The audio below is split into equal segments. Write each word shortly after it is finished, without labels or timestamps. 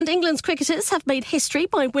And England's cricketers have made history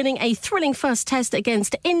by winning a thrilling first test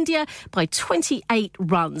against India by 28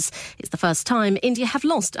 runs. It's the first time India have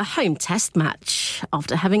lost a home test match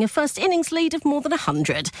after having a first innings lead of more than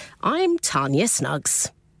 100. I'm Tanya Snuggs.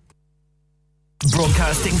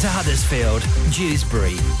 Broadcasting to Huddersfield,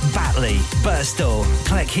 Dewsbury, Batley, Birstall,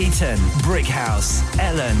 Cleckheaton, Brickhouse,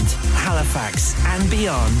 Elland, Halifax and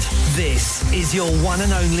beyond. This is your one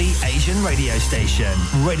and only Asian radio station.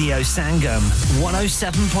 Radio Sangam,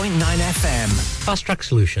 107.9 FM. Fast Track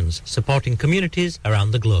Solutions, supporting communities around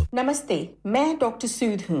the globe. नमस्ते, मैं डॉक्टर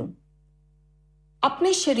सूद हूँ।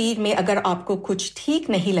 अपने शरीर में अगर आपको कुछ ठीक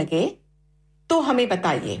नहीं लगे, तो हमें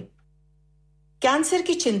बताइए। कैंसर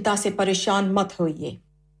की चिंता से परेशान मत होइए।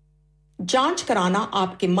 जांच कराना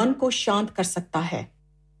आपके मन को शांत कर सकता है।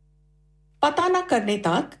 पता न करने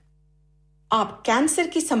तक आप कैंसर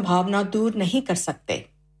की संभावना दूर नहीं कर सकते।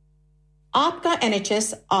 आपका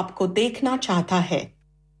एनएचएस आपको देखना चाहता है।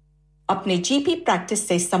 अपने जीपी प्रैक्टिस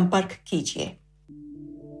से संपर्क कीजिए।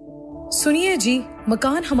 सुनिए जी,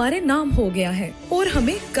 मकान हमारे नाम हो गया है और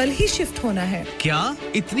हमें कल ही शिफ्ट होना है। क्या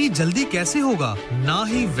इतनी जल्दी कैसे होगा? ना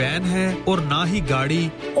ही वैन है और ना ही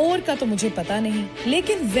गाड़ी। और का तो मुझे पता नहीं,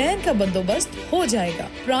 लेकिन वैन का बंदोबस्त हो जाएगा।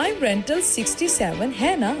 प्राइम रेंटल 67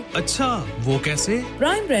 है ना? अच्छा, वो कैसे?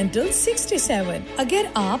 Prime rental 67। अगर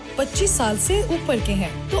आप 25 साल से ऊपर के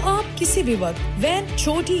हैं, तो आप किसी भी वक्त वैन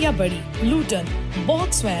छोटी या बड़ी, Luton,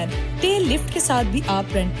 box van, tail lift के साथ भी आप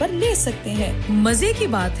रेंट पर ले सकते हैं। मजे की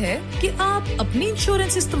बात है कि आप अपनी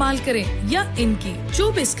इंश्योरेंस इस्तेमाल करें या इनकी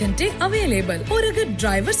 24 घंटे अवेलेबल और अगर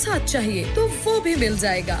ड्राइवर साथ चाहिए तो वो भी मिल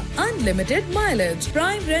जाएगा अनलिमिटेड माइलेज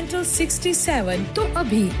प्राइम रेंटल 67 तो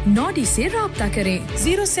अभी नॉडी से राब्ता करें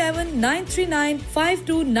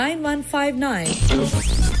 07939529159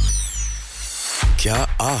 क्या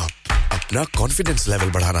आप अपना कॉन्फिडेंस लेवल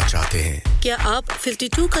बढ़ाना चाहते हैं क्या आप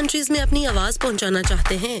 52 कंट्रीज में अपनी आवाज पहुंचाना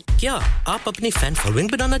चाहते हैं क्या आप अपनी फैन फॉलोइंग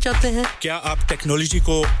बनाना चाहते हैं क्या आप टेक्नोलॉजी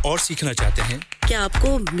को और सीखना चाहते हैं क्या आपको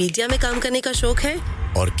मीडिया में काम करने का शौक है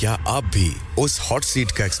और क्या आप भी उस हॉट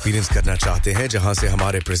सीट का एक्सपीरियंस करना चाहते हैं जहां से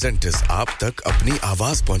हमारे प्रेजेंटर्स आप तक अपनी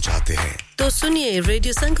आवाज पहुंचाते हैं तो सुनिए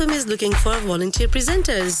रेडियो संगम is looking for volunteer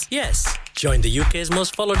presenters yes join the UK's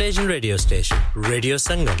most followed Asian radio station Radio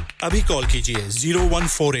Sangam अभी कॉल कीजिए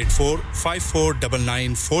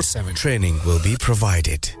 01484549947 training will be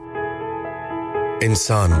provided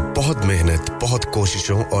इंसान बहुत मेहनत बहुत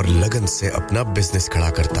कोशिशों और लगन से अपना बिजनेस खड़ा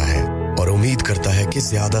करता है और उम्मीद करता है कि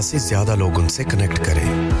ज्यादा से ज्यादा लोग उनसे कनेक्ट करें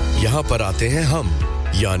यहां पर आते हैं हम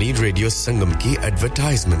यानी रेडियो संगम की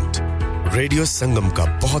एडवर्टाइजमेंट रेडियो संगम का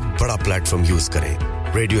बहुत बड़ा प्लेटफॉर्म यूज करें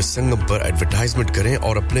रेडियो संगम पर एडवर्टाइजमेंट करें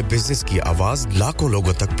और अपने बिजनेस की आवाज लाखों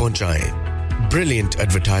लोगों तक पहुंचाएं Brilliant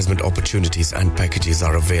advertisement opportunities and packages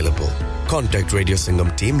are available. Contact Radio Sangam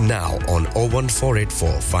team now on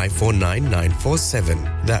 01484 549947.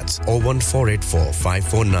 That's 01484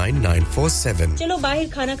 549947. चलो बाहर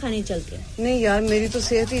खाना खाने चलते हैं। नहीं यार मेरी तो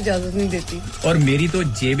सेहत ही इजाजत नहीं देती। और मेरी तो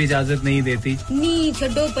जेब इजाजत नहीं देती। नहीं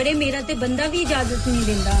छोड़ो परे मेरा ते बंदा भी इजाजत नहीं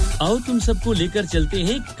देता। आओ तुम सबको लेकर चलते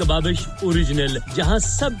हैं कबाबिश ओरिजिनल जहां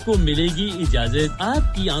सबको मिलेगी इजाजत।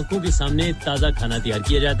 आपकी आंखों के सामने ताजा खाना तैयार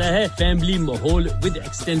किया जाता है। Family hall with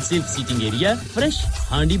extensive seating area fresh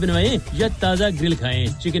हांडी बनवाएं या ताजा ग्रिल खाएं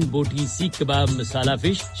चिकन बोटी सीख कबाब मसाला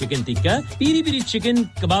fish chicken tikka Piri Piri चिकन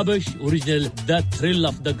Kababish original the thrill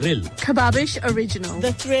of the grill Kababish original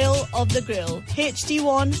the thrill of the grill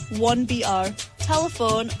HD1 1BR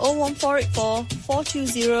telephone 01484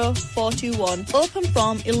 420 421 open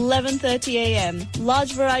from 11:30 am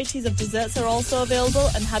large varieties of desserts are also available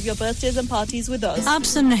and have your birthdays and parties with us आप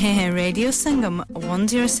सुन रहे हैं रेडियो संगम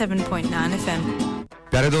 107.9 FM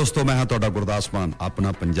प्यारे दोस्तों मैं हां ਤੁਹਾਡਾ ਗੁਰਦਾਸ ਮਾਨ ਆਪਣਾ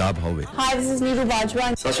ਪੰਜਾਬ ਹੋਵੇ हाय दिस इज नीरू बाजवा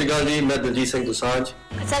सत श्री अकाल जी मैं दलजीत सिंह दुसांझ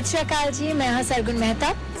सत श्री अकाल जी मैं हां सरगुन मेहता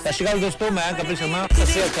सत श्री अकाल दोस्तों मैं कपिल शर्मा सत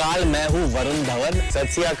श्री अकाल मैं हूं वरुण धवन सत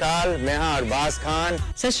श्री अकाल मैं हां अरबाज खान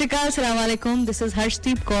सत श्री अकाल अस्सलाम वालेकुम this is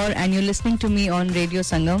Harshdeep Kaur and you are listening to me on Radio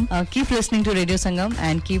Sangam keep listening to Radio Sangam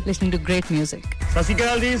and keep listening to great music Sat Sri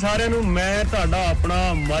अकाल जी साਰਿਆਂ ਨੂੰ ਮੈਂ ਤੁਹਾਡਾ ਆਪਣਾ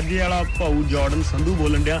ਮਾਝੇ ਵਾਲਾ ਭਾਊ ਜਾਰਡਨ ਸੰਧੂ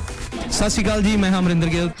ਬੋਲਣ ਡਿਆ ਸਤ श्री अकाल जी मैं हां अमरिंदर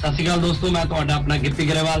गिल सत श्री अकाल दोस्तों मैं ਤੁਹਾਡਾ ਆਪਣਾ ਗਿੱਪੀ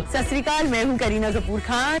ਗਰੇਵਾਲ सत श्री अकाल मैं हूं करीना कपूर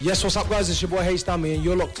Khan Yes what's up guys it's your boy Hayes Dami and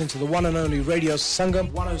you're locked into the one and only Radio Sangam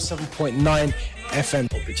 107.9 FM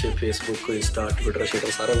पीछे Facebook को Insta Twitter शेयर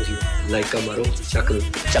सारा कुछ लाइक का मारो चक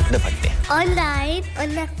दे फटते online on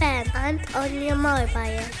the FM and on your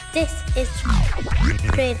mobile this is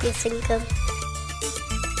Radio Sangam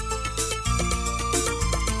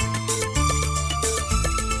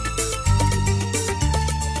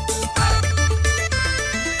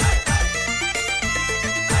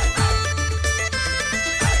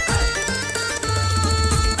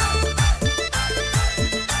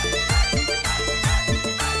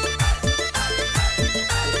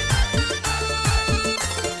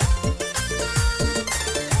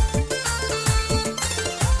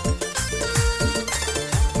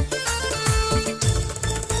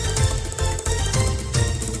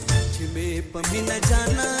पमिना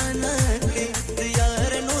जाना ना के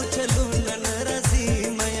यार नो चलू नन रसी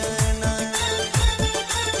मयाना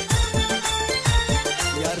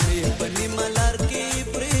यार मे पनी मलार की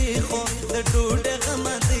प्रेखो द टूटे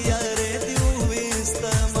गमत यार दियो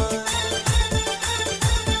इस्तमा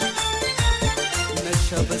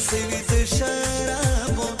नशा बसेवी द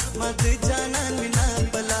शराबो मत जाना बिना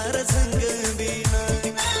पलार संग बिना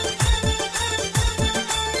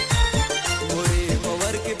मोरे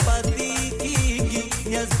पवर के पाती की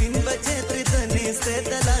यास्मिन बचे त्रितने से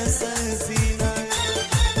तला सीना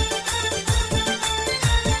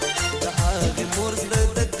आग मोर्स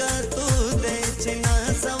दका तो दे चिना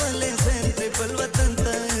सवाले से ट्रिपल वतन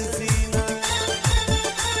सीना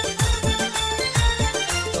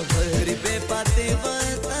तो घरी पे पाते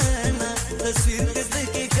वतना तस्वीर किसके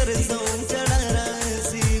के कर सोम चढ़ा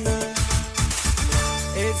सीना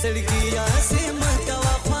ए सड़किया से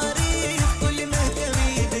मकवा फारी कुल में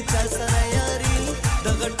कवीद चा यारी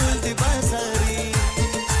दगटुल दी बासारी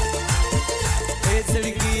ए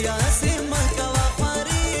सड़किया से मकवा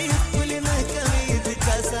फारी कुल में कवीद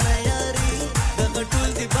चा यारी दगटुल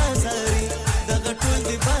दी बासारी दगटुल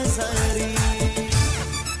दी बासारी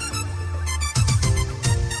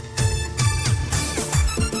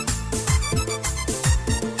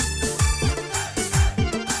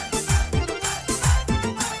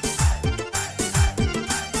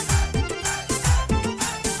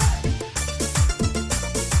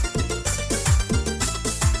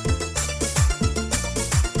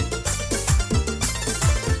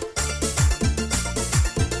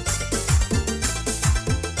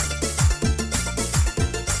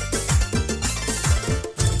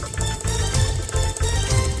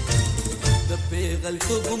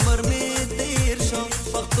गलतो गुमर में देर शो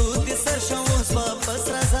पक्तो दिसर शो वापस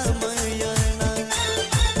राजा मयाना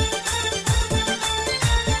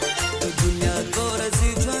दुनिया को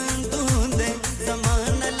रजी जन दूंदे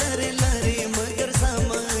जमाना लरे लरे मगर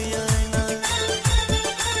समयाना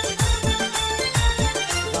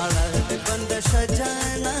बाला दे बंद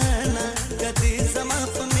शजाना ना कदी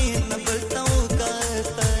समाप में न बलता का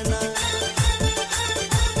तना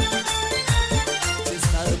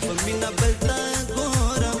जिसना पमिना बलता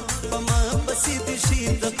सीधी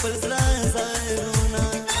शीत पलरा जारूना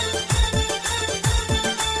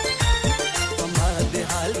हमारे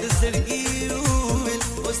हाल सड़गी रूल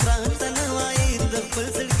उस रात नवाई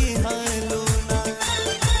दफल सड़गी हालूना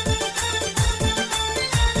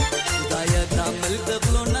दाया दामल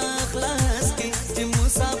दबलो ना खलास की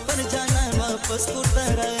जिमुसा पर जाना वापस को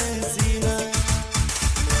तरसीना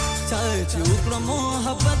चाच उपलो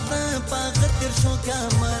मोहब्बत पागत तिरशो क्या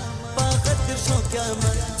मत पागत तिरशो क्या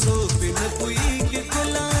मत सो बिन कोई के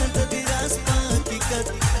कोला ददिरास पाकी कत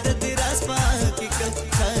ददिरास पाकी कत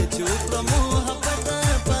चाचू प्रमो मोहब्बत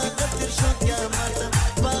पागत तिरशो क्या मत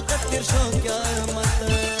पागत तिरशो क्या मत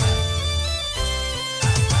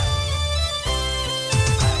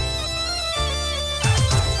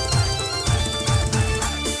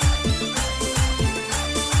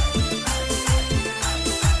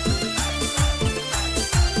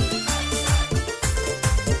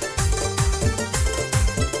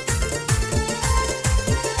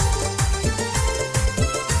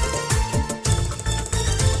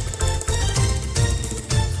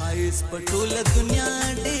पटोल दुनिया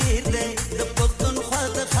ढेर दे द पक्तन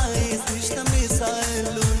ख्वाद खाइस निश्ता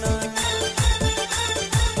मिसालुना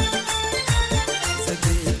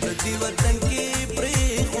सदे प्रतिवर्तन के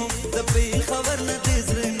प्रेखों द पे खबर न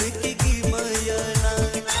दिजरन की मयाना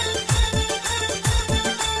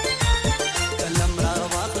कलम रा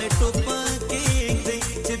वाखले टोप के दे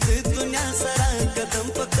चित दुनिया सारा कदम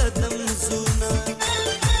प कदम सुना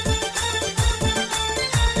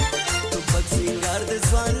तो बक्सिंगार दे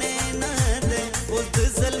स्वाने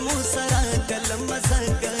सरा कलम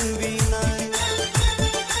सकवीना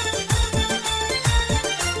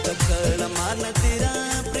तकड़ मान तेरा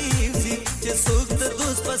प्रेम सी जे सुक्त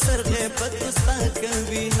दोस पसर है पतस्ता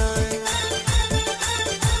कवीना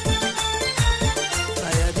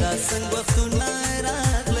आया दासन वक्त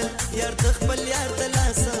नारागल यार तखबल यार तला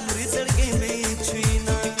समरी सड़के में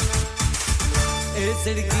छीना ए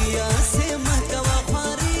सड़किया से मकवा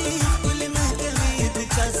फारी कुल ना कवीद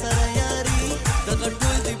का सरा यारी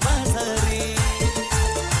दगटुल दी बासारी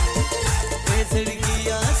ए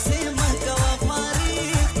सड़किया से मकवा फारी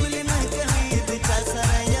कुल ना कवीद का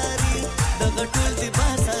सरा यारी दगटुल दी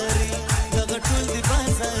बासारी दगटुल दी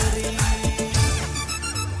बासारी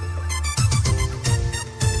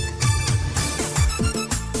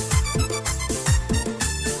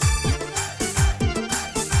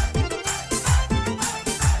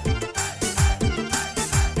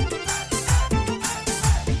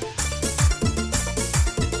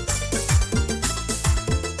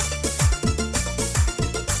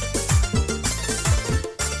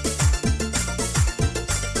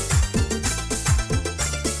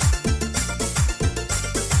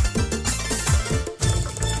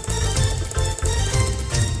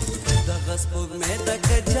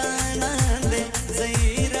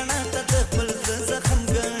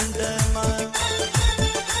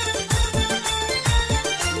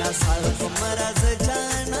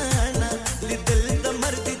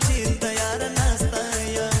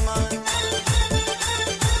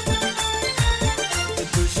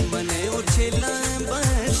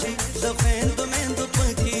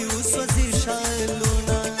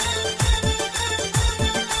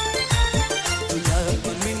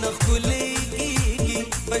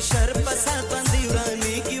पशर पसा बंदी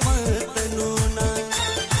रानी की वतनोना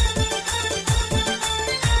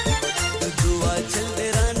दुआ चल दे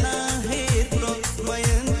राना है प्रो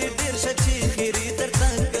मयन देर सच्ची खिरी दरता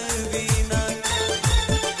कवीना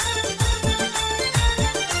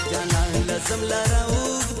जाना लजम लारा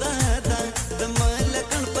उगदा दा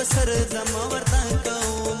दमलकन पसर दमवरता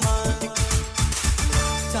कौमा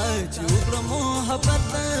चाचू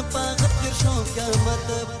मोहब्बत पागत कर शौक मत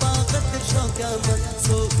पागत कर शौक मत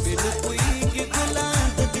सो बिन कोई की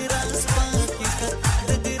गुलाम दिरास पाकी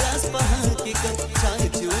कर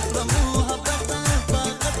चाचू मोहब्बत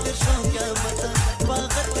पागत कर शौक मत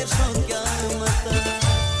पागत कर शौक मत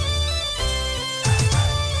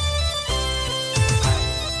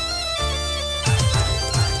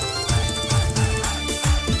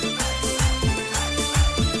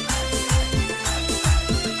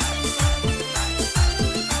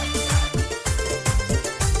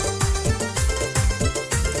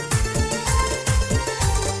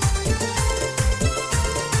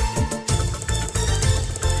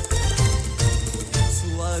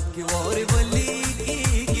की और वली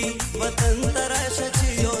की वतन तरा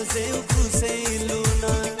शचियो से उसे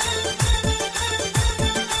लूना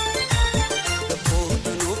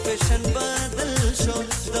तपोतनो पेशन बदल शो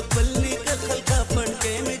तपल्ली का खलका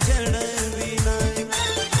पड़के में जड़वीना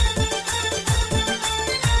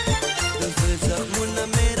जमुना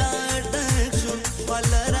मेरा डशु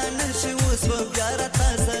पलरा नशु उस प्यारा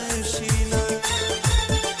ताजा शीना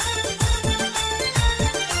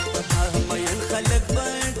पता मयन खलक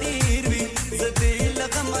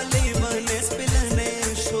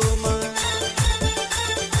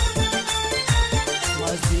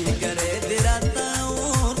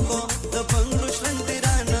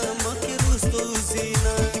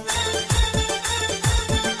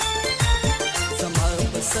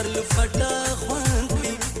फटा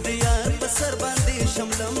ख्वांती दियार पसर बांधी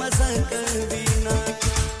शमला मजा कवीना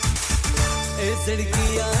ए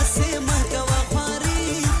जड़किया से मकवा फारी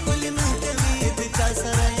कुल न कमी दिता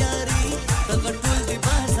सरा यारी तगटुल दी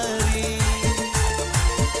बाजारी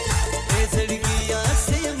ए जड़किया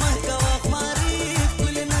से मकवा फारी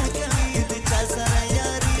कुल न कमी दिता सरा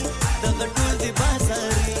यारी तगटुल दी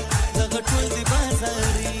बाजारी तगटुल दी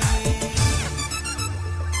बाजारी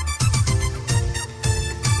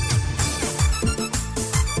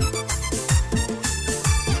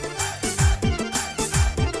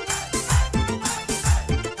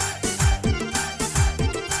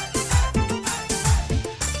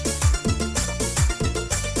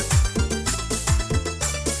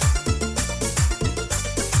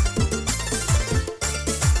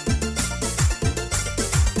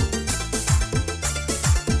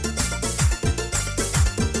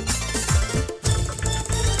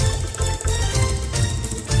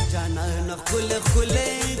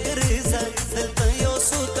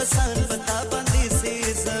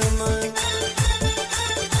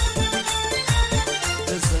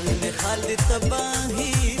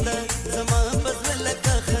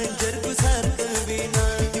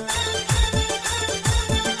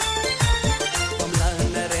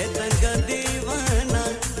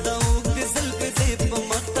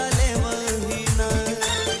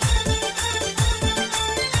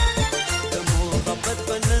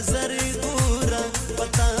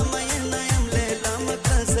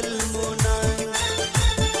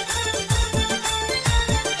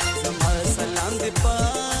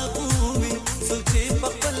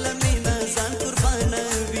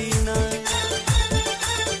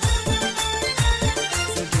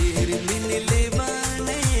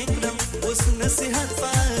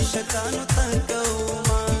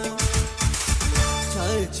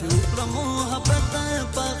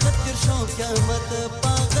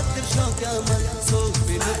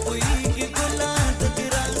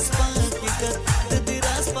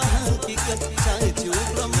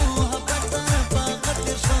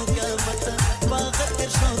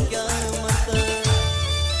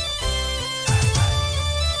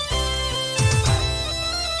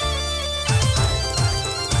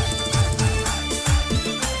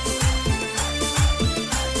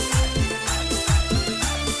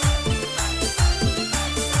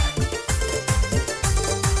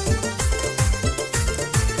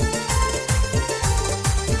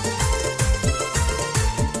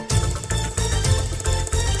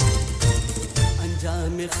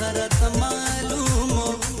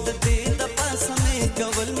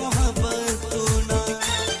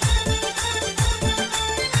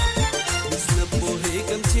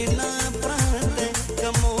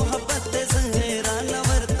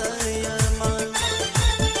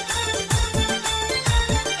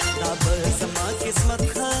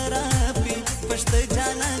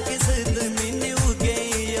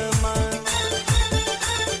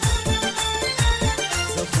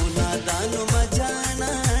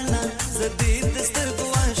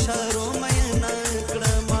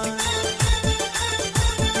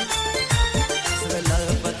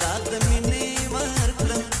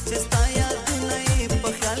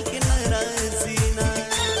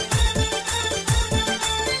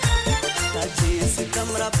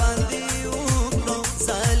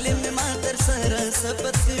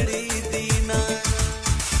पतड़ी दीना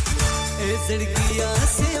ए जड़किया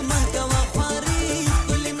से मकवा फारी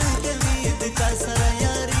कुल न कमी दिता सरा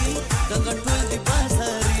यारी कगटुल दी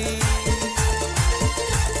बासारी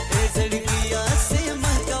ए जड़किया से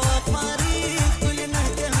मकवा फारी कुल न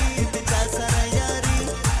कमी दिता सरा यारी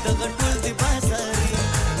कगटुल दी बासारी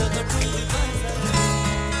कगटुल दी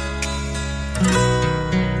बासारी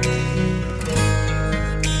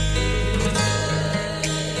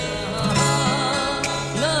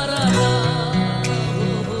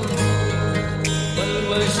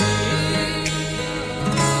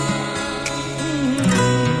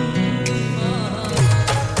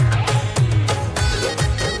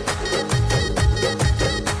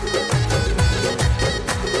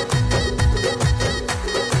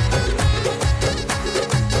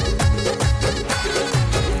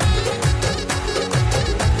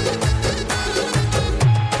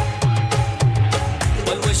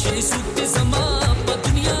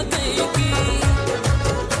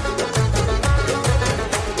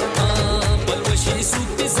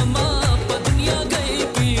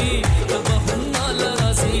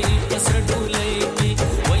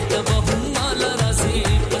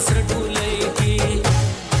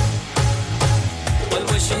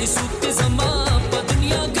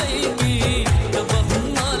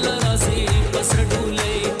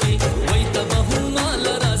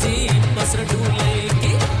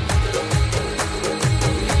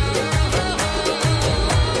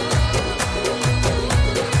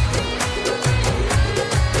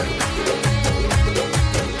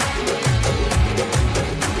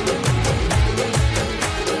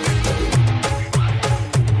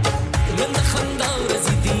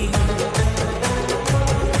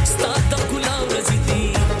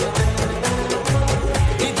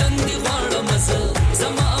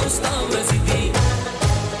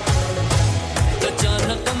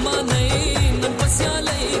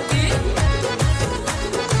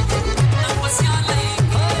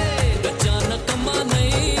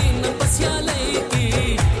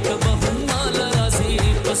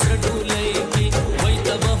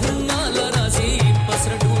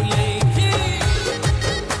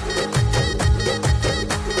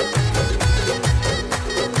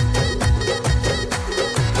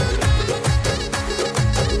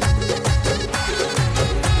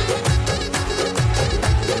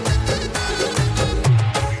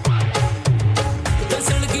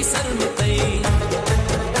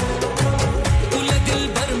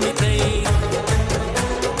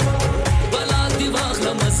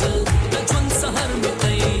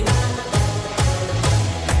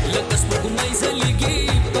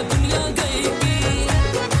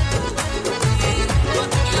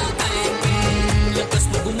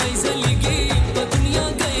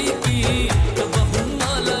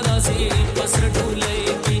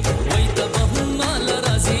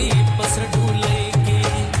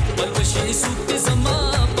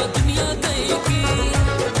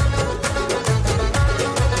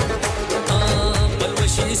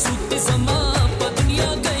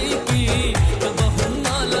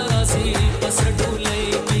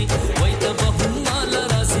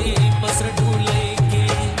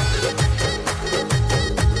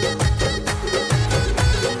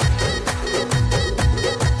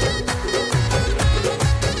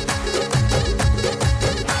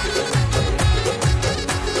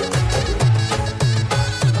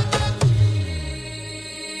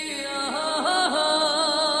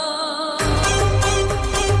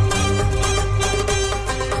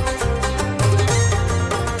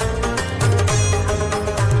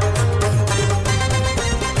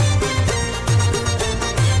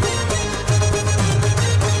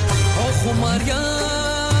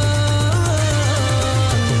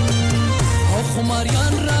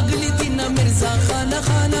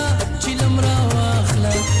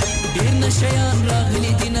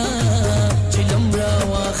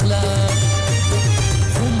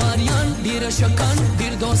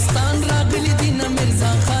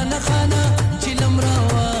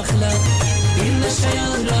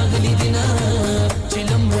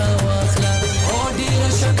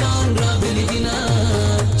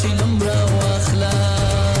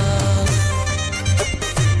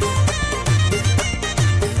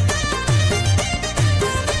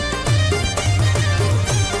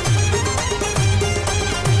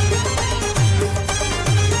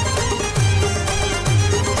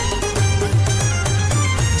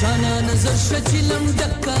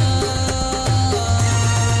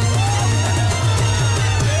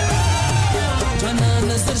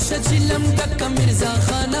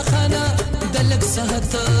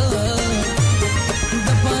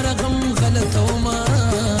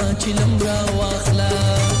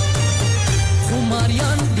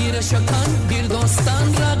خماریان ډیر شکان ډیر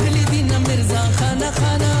دوستان راغلي دي نه مرزا خانه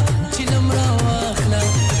خانه چلم را واخلا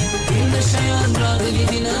ډیر شیان راغلي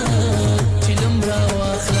دي نه چلم را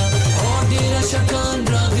واخلا او ډیر شکان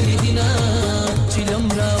راغلي دي نه چلم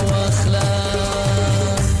را واخلا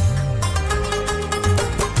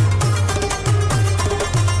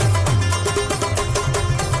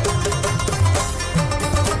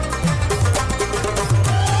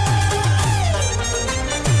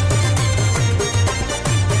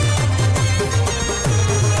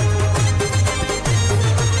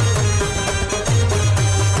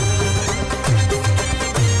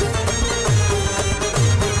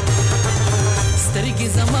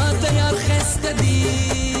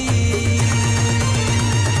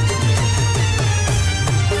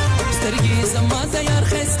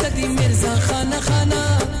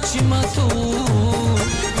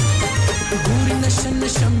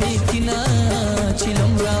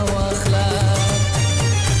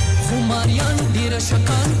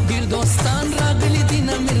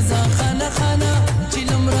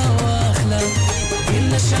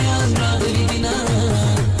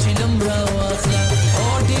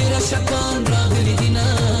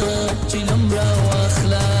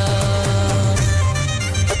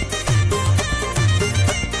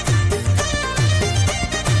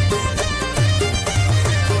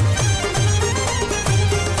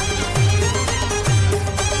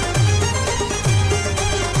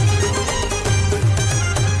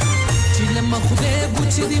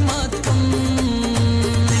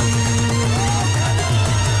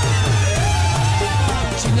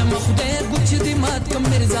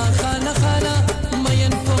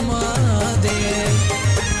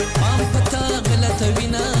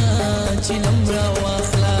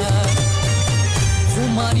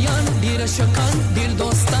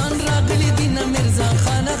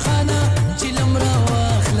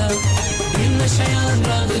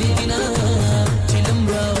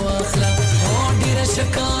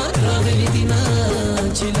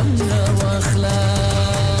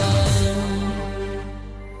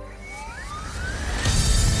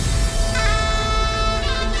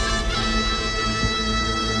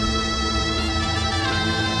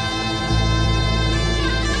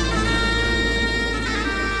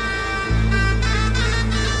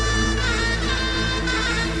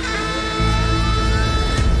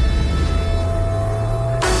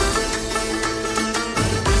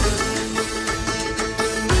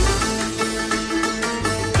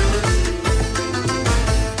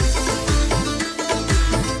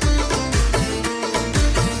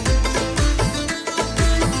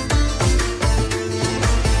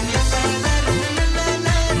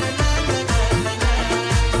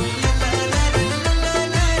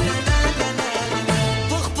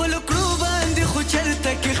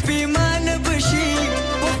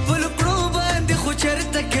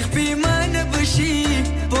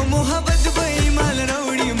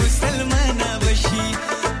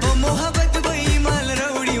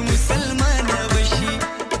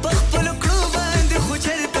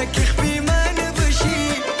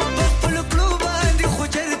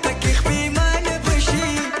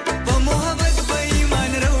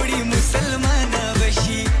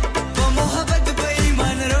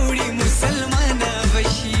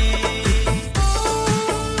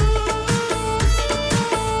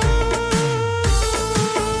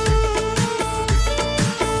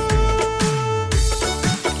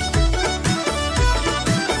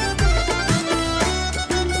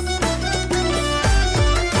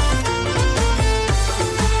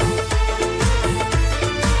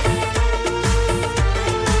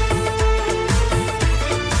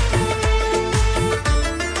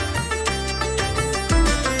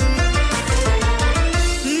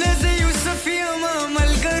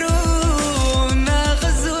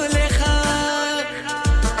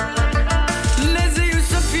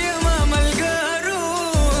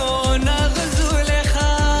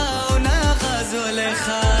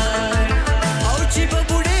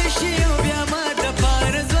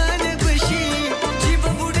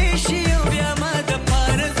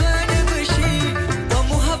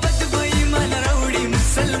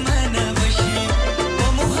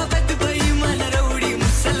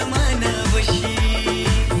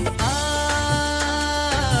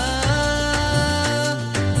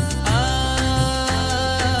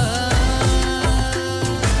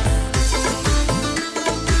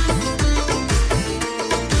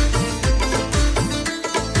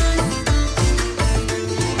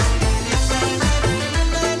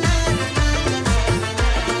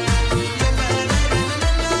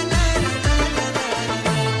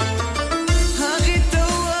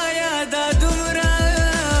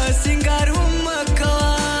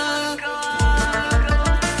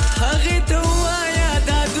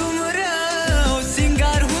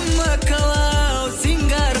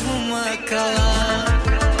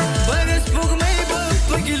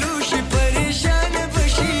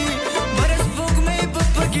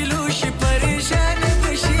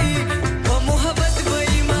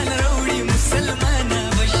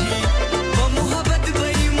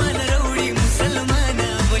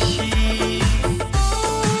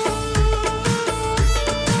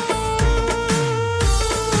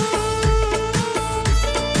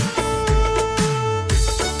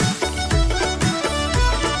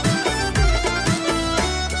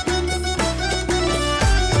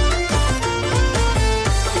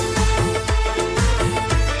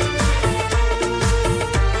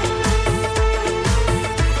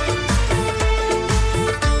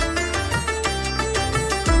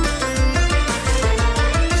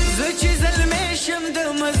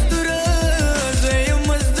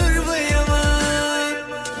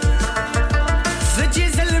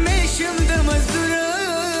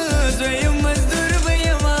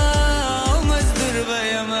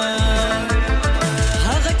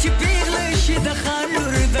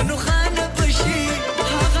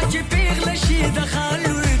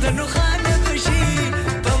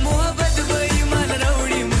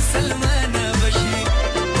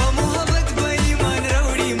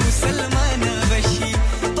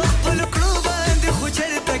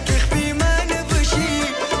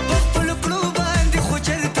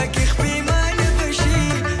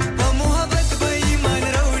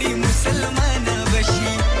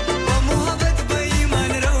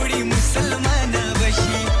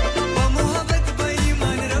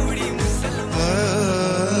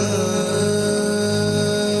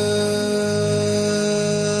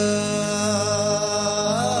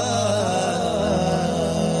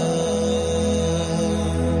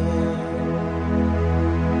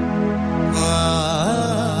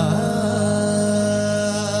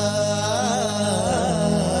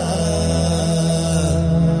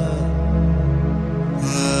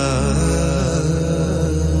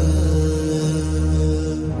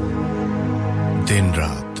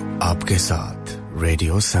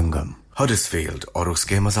रेडियो संगम हडर्सफील्ड और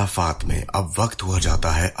उसके मज़ाफ़ात में अब वक्त हुआ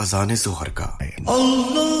जाता है अज़ान ज़ुहर का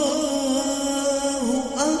अल्लाहु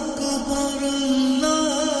अकबर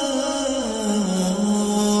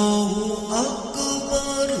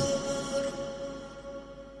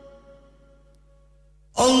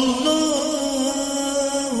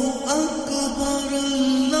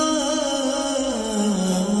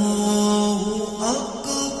अल्लाहु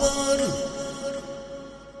अकबर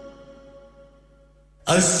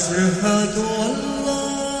अशहदु अल्ला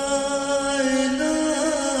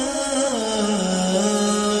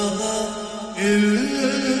इलाहा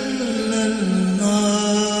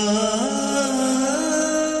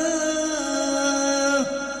इल्लल्लाह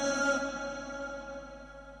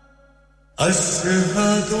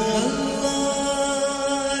अशहदु अल्ला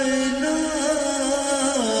इलाहा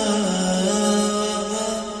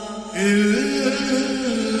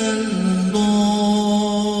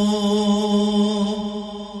इल्लल्लाह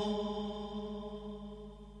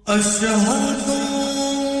अशहदु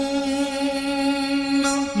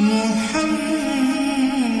अन्ना मुहम्मदर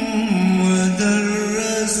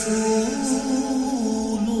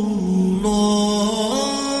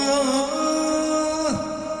रसूलुल्लाह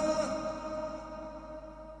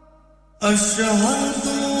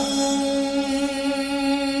अशहदु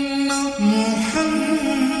अन्ना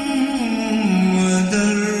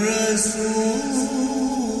मुहम्मदर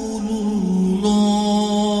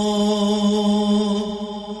रसूलुल्लाह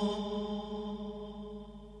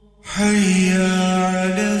حي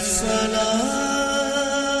على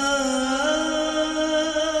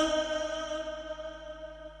الصلاة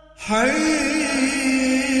حي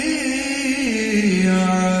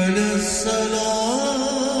على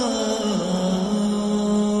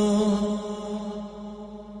الصلاة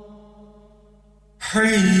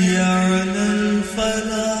حي على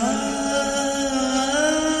الفلاح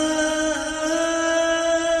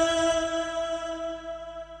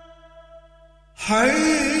حي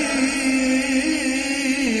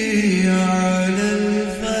على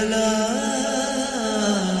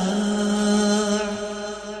الفلاح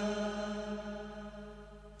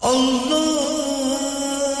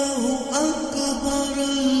الله أكبر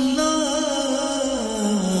الله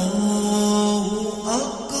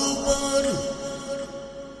أكبر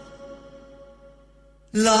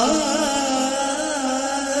لا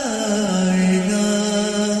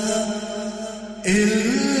إله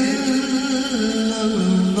إلا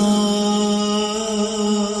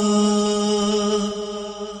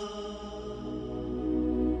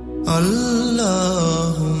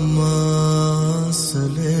Allahumma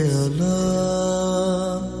salli ala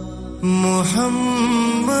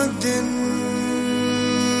Muhammadin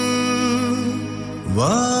wa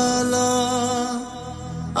ala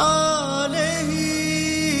alihi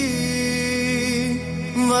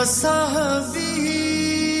wa sahbihi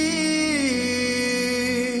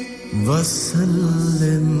wa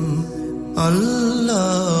sallim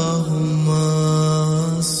Allahumma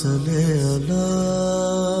salli ala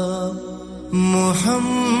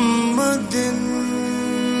मुहम्मदिन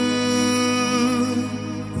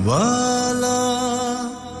वाला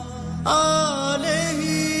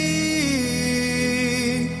आलिही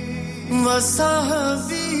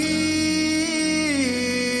वसहबिही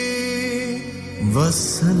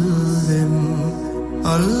वसल्लम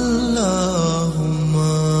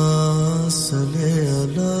अल्लाहुम्मा सल्ली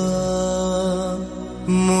अला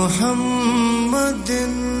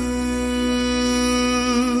मुहम्मदिन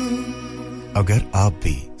अगर आप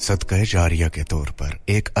भी सदका जारिया के तौर पर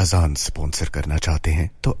एक अजान स्पॉन्सर करना चाहते हैं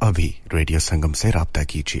तो अभी रेडियो संगम से राब्ता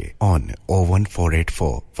कीजिए ऑन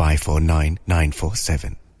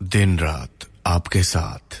 01484549947 दिन रात आपके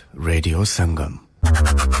साथ रेडियो संगम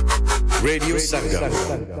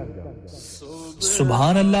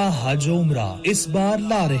सुभान अल्लाह हज उम्रा इस बार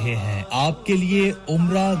ला रहे हैं आपके लिए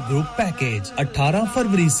उम्रा ग्रुप पैकेज 18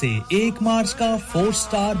 फरवरी से 1 मार्च का 4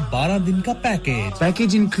 स्टार 12 दिन का package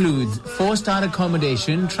Package includes 4-star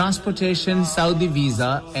accommodation, transportation, Saudi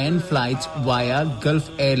visa and flights via Gulf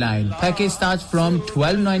Airline. Package starts from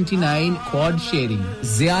 $12.99 quad sharing.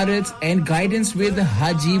 Ziyarats and guidance with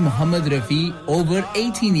Haji Muhammad Rafi over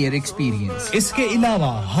 18-year experience. इसके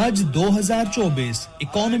अलावा हज 2024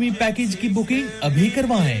 इकोनॉमी पैकेज की बुकिंग अभी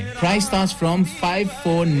करवाएं Price starts from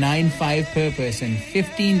 5495 per person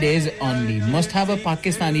 15 days only must have a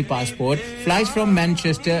Pakistani passport flights from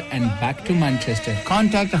Manchester and back to Manchester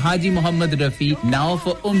contact Haji Muhammad Rafi now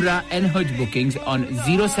for Umrah and Hajj bookings on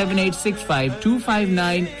 07865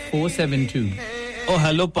 259 472 ओ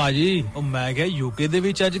हेलो पाजी ओ मैं क्या यूके ਦੇ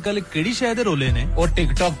ਵਿੱਚ ਅੱਜਕੱਲ ਕਿਹੜੀ ਸ਼ਹਿਰ ਦੇ ਰੋਲੇ ਨੇ ਉਹ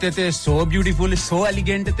ਟਿਕਟੌਕ ਤੇ ਸੋ ਬਿਊਟੀਫੁਲ ਸੋ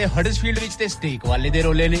ਐਲੀਗੈਂਟ ਤੇ ਹਡਸਫੀਲਡ ਵਿੱਚ ਤੇ ਸਟੇਕ ਵਾਲੇ ਦੇ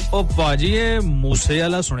ਰੋਲੇ ਨੇ ਉਹ ਪਾਜੀ ਇਹ ਮੂਸੇ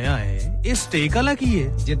ਵਾਲਾ ਸੁਣਿਆ ਹੈ ਇਹ ਸਟੇਕ ਵਾਲਾ ਕੀ ਹੈ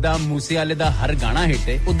ਜਿੱਦਾਂ ਮੂਸੇ ਵਾਲੇ ਦਾ ਹਰ ਗਾਣਾ ਹਿੱਟ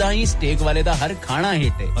ਹੈ ਉਦਾਂ ਹੀ ਸਟੇਕ ਵਾਲੇ ਦਾ ਹਰ ਖਾਣਾ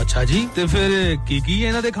ਹਿੱਟ ਹੈ ਅੱਛਾ ਜੀ ਤੇ ਫਿਰ ਕੀ ਹੈ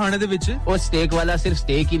ਇਹਨਾਂ ਦੇ ਖਾਣੇ ਦੇ ਵਿੱਚ ਉਹ ਸਟੇਕ ਵਾਲਾ ਸਿਰਫ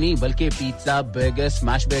ਸਟੇਕ ਹੀ ਨਹੀਂ ਬਲਕਿ ਪੀਜ਼ਾ 버ਗਰ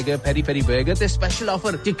ਸਮੈਸ਼ 버ਗਰ ਫੈਰੀ ਫੈਰੀ 버ਗਰ ਤੇ ਸਪੈਸ਼ਲ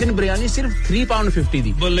ਆਫਰ ਚਿਕਨ ਬਿਰਿਆਨੀ ਸਿਰਫ £3.50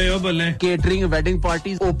 ਦੀ ਬੱਲੇ ਓ ਬੱਲੇ catering wedding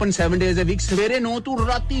parties open 7 days a week ਸਵੇਰੇ 9 ਤੋਂ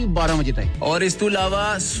ਰਾਤੀ 12 ਵਜੇ ਤੱਕ ਔਰ ਇਸ ਤੋਂ ਇਲਾਵਾ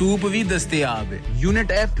ਸੂਪ ਵੀ ਦਸਤਿਆਬ ਹੈ unit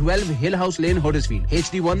F12 Hill House Lane Huddersfield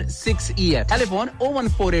HD1 6EF telephone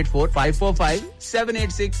 01484 545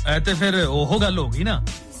 786 ਐ ਤੇ ਫਿਰ ਉਹ ਗੱਲ ਹੋ ਗਈ ਨਾ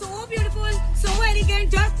beautiful, so elegant,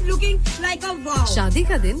 just looking like a wow. शादी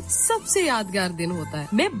का दिन सबसे यादगार दिन होता है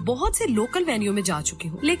मैं बहुत से लोकल वेन्यू में जा चुकी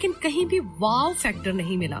हूँ लेकिन कहीं भी वाव फैक्टर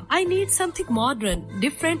नहीं मिला I need something modern,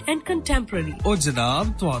 different and contemporary ओ जनाब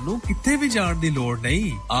ਤੁਹਾਨੂੰ ਕਿੱਥੇ ਵੀ ਜਾਣ ਦੀ ਲੋੜ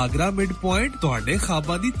ਨਹੀਂ ਆਗਰਾ ਮਿਡ ਪੁਆਇੰਟ ਤੁਹਾਡੇ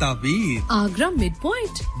ਖਾਬਾਂ ਦੀ ਤਾਬੀਰ आगरा मिड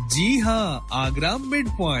पॉइंट जी हाँ आगरा मिड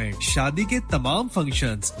पॉइंट शादी के तमाम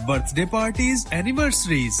functions birthday parties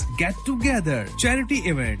anniversaries get together charity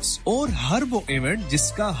events और हर वो इवेंट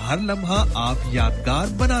जिसका हर लम्हा आप यादगार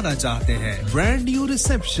बनाना चाहते हैं ब्रांड न्यू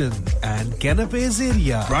रिसेप्शन एंड कैनपेज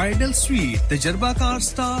एरिया ब्राइडल स्वीट तजर्बाकार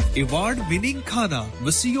स्टाफ अवार्ड विनिंग खाना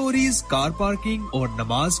वसीओरीज कार पार्किंग और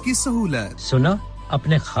नमाज की सहूलत सुना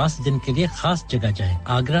अपने खास दिन के लिए खास जगह जाएं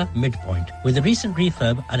Agra Midpoint with a recent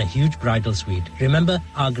refurb and a huge bridal suite remember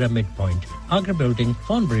Agra Midpoint Agra Building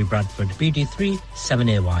Thornbury Bradford BD3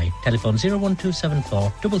 7AY telephone 01274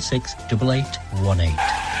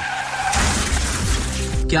 668818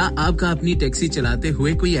 क्या आपका अपनी टैक्सी चलाते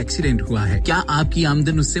हुए कोई एक्सीडेंट हुआ है क्या आपकी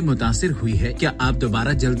आमदन उससे मुतासिर हुई है क्या आप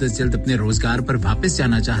दोबारा जल्द से जल्द अपने रोजगार पर वापस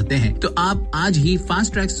जाना चाहते हैं तो आप आज ही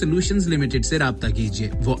फास्ट ट्रैक सॉल्यूशंस लिमिटेड से राब्ता कीजिए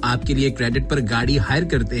वो आपके लिए क्रेडिट पर गाड़ी हायर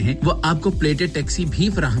करते हैं वो आपको प्लेटेड टैक्सी भी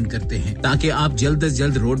फराहम करते हैं ताकि आप जल्द से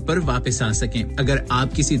जल्द रोड पर वापस आ सकें अगर आप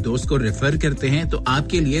किसी दोस्त को रेफर करते हैं तो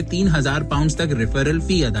आपके लिए £3000 तक रेफरल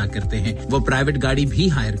फी अदा करते हैं वो प्राइवेट गाड़ी भी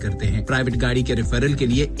हायर करते हैं प्राइवेट गाड़ी के रेफरल के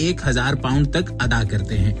लिए £1000 तक अदा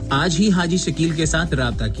करते हैं आज ही हाजी शकील के साथ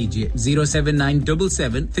राब्ता कीजिए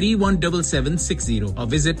 07977317760 और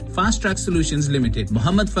visit fast track solutions limited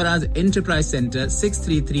Mohammad Faraz enterprise centre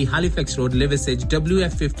 633 Halifax road Liversedge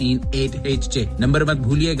WF15 8HJ number मत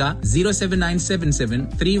भूलिएगा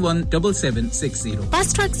 07977317760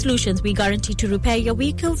 Fast Track Solutions we guarantee to repair your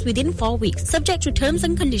vehicles within 4 weeks subject to terms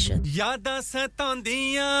and conditions यादां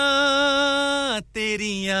सतांदियां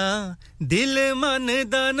तेरियां दिल मन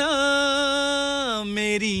दा ना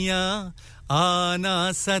मेरियां आना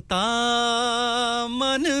सता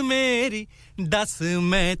मन मेरी दस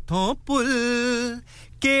मैथों पुल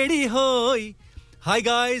केड़ी होई Hi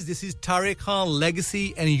guys, this is Tariq Khan Legacy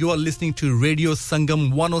and you are listening to Radio Sangam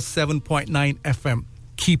 107.9 FM.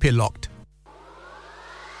 Keep it locked.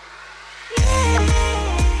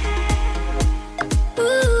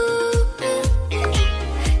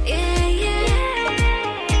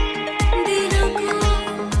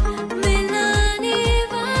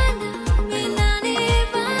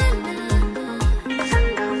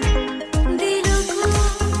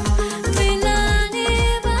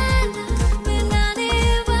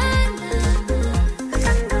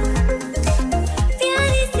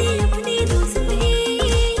 प्यारी सी अपनी दोस्ती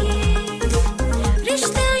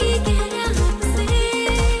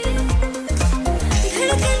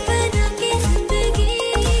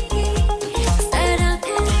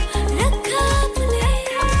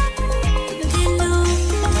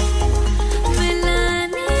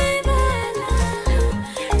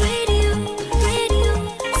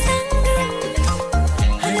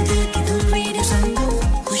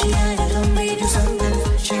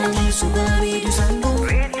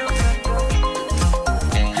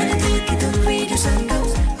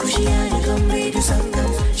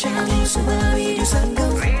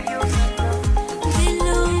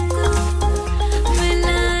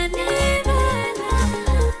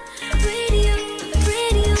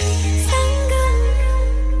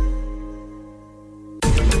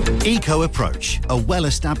Eco Approach, a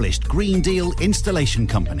well-established Green Deal installation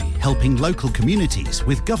company helping local communities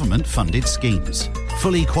with government-funded schemes.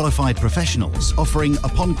 Fully qualified professionals offering,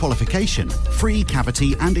 upon qualification, free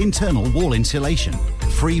cavity and internal wall insulation,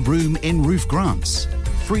 free room in roof grants,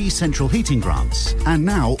 free central heating grants, and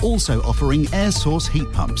now also offering air source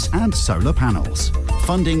heat pumps and solar panels.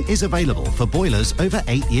 Funding is available for boilers over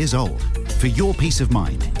 8 years old. For your peace of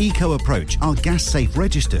mind, Eco Approach are gas safe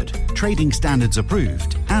registered, trading standards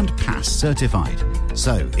approved, and PASS certified.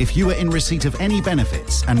 So, if you are in receipt of any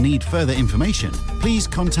benefits and need further information, please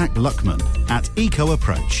contact Luckman at Eco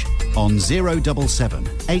Approach on 077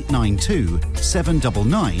 892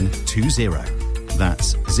 79920.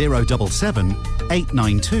 That's 077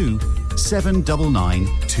 892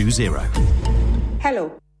 79920. Hello,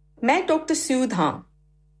 मैं डॉक्टर सूद हां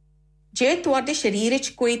जे ਤੁਹਾਡੇ ਸ਼ਰੀਰ ਵਿੱਚ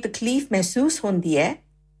ਕੋਈ ਤਕਲੀਫ ਮਹਿਸੂਸ ਹੁੰਦੀ ਹੈ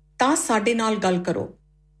ਤਾਂ ਸਾਡੇ ਨਾਲ ਗੱਲ ਕਰੋ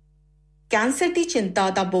ਕੈਂਸਰ ਦੀ ਚਿੰਤਾ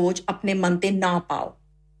ਦਾ ਬੋਝ ਆਪਣੇ ਮਨ ਤੇ ਨਾ ਪਾਓ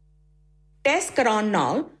ਟੈਸਟ ਕਰਾਉਣ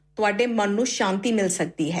ਨਾਲ ਤੁਹਾਡੇ ਮਨ ਨੂੰ ਸ਼ਾਂਤੀ ਮਿਲ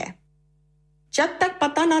ਸਕਦੀ ਹੈ ਜਦ ਤੱਕ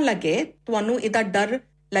ਪਤਾ ਨਾ ਲੱਗੇ ਤੁਹਾਨੂੰ ਇਹਦਾ ਡਰ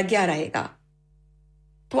ਲੱਗਿਆ ਰਹੇਗਾ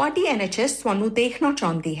ਤੁਹਾਡੀ NHS ਤੁਹਾਨੂੰ ਦੇਖਣਾ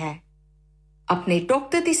ਚਾਹੁੰਦੀ ਹੈ अपने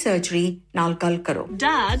डॉक्टर की सर्जरी नाल गल करो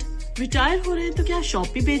डैड रिटायर हो रहे हैं तो क्या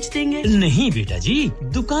शॉप भी बेच देंगे नहीं बेटा जी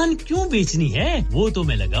दुकान क्यों बेचनी है वो तो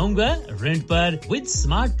मैं लगाऊंगा रेंट पर with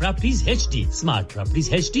smart properties HD smart properties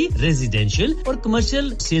HD residential और कमर्शियल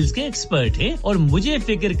सेल्स के एक्सपर्ट हैं और मुझे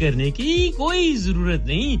फिक्र करने की कोई जरूरत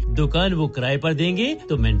नहीं दुकान वो किराए पर देंगे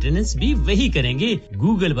तो मेंटेनेंस भी वही करेंगे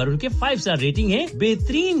गूगल पर उनके 5 स्टार रेटिंग है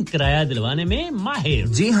बेहतरीन किराया दिलवाने में माहिर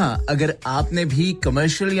जी हां अगर आपने भी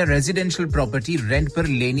कमर्शियल या रेजिडेंशियल प्रॉपर्टी रेंट पर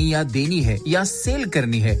लेनी या देनी है या सेल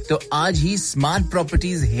करनी है तो आज ही स्मार्ट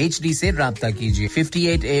प्रॉपर्टीज HD से राब्ता कीजिए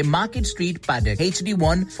 58A market street paddock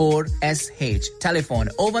HD14SH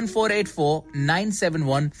telephone 01484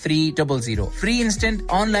 971 300 free instant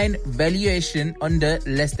online valuation under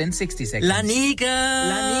less than 60 seconds Lanika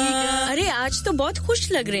अरे आज तो बहुत खुश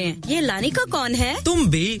लग रहे हैं ये लानिका कौन है तुम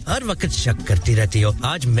भी हर वक्त शक करती रहती हो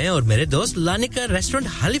आज मैं और मेरे दोस्त लानिका रेस्टोरेंट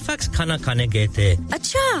हैलिफैक्स खाना खाने गए थे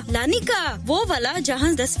अच्छा लानिका वो वाला जहां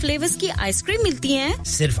 10 फ्लेवर्स की आइसक्रीम मिलती है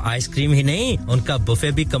सिर्फ आइसक्रीम ही नहीं उनका बुफे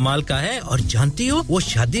भी कमाल का है और जानती हो वो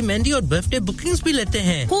शादी मेहंदी और बर्थडे बुकिंग्स भी लेते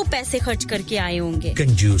हैं खूब पैसे खर्च करके आए होंगे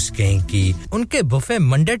कंजूस कहीं की उनके buffet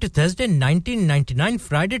Monday to Thursday 1999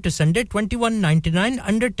 Friday to Sunday 2199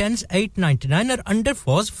 under 10s 899 और अंडर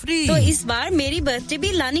 4s फ्री तो इस बार मेरी बर्थडे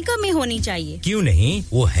भी लानिका में होनी चाहिए क्यों नहीं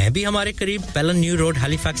वो है भी हमारे करीब पेलन new road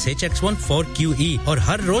Halifax HX1 4QE और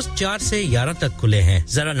हर रोज 4 से 11 तक खुले हैं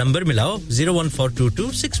जरा नंबर मिलाओ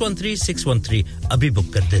 01422 613 613 अभी बुक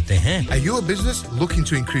कर देते हैं Are you a business looking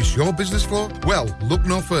to increase your business flow? Well, look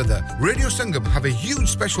no further. Radio Sangam have a huge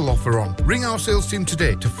special offer on. Ring our sales team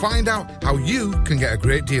today to find out how you can get a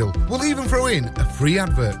great deal. We'll even throw in a free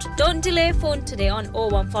advert. Don't delay phone today on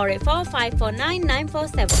 01484 549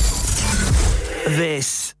 947 This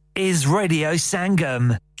is Radio Sangam.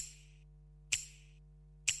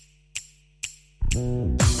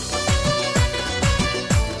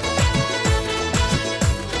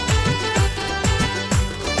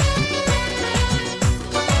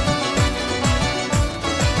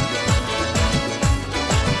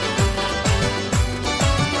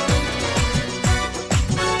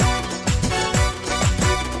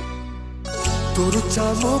 तुरुचा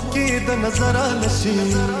मोके द नजरा नशी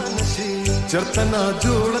चरतना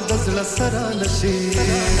जोड़ दजला सरा नशी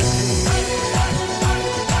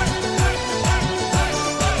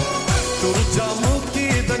तुरुचा मोके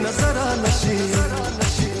द नजरा नशी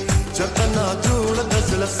चरतना जोड़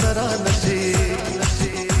दजला सरा नशी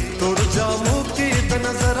तुरुचा मोके द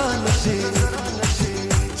नजरा नशी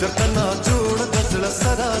चरतना जोड़ दजला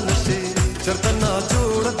सरा नशी चरतना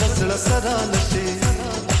जोड़ दजला सरा नशी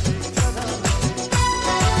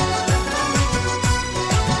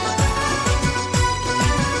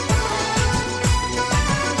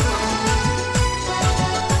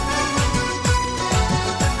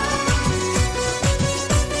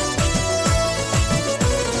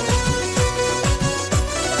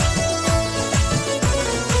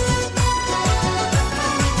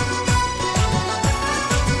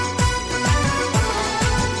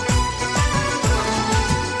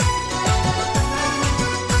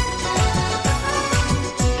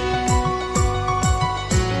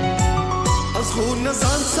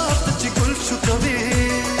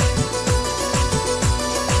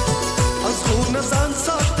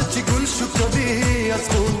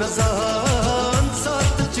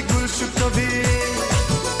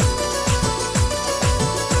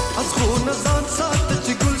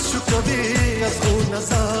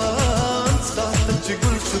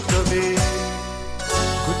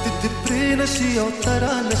नशी ओ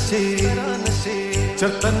तरा नशी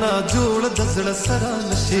चरतना जोड़ दसड़ा सरा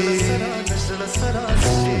नशी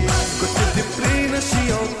कुछ दिपरी नशी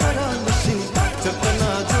ओ तरा नशी चरतना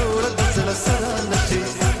जोड़ दसड़ा सरा नशी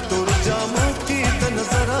तोड़ जामो की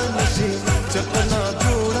नजरा नशी चरतना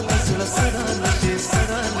जोड़ दसड़ा सरा नशी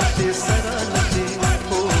सरा नशी सरा नशी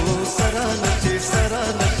ओ सरा नशी सरा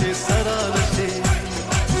नशी सरा नशी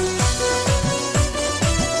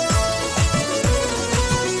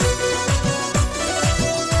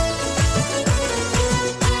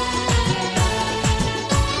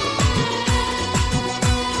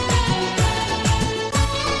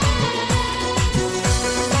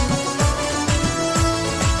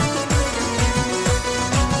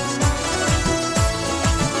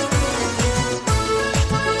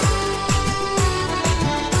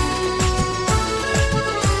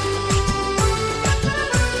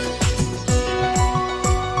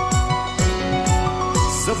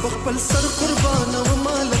पल सर कुर्बान व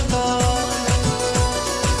मालका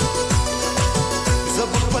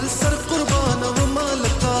जब पल सर कुर्बान व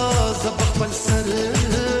मालका जब पल सर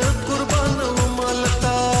कुर्बान व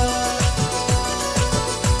मालका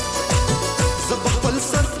जब पल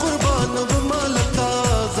सर कुर्बान व मालका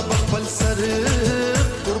जब पल सर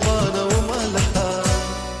कुर्बान व मालका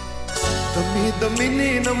दमी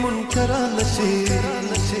दमिनी न मुनकरा नशी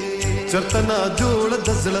चरतना जोड़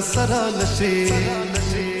दजल सरा नशी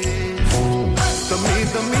तमी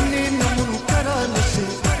दमिनी नमुन करा नशी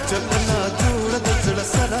चलना जोड़ दजड़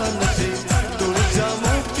सरा नशी तोड़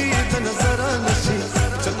जामो की नजरा नशी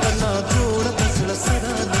चलना जोड़ दजड़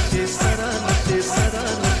सरा नशी सरा नशी सरा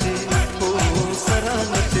नशी ओ सरा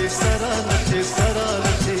नशी सरा नशी सरा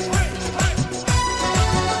नशी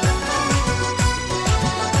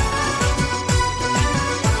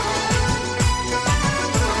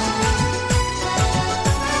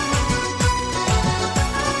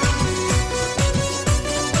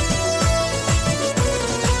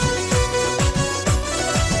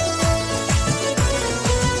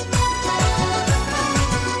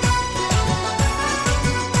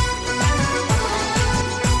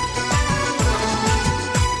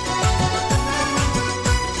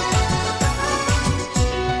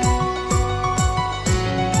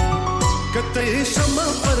शमा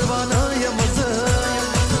परवाना या मज़ा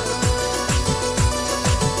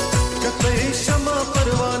कतई शमा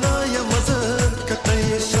परवाना या मज़ा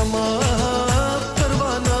कतई शमा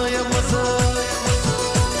परवाना या मज़ा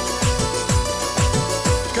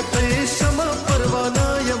कतई शमा परवाना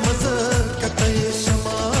या मज़ा कतई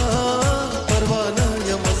शमा परवाना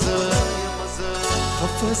या मज़ा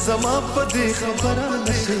खफ समा पदी खबरा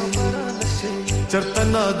नशी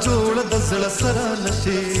चरतना जोड़ दजड़ सरा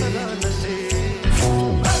नशी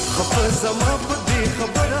खफ समा पदी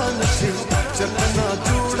खबरा नशी चरतना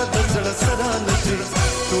जोड़ दजड़ सरा नशी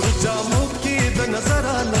तुर जामो की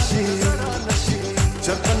नजरा नशी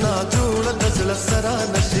चरतना जोड़ दजड़ सरा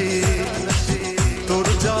नशी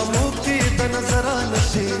तुर जामो की नजरा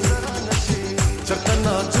नशी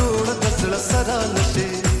चरतना जोड़ दजड़ सरा नशी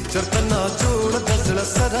चरतना जोड़ दजड़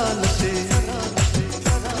सरा नशी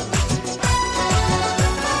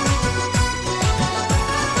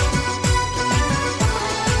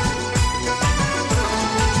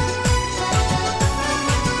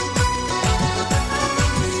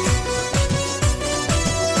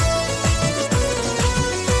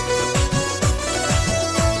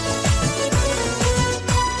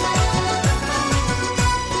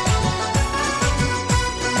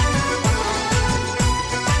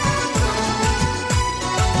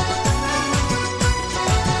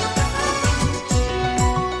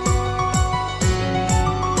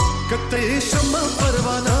कतई शमा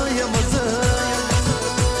परवाना या मज़ा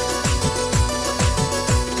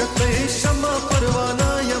कतई शमा परवाना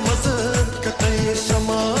या मज़ा कतई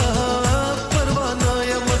शमा परवाना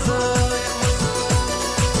या मज़ा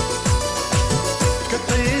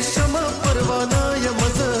कतई शमा परवाना या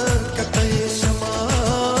मज़ा कतई शमा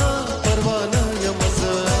परवाना या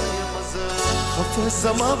मज़ा खफ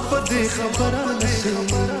समा पदी खबरा नशी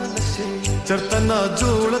चरतना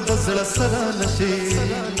जोड़ दजड़ सरा नशी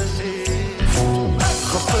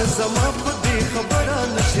खफ समा पदी खबरा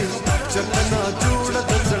नशी चरतना जोड़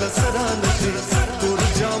दजड़ सरा नशी तुर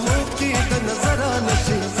जामो की नजरा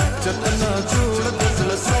नशी चरतना जोड़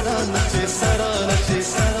दजड़ सरा नशी सरा नशी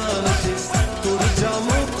सरा नशी तुर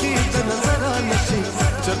जामो की नजरा नशी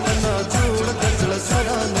चरतना जोड़ दजड़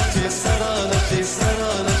सरा नशी सरा नशी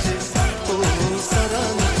सरा नशी ओ सरा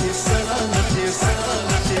नशी सरा नशी सरा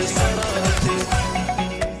नशी सरा नशी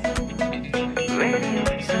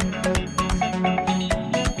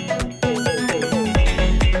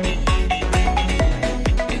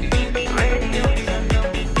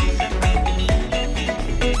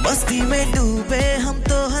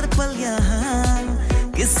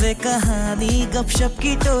से कहानी गपशप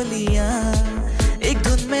की टोलियां एक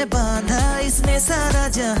धुन में बांधा इसने सारा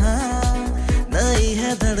जहां नई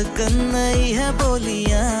है धड़कन नई है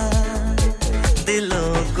बोलियां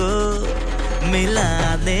दिलों को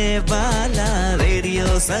मिलाने वाला रेडियो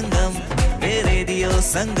संगम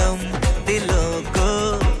दिलों को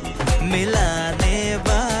मिलाने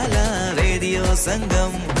वाला रेडियो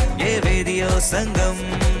संगम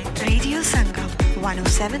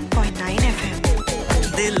 107.9 FM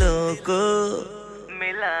दिलों को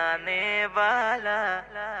मिलाने वाला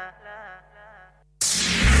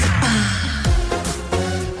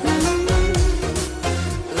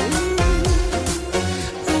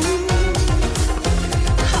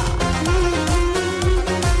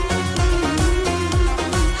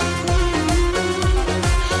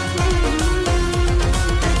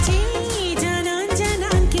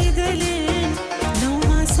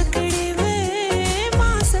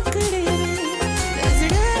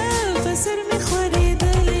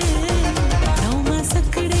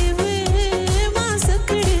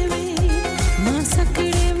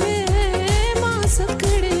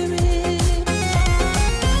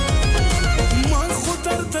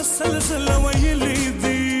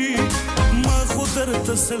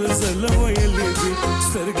سلسله ویلې دي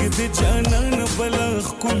سترګې د جانان بلخ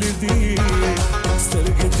کول دي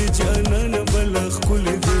سترګې د جانان بلخ کول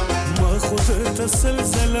دي ما خود ته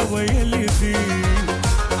سلسله ویلې دي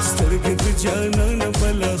سترګې د جانان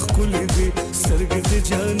بلخ کول دي سترګې د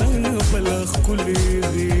جانان بلخ کول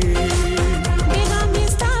دي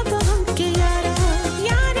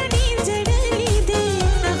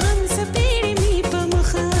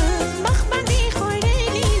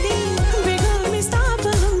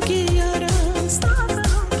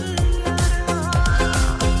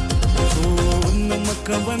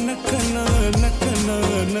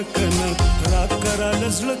نکنا رات کرا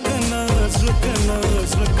لزلکنا زلکنا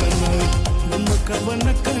زلکنا مکو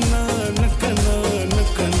نکنا نکنا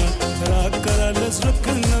نکنا رات کرا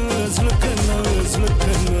لزلکنا زلکنا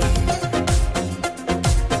زلکنا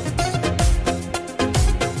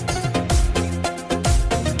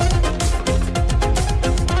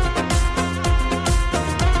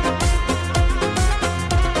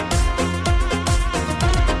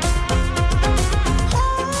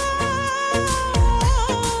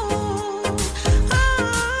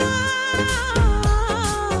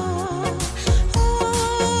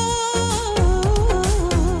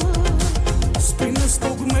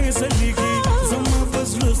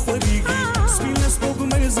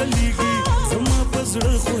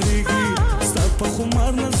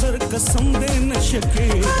कसम दे न शके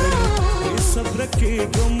सब्र के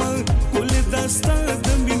गम गुल दास्ता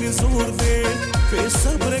दमिन जोर दे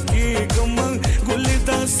सब्र के गम गुल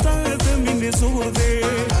दास्ता दमिन जोर दे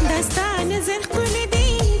दास्ता नजर कुल दे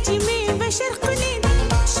जिमे बशर कुल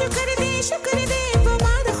दे शुक्र दे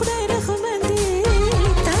बमाद खुदा रहमत दे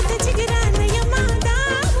तात जिगरान यमादा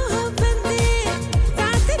मोहब्बत दे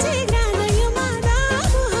तात जिगरान यमादा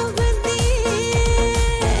मोहब्बत दे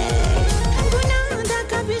गुनाह दा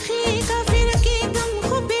कभी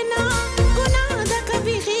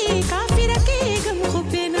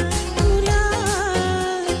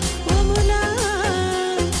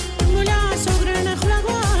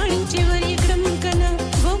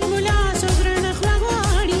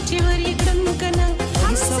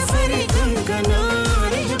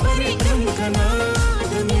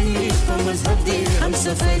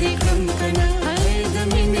सफरी क्रम कना है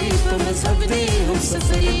दमिनी तो मजहब दे हम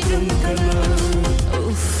सफरी क्रम कना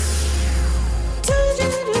उफ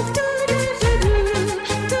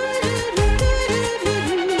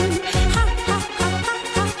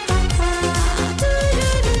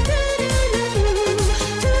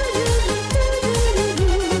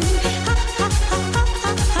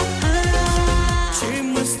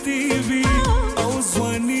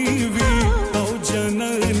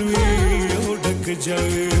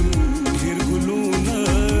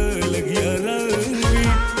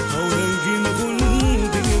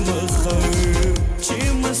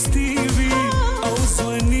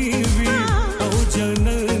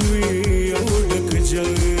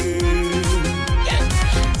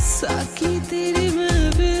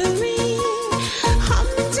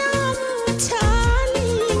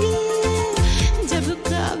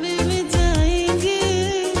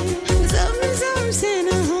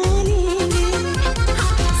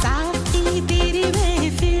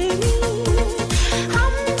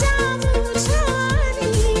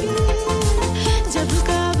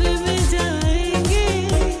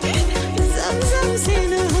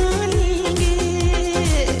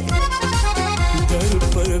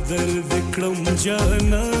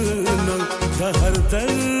जाना ना हर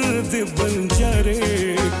दर्द बन जा रे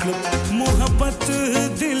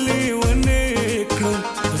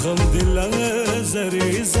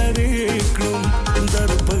सरेकड़म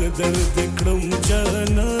दर बदर दिकड़म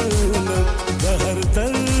जानना हर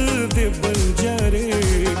दर्द बंजारे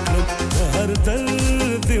हर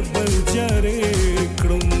दर्द बंजारे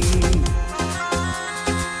कड़म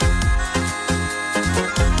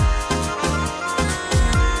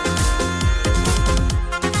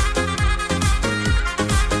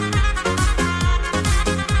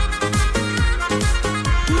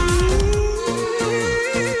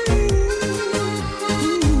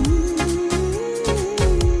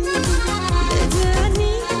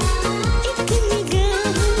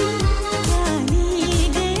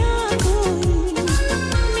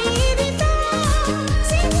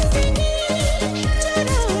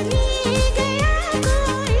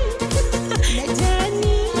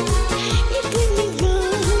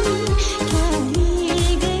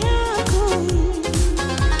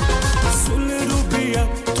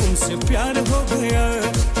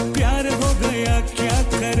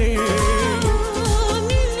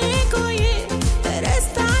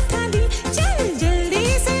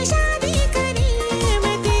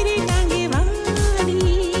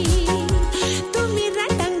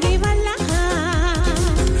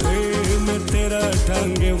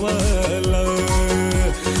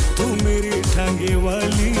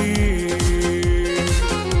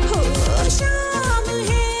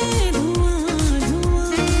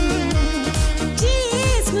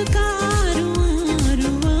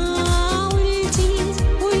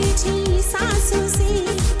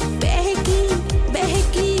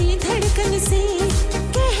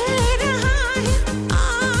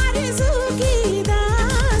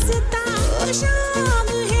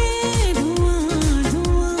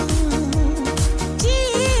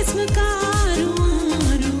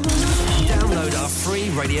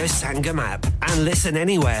Listen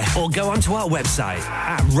anywhere or go onto our website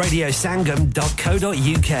at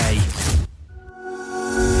radiosangam.co.uk.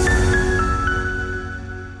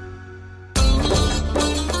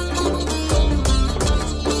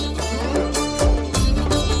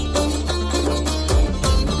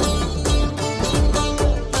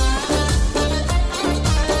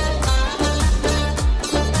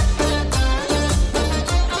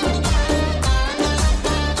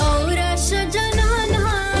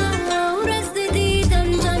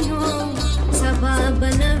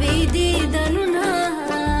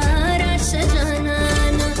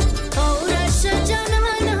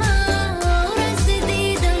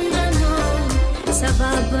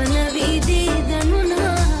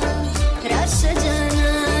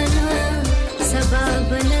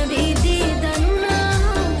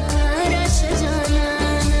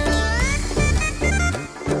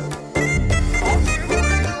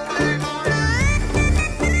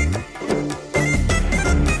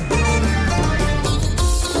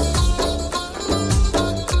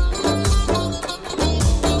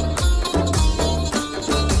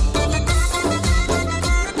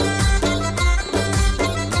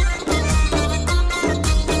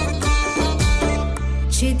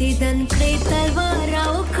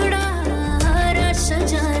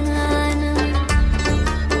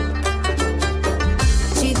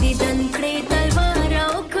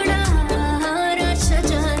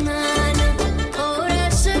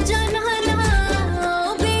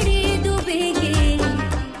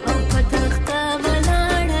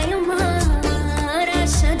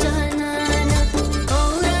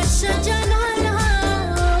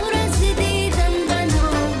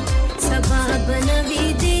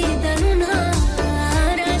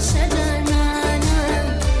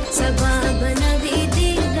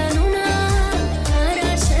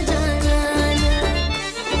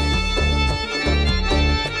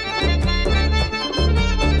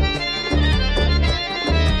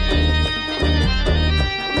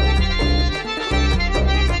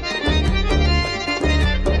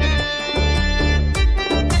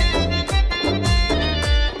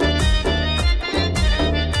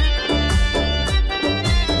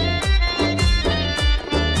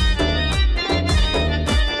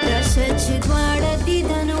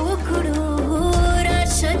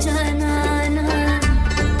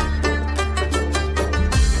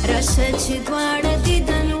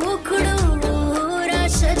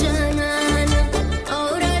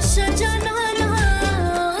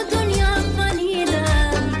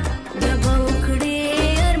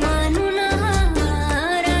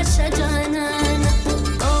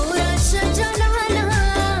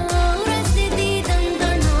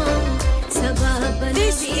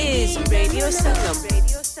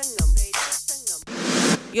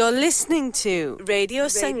 You're listening to Radio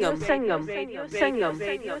Sangam.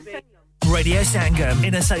 Radio Sangam,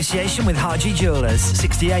 in association with Haji Jewellers,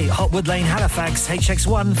 68 Hotwood Lane, Halifax,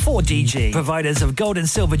 HX1 4DG. Providers of gold and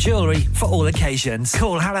silver jewellery for all occasions.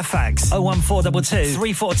 Call Halifax 01422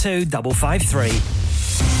 342 553.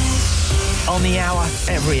 On the hour,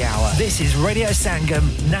 every hour. This is Radio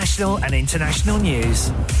Sangam, national and international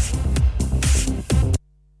news.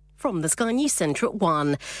 From the Sky News Centre at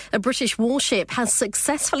 1. A British warship has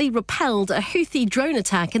successfully repelled a Houthi drone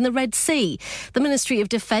attack in the Red Sea. The Ministry of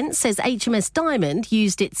Defence says HMS Diamond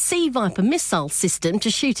used its Sea Viper missile system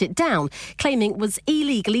to shoot it down, claiming it was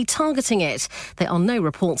illegally targeting it. There are no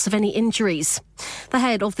reports of any injuries. The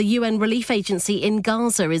head of the UN Relief Agency in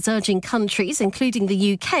Gaza is urging countries, including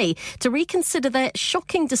the UK, to reconsider their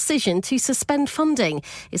shocking decision to suspend funding.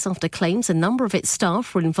 It's after claims a number of its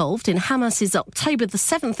staff were involved in Hamas's October the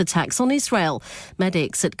 7th attacks on Israel.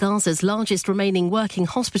 Medics at Gaza's largest remaining working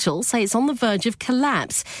hospital say it's on the verge of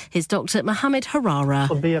collapse. Here's Dr. Mohammed Harara.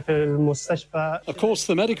 Of course,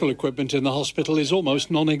 the medical equipment in the hospital is almost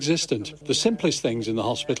non-existent. The simplest things in the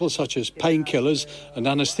hospital, such as painkillers and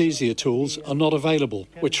anaesthesia tools, are not available.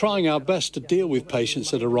 We're trying our best to deal with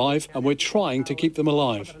patients that arrive, and we're trying to keep them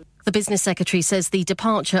alive. The Business Secretary says the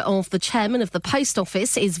departure of the chairman of the Post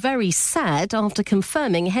Office is very sad after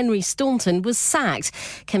confirming Henry Staunton was sacked.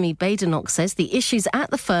 Kemi Badenoch says the issues at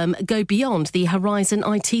the firm go beyond the Horizon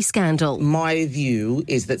IT scandal. My view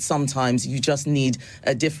is that sometimes you just need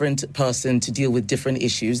a different person to deal with different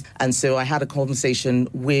issues. And so I had a conversation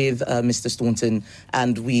with Mr. Staunton,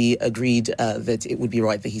 and we agreed that it would be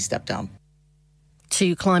right that he stepped down.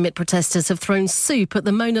 2 climate protesters have thrown soup at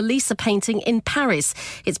the Mona Lisa painting in Paris.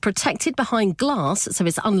 It's protected behind glass, so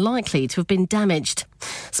it's unlikely to have been damaged.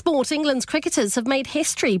 Sport. England's cricketers have made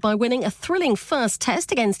history by winning a thrilling first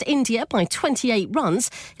test against India by 28 runs.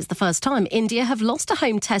 It's the first time India have lost a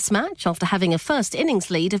home test match after having a first innings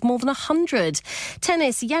lead of more than 100.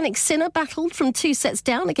 Tennis. Yannick Sinner battled from 2 sets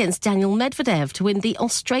down against Daniel Medvedev to win the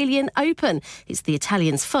Australian Open. It's the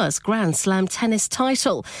Italian's first Grand Slam tennis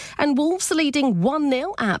title. And Wolves are leading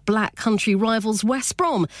 1-0 at Black Country rivals West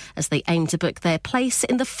Brom as they aim to book their place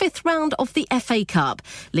in the 5th round of the FA Cup.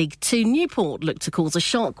 League 2 Newport look to cause a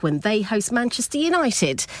shock when they host Manchester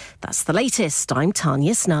United. That's the latest. I'm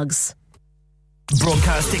Tanya Snuggs.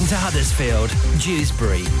 Broadcasting to Huddersfield,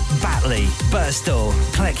 Dewsbury, Batley, Birstall,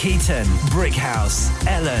 Cleckheaton, Brickhouse,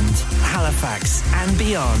 Elland, Halifax and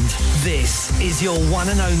beyond. This is your one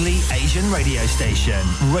and only Asian radio station.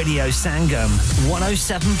 Radio Sangam,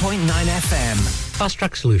 107.9 FM. Fast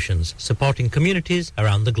Track Solutions, supporting communities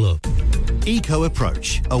around the globe. Eco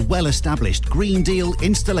Approach, a well-established Green Deal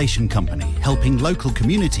installation company helping local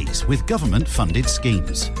communities with government-funded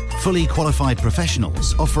schemes. Fully qualified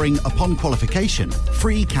professionals offering, upon qualification,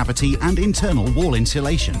 free cavity and internal wall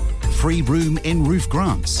insulation, free room in roof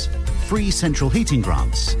grants, free central heating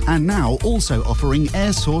grants, and now also offering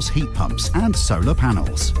air source heat pumps and solar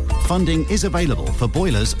panels. Funding is available for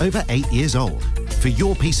boilers over 8 years old. For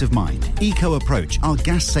your peace of mind, Eco Approach are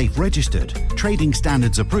gas safe registered, trading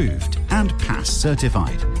standards approved and PASS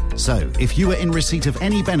certified. So, if you are in receipt of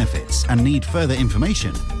any benefits and need further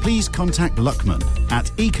information, please contact Luckman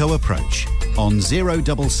at Eco Approach on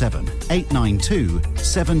 077 892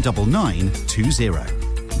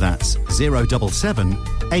 79920. That's 077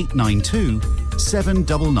 892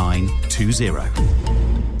 79920.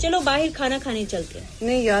 चलो बाहर खाना खाने चलते हैं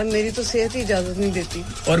नहीं यार मेरी तो सेहत ही इजाजत नहीं देती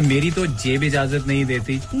और मेरी तो जेब इजाजत नहीं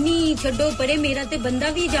देती नहीं छोड़ो परे मेरा ते बंदा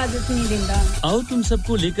भी इजाजत नहीं देता आओ तुम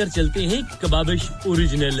सबको लेकर चलते हैं कबाबिश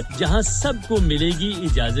ओरिजिनल जहां सबको मिलेगी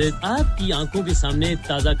इजाजत आपकी आंखों के सामने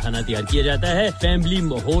ताजा खाना तैयार किया जाता है फैमिली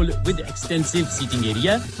माहौल with extensive seating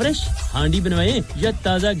area fresh हांडी बनवाएं या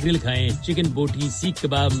ताजा ग्रिल खाएं चिकन बोटी सीख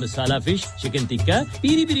कबाब मसाला fish chicken tikka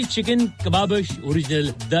Piri Piri चिकन Kababish original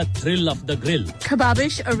the thrill of the grill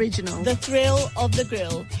Kababish Original. The Thrill of the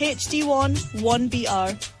Grill. HD1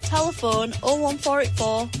 1BR. Telephone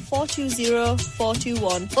 01484 420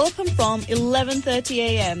 421. Open from 11:30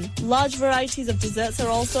 a.m. Large varieties of desserts are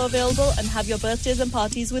also available and have your birthdays and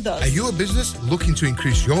parties with us. Are you a business looking to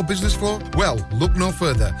increase your business flow? Well, look no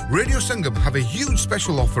further. Radio Sangam have a huge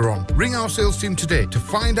special offer on. Ring our sales team today to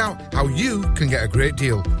find out how you can get a great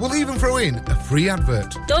deal. We'll even throw in a free advert.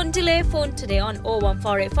 Don't delay, phone today on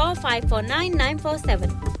 01484 549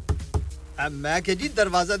 947. मैं के जी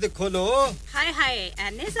दरवाजा दे खोलो हाय हाय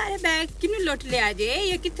एने सारे बैग किनु लुट लिया जे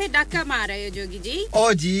ये किथे डाका मार रहे हो जोगी जी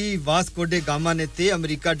ओ जी वास्को डे गामा ने ते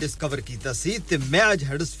अमेरिका डिस्कवर कीता सी ते मैं आज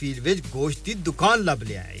हडर्सफील्ड विच गोश्त दी दुकान लब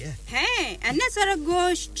ले आया है एने सारा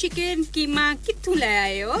गोश्त चिकन कीमा किथु ले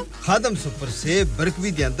आए हो खादम सुपर से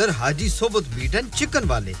बरकवी दे अंदर हाजी सोबत मीट एंड चिकन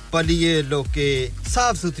वाले पलिए लोके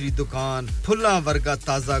साफ सुथरी दुकान फुल्ला वर्गा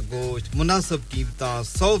ताजा गोश्त मुनासिब कीमतां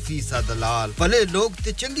 100% दलाल भले लोग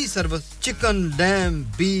ते चंगी service chicken lamb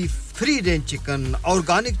beef free range chicken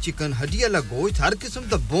organic chicken हड्डी वाला गोश्त हर किस्म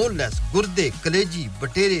दा बोनलेस गुर्दे कलेजी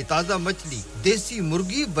बटेरे ताजा मछली देसी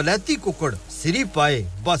मुर्गी बलाती कुकड़ सिरी पाए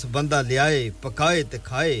बस बंदा ले आए पकाए ते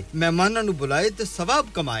खाए मेहमानां नु बुलाए ते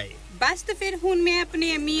सवाब कमाए बस तो फिर हुन मैं अपने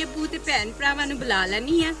अम्मी अब्बू ते भैन भरावां नु बुला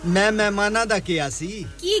लनी है मैं मेहमानां दा किया सी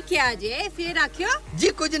की क्या जे फिर आखियो जी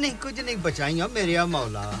कुछ नहीं बचाइयो मेरे या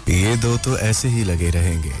मौला ये दो तो ऐसे ही लगे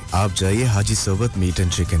रहेंगे आप जाइए हाजी सोबत मीट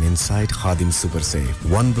एंड चिकन इनसाइड खादिम सुपर से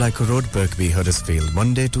 1 Black Road Birkby Huddersfield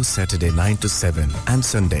Monday to Saturday 9 to 7 and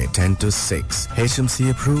Sunday 10 to 6 HMC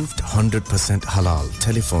approved 100% halal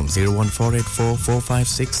telephone 01484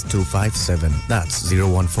 456 257 that's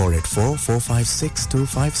 01484 456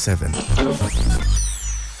 257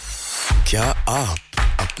 क्या आप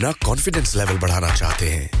अपना कॉन्फिडेंस लेवल बढ़ाना चाहते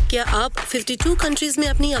हैं क्या आप 52 कंट्रीज में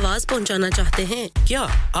अपनी आवाज पहुंचाना चाहते हैं क्या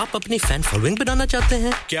आप अपनी फैन फॉलोइंग बनाना चाहते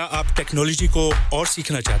हैं क्या आप टेक्नोलॉजी को और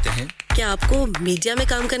सीखना चाहते हैं क्या आपको मीडिया में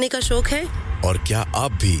काम करने का शौक है और क्या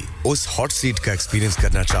आप भी उस हॉट सीट का एक्सपीरियंस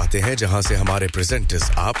करना चाहते हैं जहां से हमारे प्रेजेंटर्स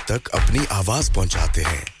आप तक अपनी आवाज पहुंचाते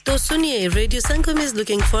हैं तो सुनिए रेडियो संगम is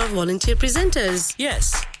looking for volunteer presenters yes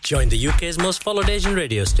join the UK's most followed Asian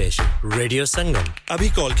radio station Radio Sangam अभी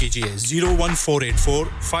कॉल कीजिए 01484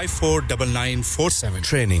 549947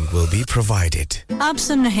 training will be provided आप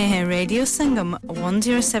सुन रहे हैं रेडियो संगम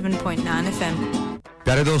 107.9 FM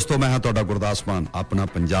प्यारे दोस्तों मैं हां तोड़ा गुरदास मान अपना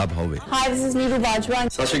पंजाब होवे hi this is Neeru Bajwa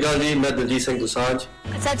Sat Sri अकाल जी मैं दलजीत सिंह दुसांझ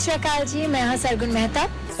सत श्री अकाल जी मैं हां सरगुन मेहता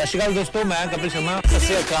सत श्री अकाल दोस्तों मैं कपिल शर्मा सत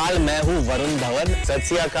श्री अकाल मैं हूं वरुण धवन सत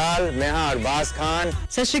श्री अकाल मैं हां अरबाज खान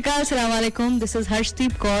सत श्री अकाल अस्सलाम वालेकुम this is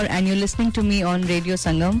Harshdeep Kaur and you are listening to me on Radio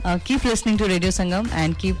Sangam keep listening to Radio Sangam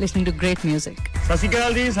and keep listening to great music Sat Sri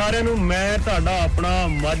अकाल जी साਰਿਆਂ ਨੂੰ ਮੈਂ ਤੁਹਾਡਾ ਆਪਣਾ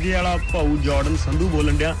ਮਾਝੇ ਵਾਲਾ ਭਾਊ ਜਾਰਡਨ ਸੰਧੂ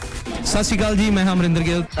ਬੋਲਣ ਡਿਆ ਸਤ ਸ਼੍ਰੀ ਅਕਾਲ ਜੀ ਮੈਂ ਹਾਂ ਅਮਰਿੰਦਰ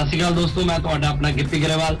ਗਿੱਲ ਸਤ ਸ਼੍ਰੀ ਅਕਾਲ ਦੋਸਤੋ ਮੈਂ ਤੁਹਾਡਾ ਆਪਣਾ ਗਿੱਪੀ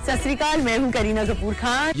ਗਰੇਵਾਲ ਸਤ ਸ਼੍ਰੀ ਅਕਾਲ ਮੈਂ ਹੂੰ Kareena Kapoor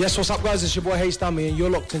Khan Yes what's up guys it's your boy Haystami and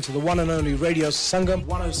you're locked into the one and only Radio Sangam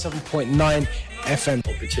 107.9 FM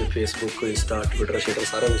पीछे Facebook को Insta Twitter शेयर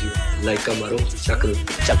सारा कुछ लाइक का मारो चक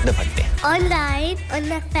दे फटते online on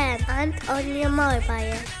the fan and on your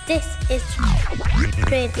mobile this is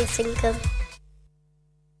Radio Sangam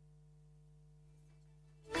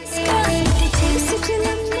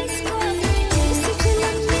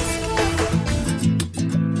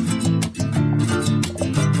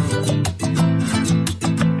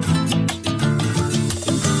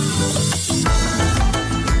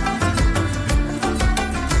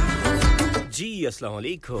अस्सलाम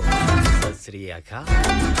वालेकुम सत श्री अकाल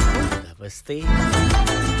नमस्ते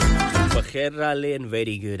बखैर राले and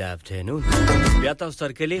very good afternoon प्याता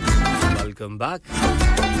उस्तार के लिए welcome back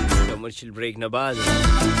commercial break na baad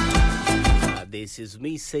this is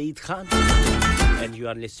me Saeed Khan and you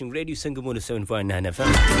are listening Radio Sangam 107.9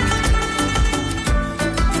 FM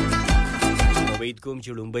उम्मीद कोम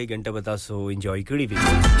चुड़ुंबई घंटा बता सो enjoy करी भी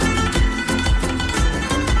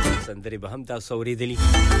संदरे बहम ता सौरी दिली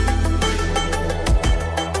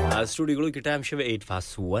स्टूडियो की टाइम शो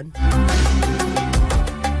 8:01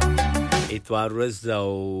 इतवार रोज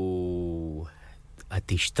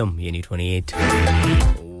अतिष्टम यानी 28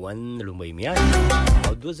 1 लुम्बई में और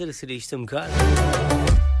 2023 का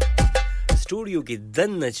स्टूडियो की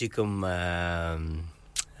दन चिकम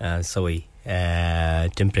सवई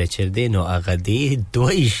टेंपरेचर दे नो आगा दे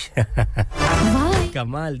द्वेष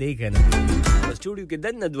कमाल देखा ना स्टूडियो के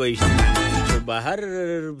दन द्वेष तो बाहर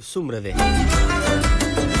सुमर दे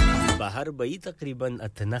बाहर बई तकरीबन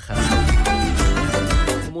अतनखा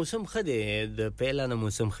موسم خده د پیلانه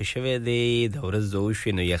موسم خشوي دی د ورځ دوش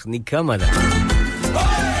نو یخني کم ده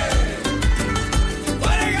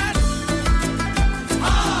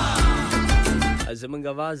زمنګ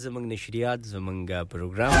आवाज زمنګ نشریات زمنګ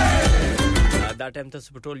پروګرام دا ټایم تاسو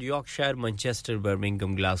په ټول یورکشایر منچستر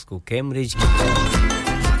برمنګم گلاسکو کیمبرج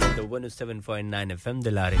د 107.9 FM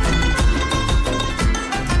د لارې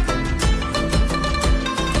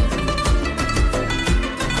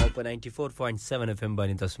 94.7 FM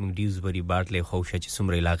باندې تاسو موږ ډیوزبری باټلې خوښه چې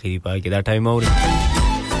څومره علاقې دی پای کې دا ټایم اوري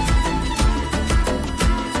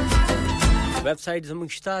ویب سټ زموږ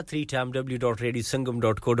شته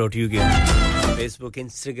www.radiosangam.co.uk Facebook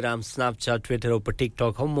Instagram Snapchat Twitter او په ټیک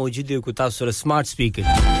ټاک هم موجود دی کو تاسو سره سمارټ سپیکر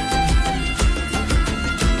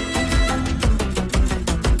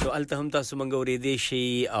تو التهم تاسو منګ اورې دي شي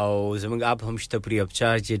او زمنګ اپ هم شته پری اپ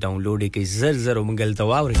چارج ډاونلوډ کې زر منګل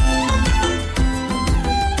تواوري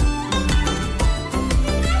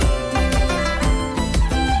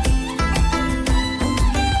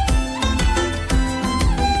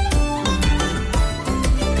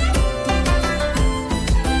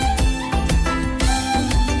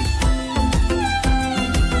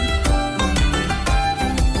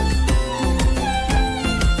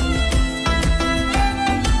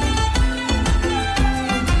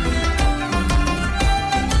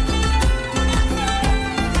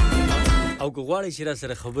غواړي چې را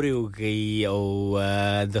سره خبرې وکړي او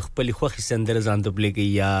د خپل خوخي سندره ځان ته پلی کوي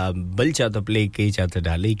یا بل چا ته پلی کوي چاته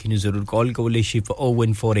ډالې کینو ضرور کال کولای شي په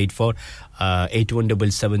 01484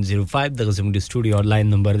 817705 دغه زموږ د سټوډیو آنلاین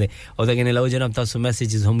نمبر دی او دغه نه علاوه جناب تاسو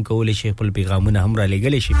میسجز هم کولای شي خپل پیغامونه هم را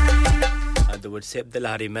لګولای شي د واتس اپ د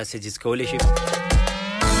لارې میسجز کولای شي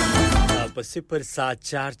په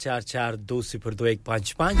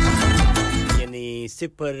 0744420215 یعنی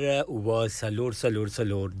 0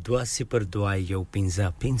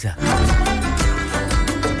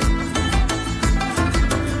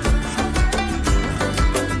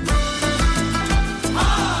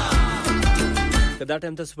 کدا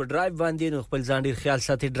ټایم تاسو په ډرایو باندې نو خپل ځان ډیر خیال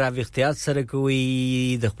ساتي ډرایو احتیاط سره کوي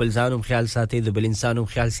د خپل ځانوم خیال ساتي د بل انسانوم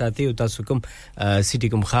خیال ساتي او تاسو کوم سټي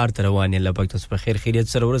کوم خار تر روانه الله پاک تاسو په خیر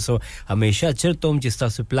خیریت سره ورسو همیشه چرته هم چې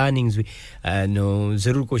تاسو پلانینګز وي نو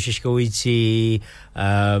ضرور کوشش کوئ چې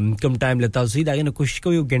کم ټایم لته تاسو دا غنه کوشش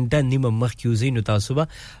کوئ غنټه نیمه مخ کیږي نو تاسو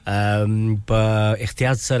په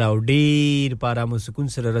احتیاط سره او ډیر په آرام او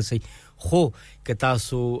سکون سره رسي خو که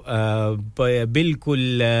تاسو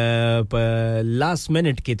بالکل په لاست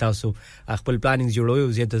منټ کې تاسو خپل پلانینګ جوړوي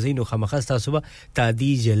او زیاته زینو خامخاس تاسو به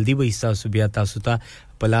تادي جلدی به تاسو بیا تاسو ته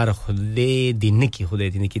پلار خود دې نه کې خدای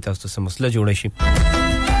دې نه کې تاسو سره مسله جوړ شي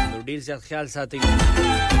ډیر زیات خیال ساتئ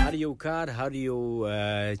هر یو کار هر یو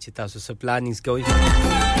چې تاسو سره پلانینګ کوئ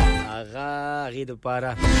هغه غیر لپاره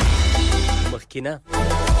مخکینه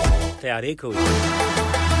تیاری کوئ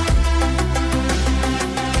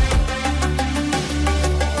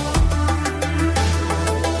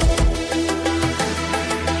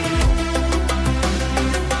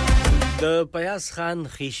د پیاس خان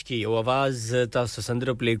خیشکی او आवाज تاسو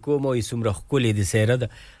سندره پلی کوم او سمره خولې د سیره ده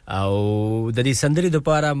او د دې سندرې د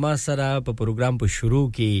پاره ما سره په پروګرام په شروع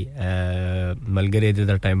کې ملګری د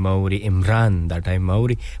ټایم ماوري عمران د ټایم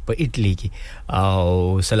ماوري په اټلی کې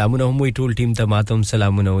او سلامونه هم وی ټول ټیم ته ماتم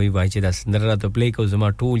سلامونه وی وای چې د سندره ته پلی کو زما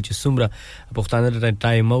ټول چې سمره پښتانه د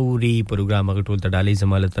ټایم ماوري پروګرام هغه ټول ته ډالې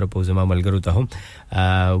زماله طرف او زما ملګرو ته هم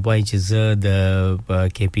وای چې زه د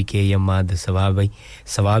کې پی کې یم د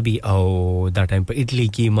ثوابي او دا ټایم په اټلی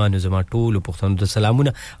کې ما نو زما ټول پښتنو ته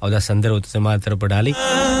سلامونه او دا سندره ته زما طرف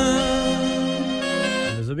ډالې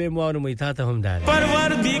زبې مو میتا ته هم ډالې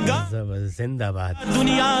پروردګار زنده باد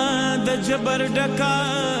دنیا د جبر ډکا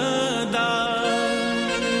دا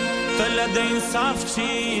تل د انصاف چې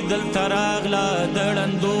دل تراغلا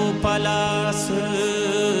دړندو پلاس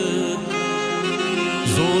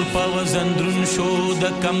زور په وزندرن شو د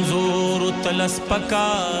کمزور تلس پکا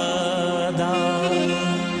دا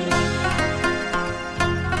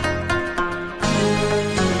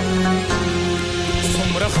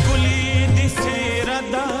رخلی دی سیرا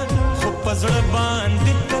دا خو پزړ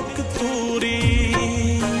باندې تک توري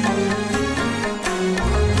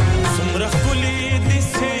سمره خلی دی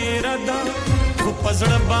سیرا دا خو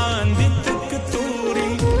پزړ باندې تک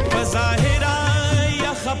توري بظاهرا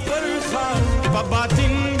یا خبر خا په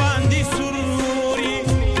باطن باندې سروري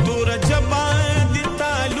دور جبا دی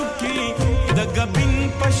تعلقي د غبن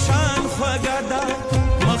پشان خوګدا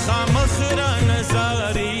مخامخ را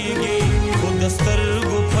نظرېږي خودستر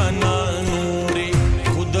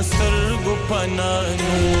پنا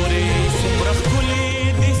نورې سمرخ کلی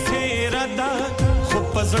دې سیرا دا خو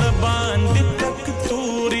پزړ باندې تک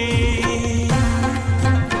توري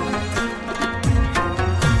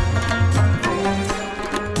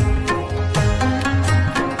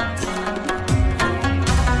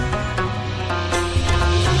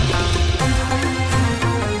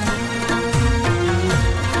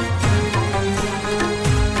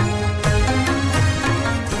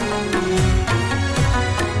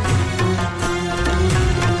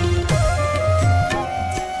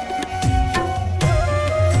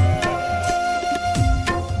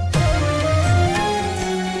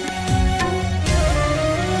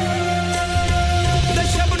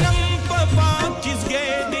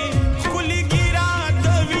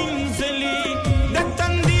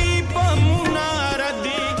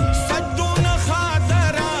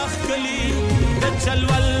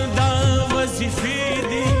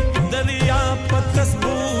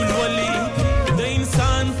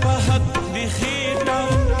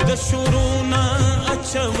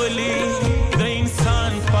اچولي د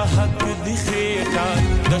انسان په حق دی خېټه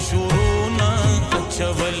د شورونا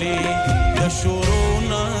اچولي د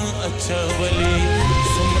شورونا اچولي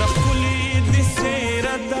سمره کلی د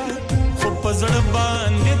سیردا خو پزړ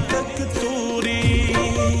باندې تک توري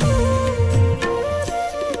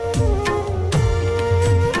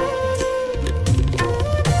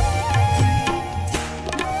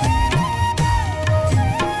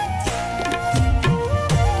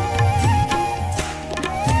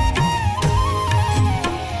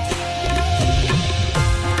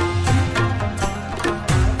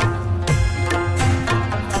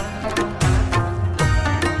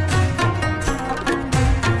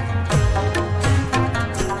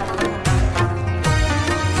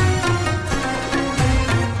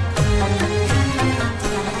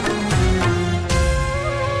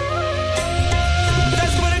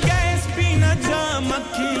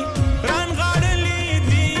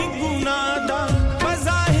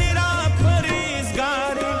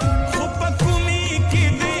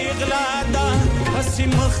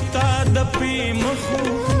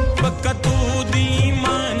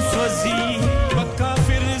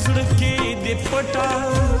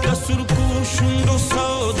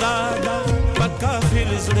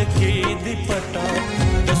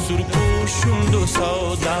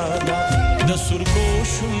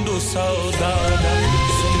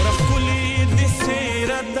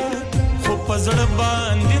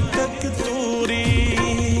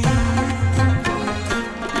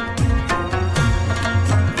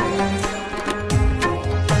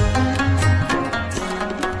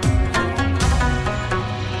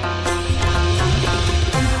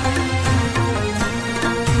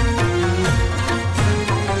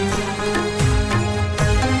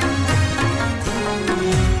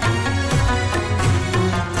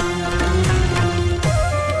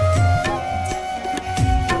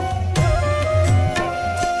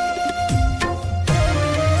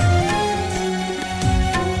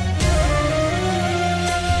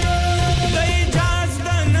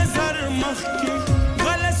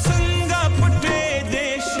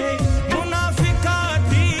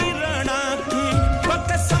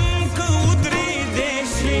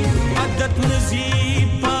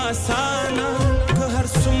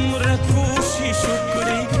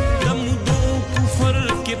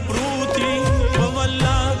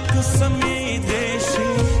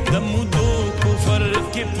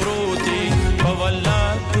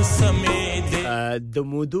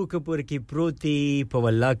کپور کې پروتي په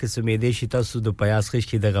والله قسمې دې شي تاسو د پیاس خش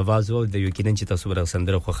کې د غواز او د یقینا چې تاسو ور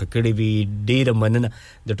سندره خوخه کړې وي ډیر مننه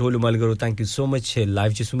د ټولو ملګرو ثانک یو سو مچ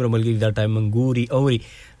لایف چې څومره ملګری دا ټایم منګوري اوري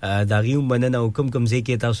دا غيو مننه او کم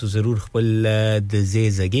ځکه تاسو ضرور خپل د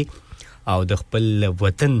زیزګي او د خپل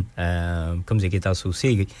وطن کم ځکه تاسو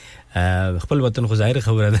سیږي خپل وطن خو ظاهر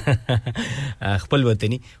خبره ده خپل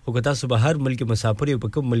وطني خو که تاسو به هر ملک مسافر یو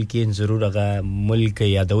په کوم ملک یې ضرور هغه ملک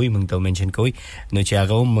یادوي مونږ ته منشن کوي نو چې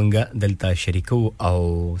هغه مونږه دلته شریکو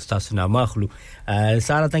او تاسو نامه اخلو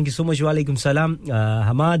سارا ثانک یو سو مچ وعلیکم سلام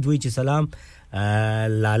حماد وی چې سلام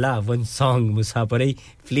لالا ون سانګ مسافرۍ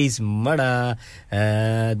پلیز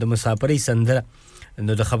مړه د مسافرۍ سندره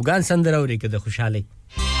نو د خفغان سندره اوري که د خوشحالي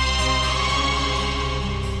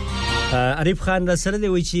عریف خان را سره دی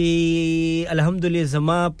وی چې الحمدلله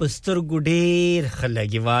زما پستر ګډیر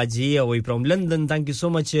خلګي واجی او فرام لندن ثانک یو سو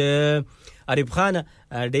مچ عریف خان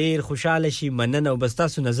ډیر خوشاله شي مننه او بس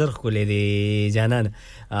تاسو نظر خولې دی جانان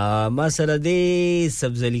ما سره دی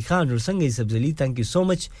سبزلی خان ورسنګي سبزلی ثانک یو سو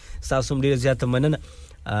مچ تاسو ډیر زیاته مننه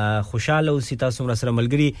خوشاله او سیتا سره سره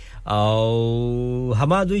ملګری او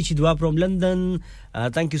حماد وی چې دوا فرام لندن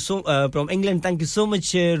thank you so from England thank you so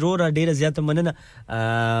much رورا ډیر زیاته مننه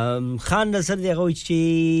خان نصر دی غوي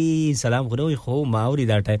چې سلام غوړوي خو ماوري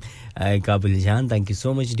دا ټایم قابل جان thank you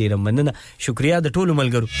so much ډیر مننه شکریا د ټولو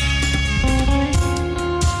ملګرو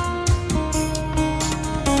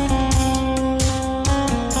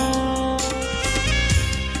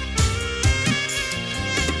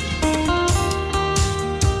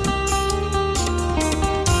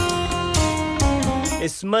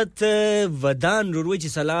اسمت ودان روي چې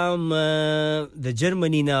سلام د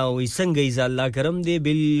جرمني نه وي څنګه ای الله کرم دی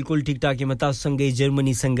بالکل ټیک ټاک متا څنګه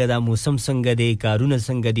جرمني څنګه دا موسم څنګه دی کارونه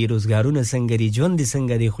څنګه دي روزګارونه څنګه دي ژوند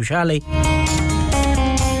څنګه دی خوشاله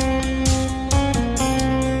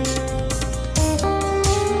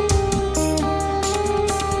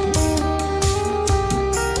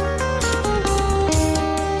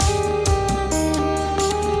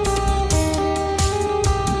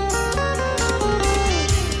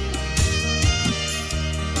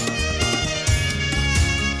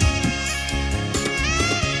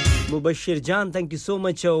मुबशिर जान थैंक यू सो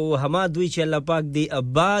मच ओ हमाद दुई चे अल्लाह पाक दी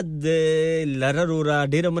आबाद लररोरा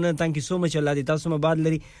डेर मन थैंक यू सो मच अल्लाह दी तासु आबाद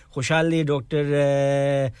लरी खुशहाली doctor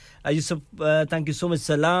Yusuf thank you so much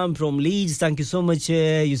सलाम from Leeds thank you so much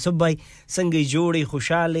Yusuf भाई संगे जोड़ी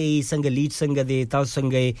खुशहाली संगे लीड संगे दे तासु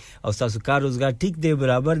संगे और तासु का रोजगार ठीक दे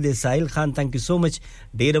बराबर दे Sahil Khan thank you so much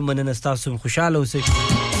डेर मन तासु खुशहाल हो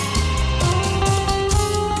से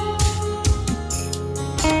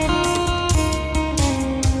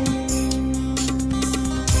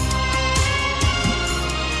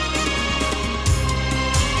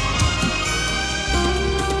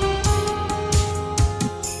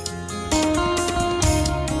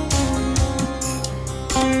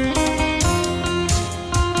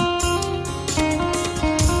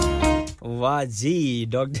जी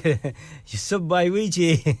डॉक्टर यूसुफ भाई वीचे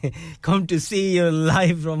come to see you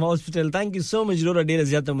live from hospital thank you so much रोरा डेरा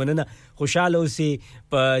ज्यादा मनना खुशहाल हो से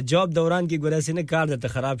जॉब दौरान की गुरा से ने कार द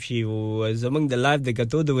खराब शी वो जमंग द लाइव द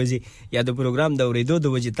कतो द वजी या द प्रोग्राम द रे दो द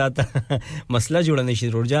वजी ता मसला जोड़ने शी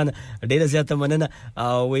रोड जान डेरा ज्यादा मनना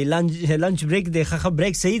वो लंच ब्रेक दे खख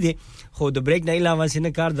ब्रेक सही दे खुद ब्रेक नहीं लावा से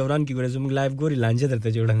ने कार दौरान की गुरा जमंग लाइव गोरी लांजे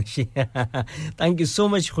दरते जोड़ने she thank you so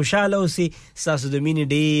much खुशहाल हो से सासु द मिनी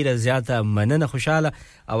डेरा ज्यादा मनना खुशहाल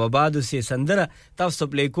او بعد سي سندره تاسو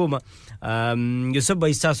پلی کوم یوسف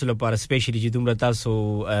بھائی تاسو لپاره سپیشلی چې دومره تاسو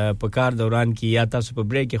په کار دوران کې یا تاسو په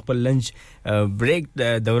بریک خپل لنچ بریک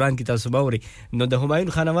دوران کې تاسو باوري نو د همایون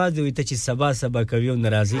خانواز دوی ته چې سبا سبا کوي او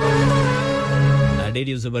ناراضي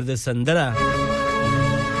ډېر زبردست سندره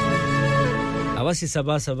اواسي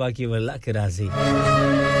سبا سبا کې والله کې راضي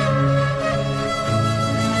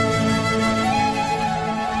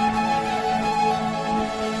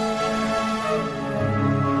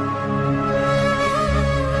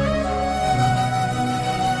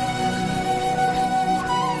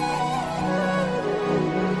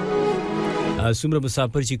سمره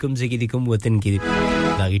مسافر چې کوم ځای کې کوم وطن کې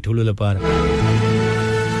داغي ټولو لپاره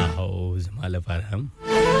او زماله لپاره هم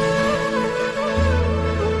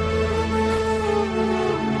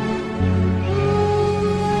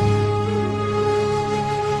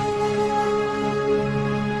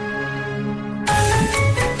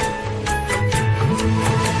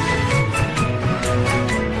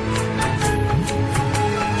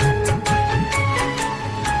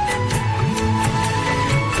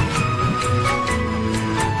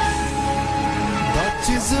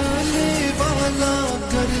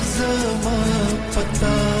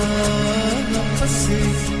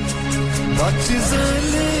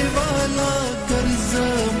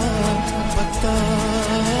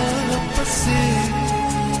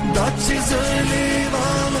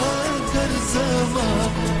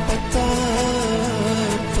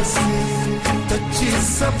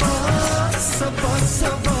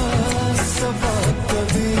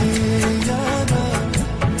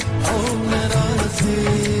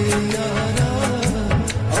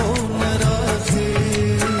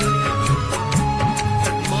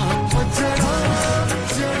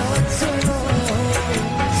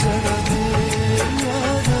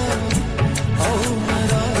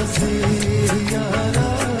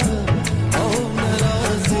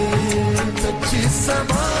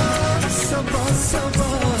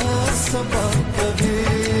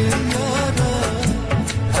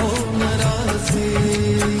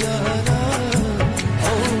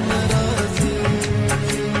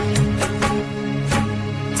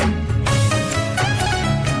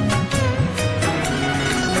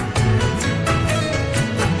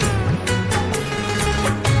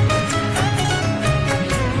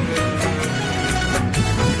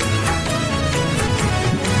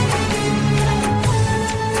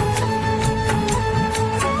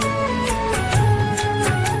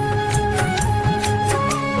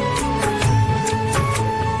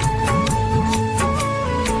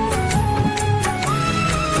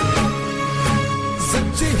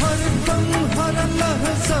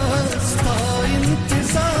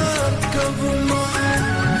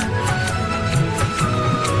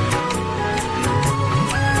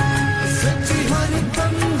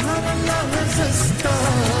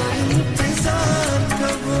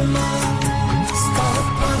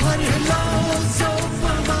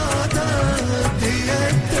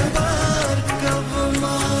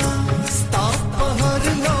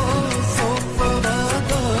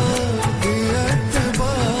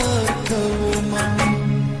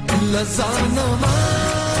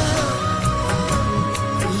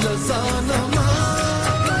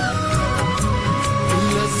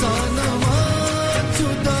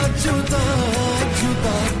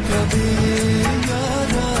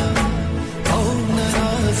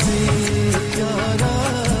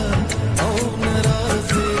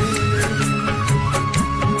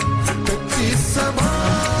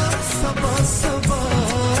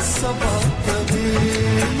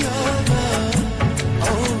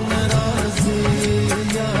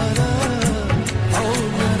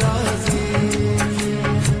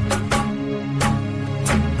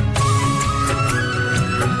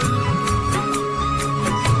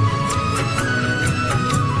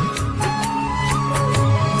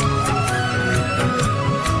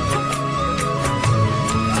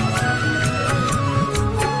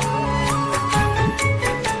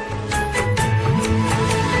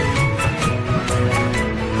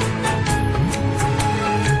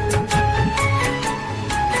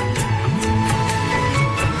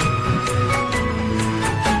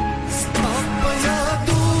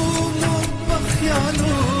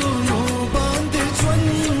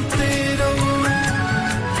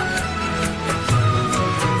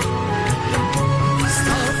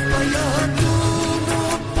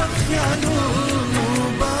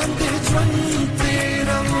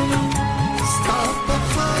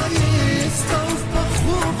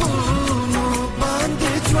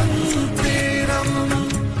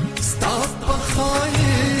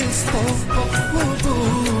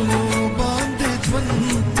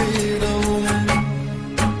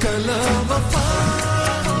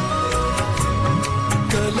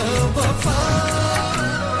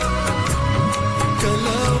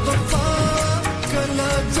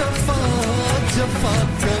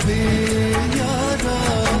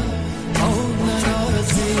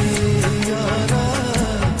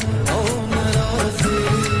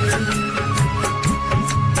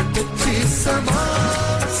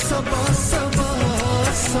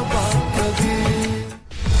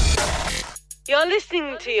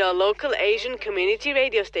your local Asian community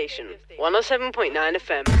radio station, 107.9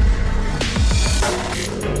 FM.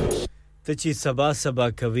 تچی سبا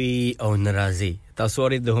کوي او ناراضي تاسو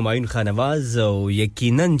ورې د همایون خان आवाज او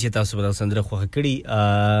یقینا چې تاسو به سندره خوښ کړي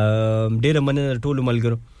ډېر مننه ټول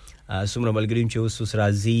ملګرو سمره ملګریم چې اوس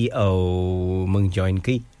راضي او مونږ جوائن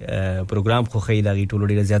کړي پروګرام خو خې دا غي ټول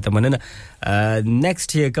ډېر زیاته مننه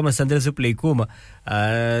نیکسټ کوم سندره زه پلی کوم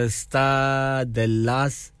ستا د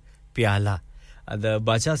لاس پیاله د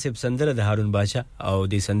باچا صاحب سندره د هارون باچا او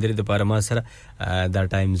د سندره د پاره ما سره دا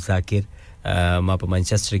ټایم ذاکر ما په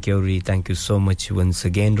مانچستر کې اوري thank you so much once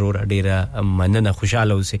again رو ډیره مننه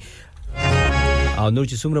خوشاله اوسه او نور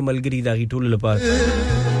چې څومره ملګری دا غي ټول لپاره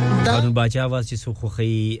هارون باچا आवाज چې سو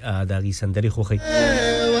خوخي دا غي سندري خوخي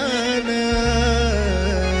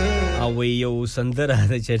او یو سندره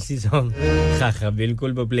د چرسی سونګ خاخه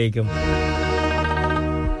بالکل په پلی کوم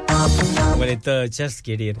ولته چرس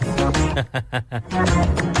کې ډیر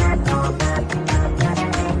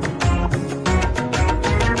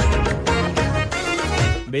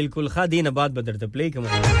बिल्कुल खादीन बात बदरते प्ले कम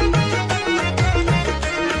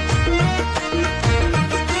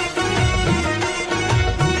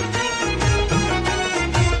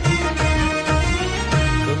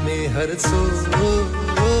तुम्हें हर सो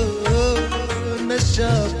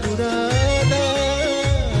नशा पुराना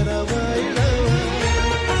रवाइला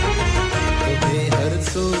तुम्हें हर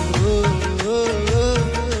सो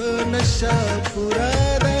नशा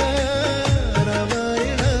पुराना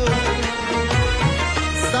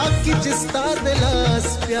जिस्ता दिलास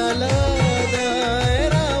प्याला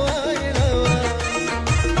दायरा वायरा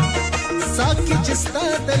साकी जिस्ता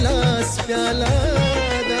दिलास प्याला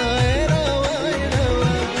दायरा वायरा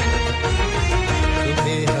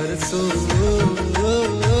तुम्हें हर सो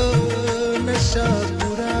नशा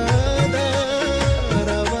पुराना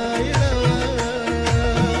रवायरा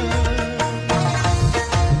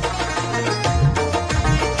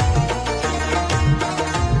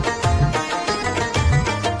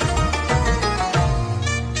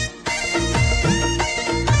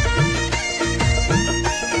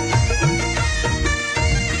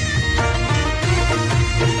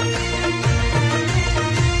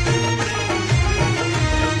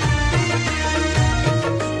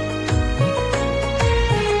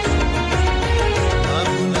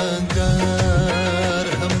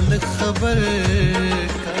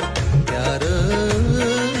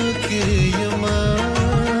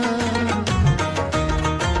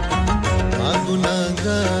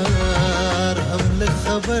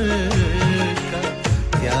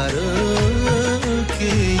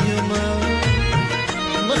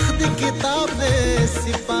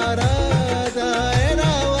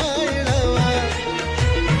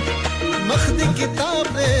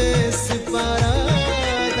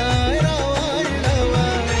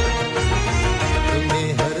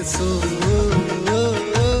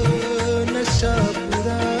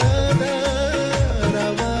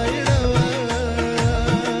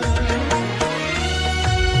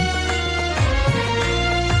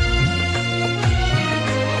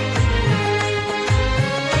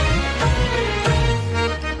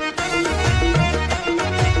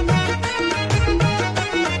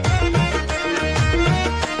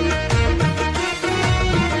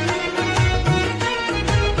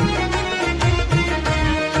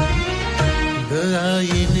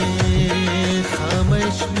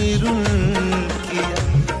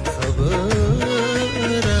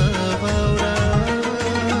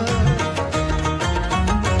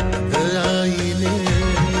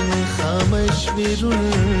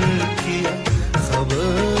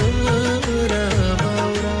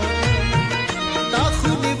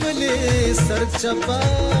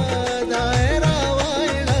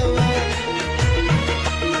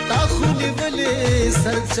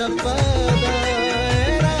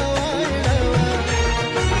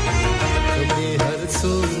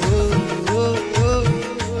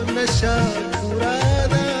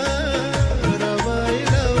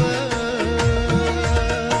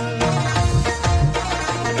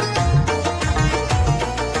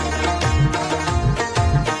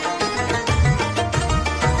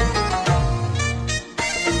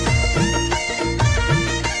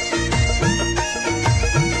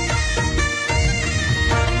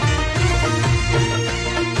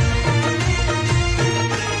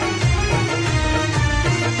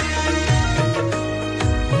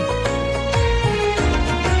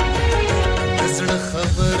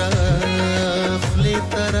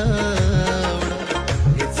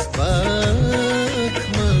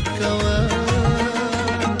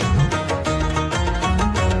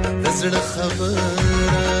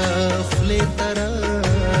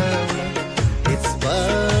it's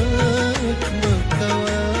back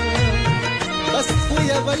makawa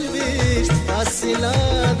ولويشت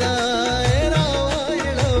فاصلادا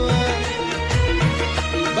راويلوا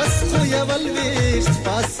بس خويا ولويشت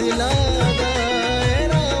فاصلادا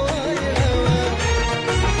راويلوا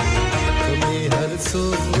تمي هر سو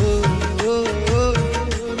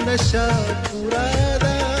نشا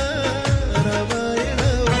پورادا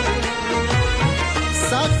راويلوا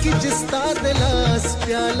साकी जिस्ता दिलास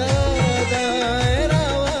प्याला दा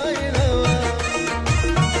रावाइलवा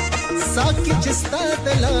साकी जिस्ता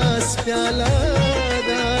दिलास प्याला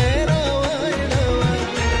दा रावाइलवा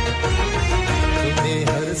तुम्हें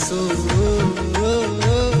हर सो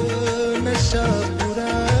नशा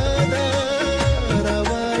पूरा दा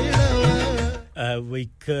रावाइलवा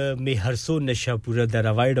ویک می هر سو نشه پورا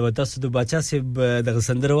دراوایډ و تاسو د بچا سه د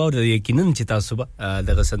غسندره و یقینا چې تاسو د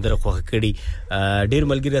غسندره خوخه کړي ډیر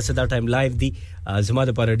ملګری سره دا ټایم لایو دی زما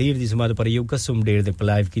د پر ډیر دي زما د پر یو قسم ډیر د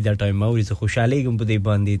لایو کې دا ټایم موري زه خوشاله کوم په دې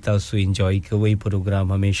باندې تاسو انجوای کوئ پروګرام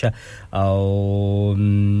همیشه او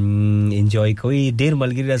انجوای کوئ ډیر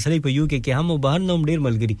ملګری سره په یو کې هم بهر نوم ډیر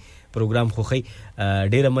ملګری پروګرام خوخی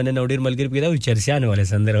ډیر مننه ډیر ملګری پیدا و چرسیان ول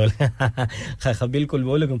سندر ول خه بالکل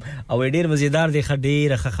بولګم او ډیر مزیدار دی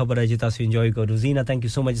ډیر خبره چې تاسو انجوای کوئ زینا ثانک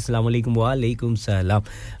یو سو مچ السلام علیکم وعلیکم السلام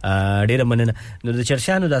ډیر مننه نو د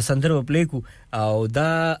چرسیانو دا سندر په پلی کو او دا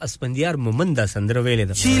اسپندیار مومن دا سندر ویل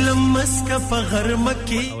ده چیلم مسکه په غرمه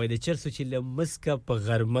کې او د چرسو چیلم مسکه په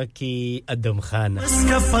غرمه کې ادم خان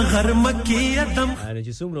مسکه په غرمه کې ادم انا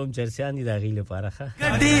چې څومره چرسیان دي دا غیله لپاره ښه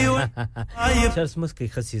چرس مسکه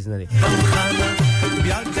خصیز نه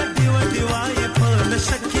بیا ګډي و دیوای په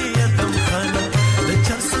نشکی ادم خان د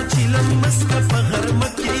چرسو چیلم مسکه په غرمه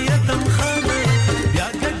کې ادم خان بیا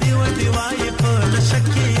ګډي و دیوای په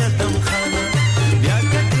نشکی ادم خان بیا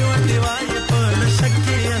ګډي و دیوای په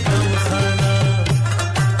نشکی ادم خان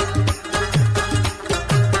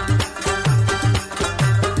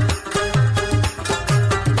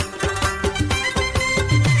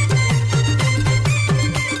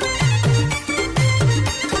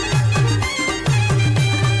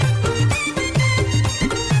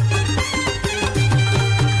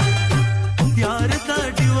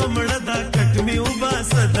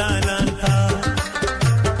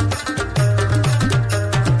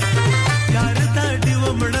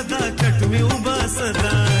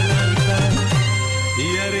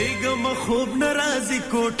خوب ناراضی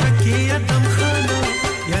کوټه ادم خانه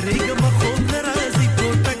یریګه مخوب ناراضی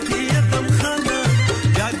کوټه ادم خانه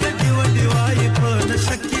یا ګډي و دیوای په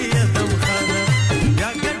نشکی ادم خانه یا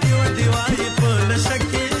ګډي و دیوای په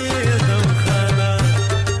نشکی ادم خانه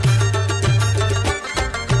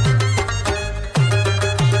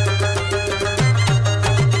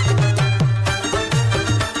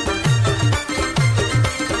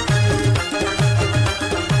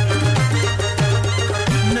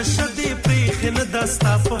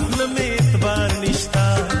دستا پخل میں اعتبار نشتا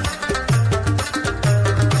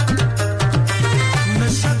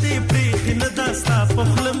نشدی پریخ ندستا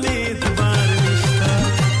پخل میں اعتبار نشتا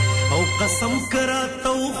او قسم کرا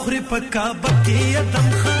تو خری پکا بکی ادم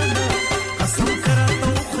خانه قسم کرا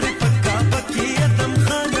تو خری پکا بکی ادم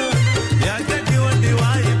خانه یا گډي و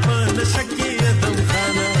دیوای په نشکی ادم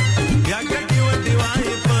خانه یا گډي و دیوای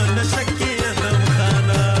په نشکی ادم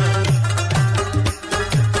خانه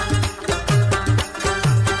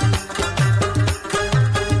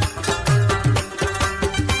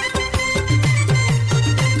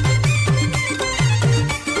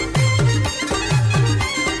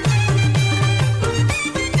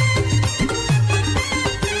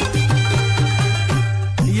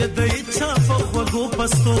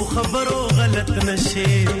پستو خبرو غلط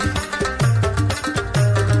نشي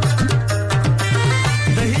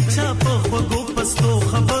د هیچا په خوګو پستو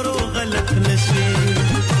خبرو غلط نشي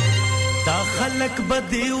دا خلک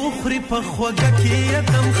بدی اخري په خوګه کې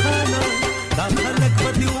ادم خانه دا خلک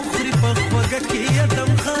بدی اخري په خوګه کې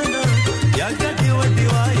ادم خانه یا ګډي و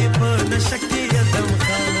دیوای په نشکی ادم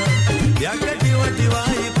خانه یا ګډي و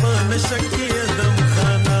دیوای په نشکی ادم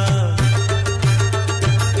خانه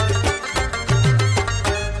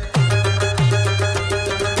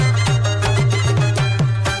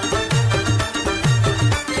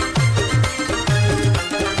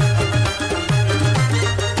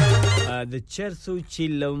د چرسو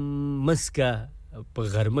چیلم مسکه په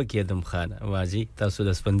غرمه کې ادم خان واجی تاسو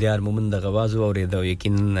د سپندیار مومن د غواز اوریدو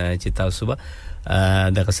یقین چې تاسو به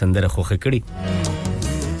د غسندره خوخه کړي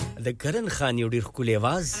د کرن خان یو ډیر خولي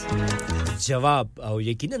आवाज جواب او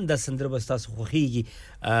یقینا د سندره به تاسو خوخيږي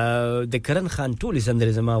د کرن خان ټول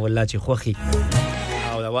سندره زما والله چې خوخي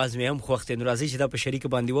او आवाज مې هم خوخته نو راځي چې دا په شریک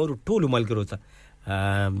باندې وورو ټول ملګرو ته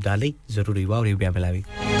دالي ضروري ووري بیا ملاوي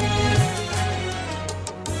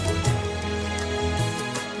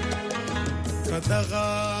دغه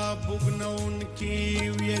پټي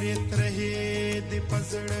ویری ترې د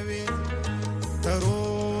پزړوي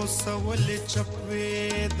ترو سوال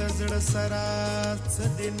چپوي د زړه سره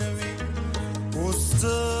څدنوي اوس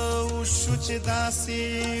شو چې داسي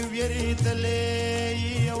ویری دلې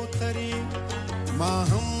یو تري ما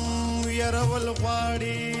هم يرول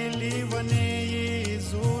غواړي لیونه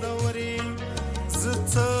زور وري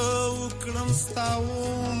زته وکړم ستاو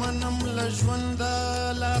منم لژوند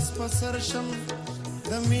لاس پسر شم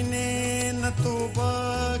د مینې نتوبه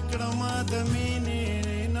کړم د مینې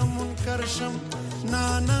نه منکر شم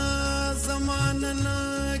نانا زمانه نه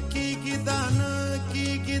کیږي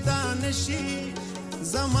دان شي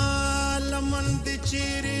زمال من د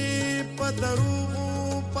چیرې په دروغو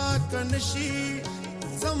پاک نشي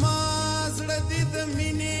زما زړه دې د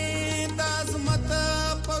مینې د عظمت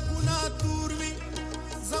په ګناه تور وي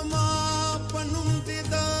زما په نوم دې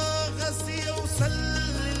د غسی او سل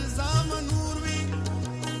الزام نور وي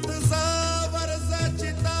تزا ورزه چې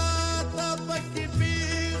تا پکې بي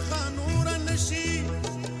خانور نشي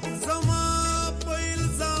زما په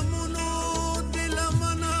الزامونو دل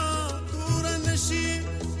منا تور نشي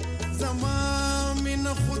زما من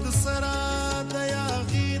خود سره د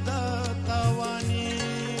یاغي د تاواني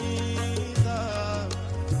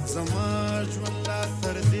زما ژوند لا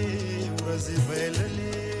تر دې ورځې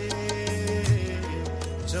بللې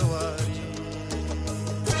جواري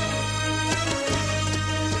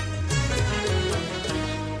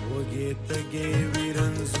وګې تګې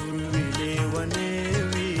ویرن زور ویلې ونې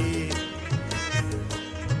وی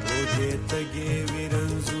وګې تګې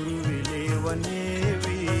ویرن زور ویلې ونې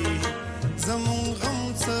وی زمون غم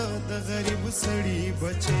څه د غریب سړي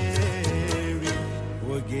بچي وی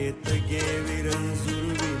وګې تګې ویرن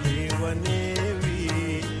زور ونه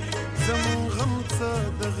وی زمون غم څه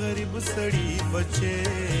د غریب سړي بچي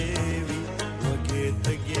وی وګې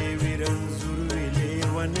تګې ویرن زور ویلې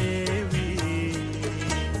ونه وی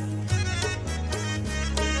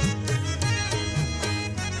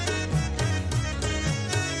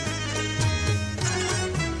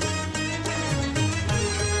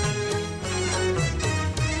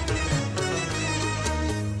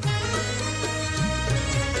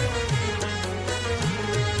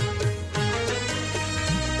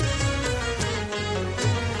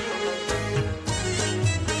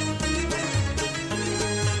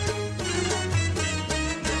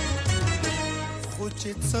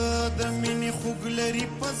چې څه د مینې خوګلري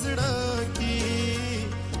پزړه کې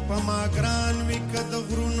پما ګران وی کد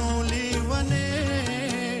غرونو لیونه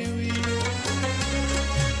وی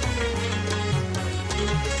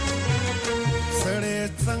سړې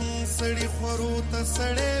څنګه سړې خورو ته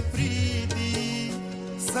سړې پریدي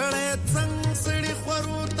سړې څنګه سړې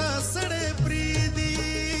خورو ته سړې پریدي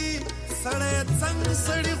سړې څنګه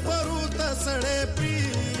سړې خورو ته سړې پریدي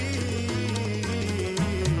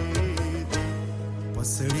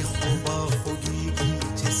سړی خوبا خوږیږي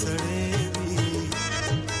چې سړی وي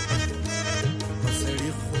سړی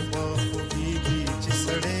خوبا خوږیږي چې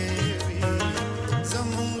سړی وي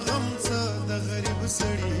زمون غم څه د غریب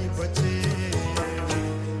سړی بچي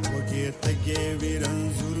وګې تګې ویرن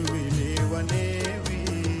زور ویلې ونه وی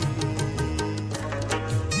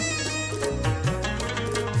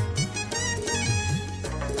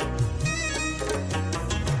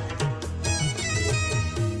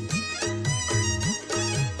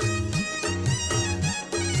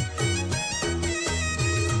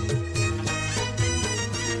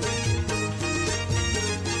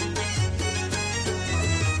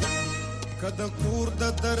د کور د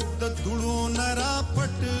درد د دړو نرا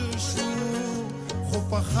پټ شو خو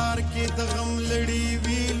په خار کې د غم لړی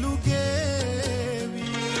ویلوګې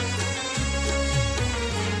وی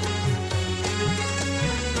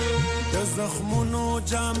د زخمونو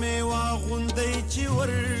جامې واغوندې چې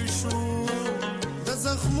ورشو د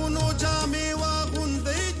زخمونو جامې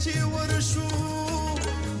واغوندې چې ورشو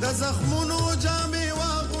د زخمونو جامې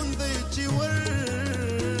واغوندې چې ورشو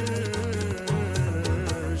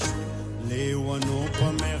ونو په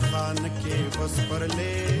میخان کې بس پر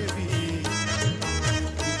لیوی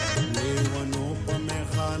لیونو په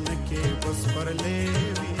میخان کې بس پر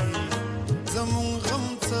لیوی زمون غم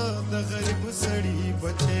څه د غریب سړي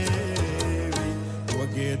بچي وی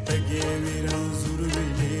وګې تګې ویرن زور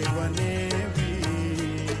ویلې ونه وی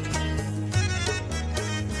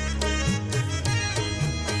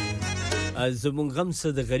زمون غم څه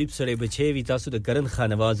د غریب سړی بچي وی تاسو د کرن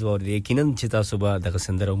خانواز ور یقینا چې تاسو به د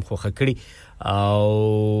غسندره هم خوخه کړی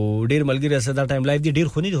او ډیر ملګری سره دا ټایم لایف دی ډیر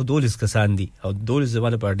خونی د دولس کسان دي او دولس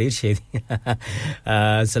زمانه پر ډیر شي دي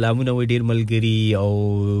سلامونه وی ډیر ملګری او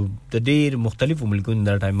د ډیر مختلفو ملکونو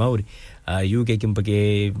دا ټایم اوري UK کې پکې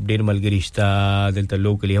ډېر ملګری شته دلته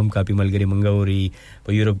لوکلی هم کافي ملګری منګوري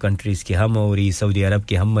په یورپ کنټریز کې هم او سعودي عرب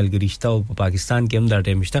کې هم ملګری شته او په پاکستان کې هم دا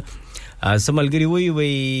ټیم شته سم ملګری وي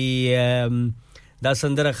دا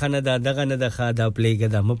سندره خانه دا دغه نه د خاده پلی کې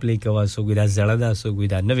دا م پلی کې واسو ګدا زړه دا سو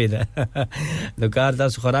ګدا نه وې دا نو کار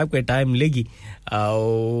تاسو خراب کې ټایم لګي او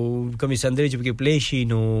کومي سندره چې کې پلی شي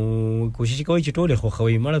نو کوشش کوي چې ټوله خو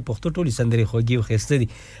خوي مړ پختو ټوله سندره خوږي او خسته دي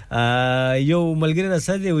یو ملګری را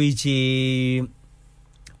سره وي چې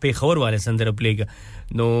په خبر والے سندره پلی کې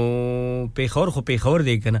نو په خبر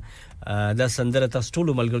دی کنه دا سندره تاسو ټول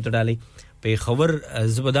ملګرو ته ډالي په خبر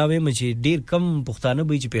زبداوي مچ ډیر کم پښتانه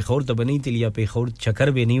به چې په خبر ته بنې تل یا په خبر چکر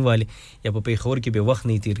به نه والے یا په خبر کې به وخت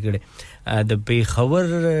نه تیر کړي د په خبر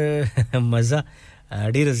مزه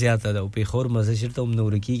ډیر زیاته ده په خبر مزه شرته هم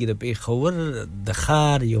نور کیږي د په خبر د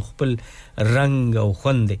خار یو خپل رنگ او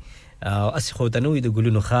خوند اس خو ته نو د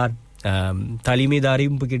ګلونو خار تعلیمي ادارې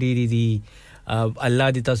په کې ډیری دي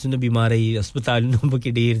الله دې تاسو نه بیماری هسپتالونو په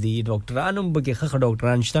کې ډیر دي ډاکټرانو په کې خخ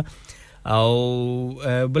ډاکټران شته او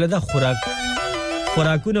بلدا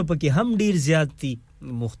خوراکونه پکې هم ډیر زیات دي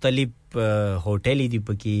مختلف هوټل دي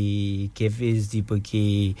پکې کیفز دي پکې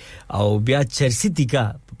او بیا چرسی دي کا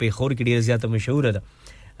په خور کې ډیر زیات مشهور ده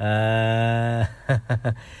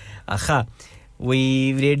اخا وی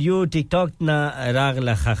ریډیو ټیک ټاک نا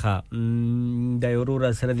راغله خخه د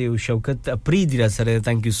اورورا سره دی شوکت اپری دی سره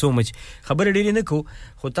ثانک یو سو مچ خبر ډیر نه کو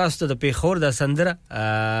خو تاسو ته د پیښور د سندره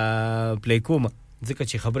پلی کوم ځکه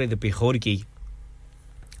چې خبره د پیښور کې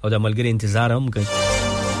او د ملګری انتظار هم کوي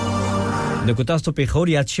نو کو تاسو پیښور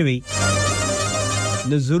یاد شوي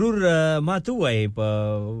نو ضرور ما ته وای په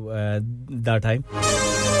دا ټایم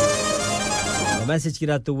میسج کې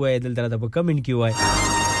راته وای دلته په کمنټ کې وای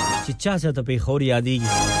چې چا ته پیښور یادېږي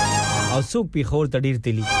او څوک پیښور ته ډیر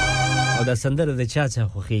تلی او دا سندره د چا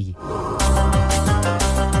خوخيږي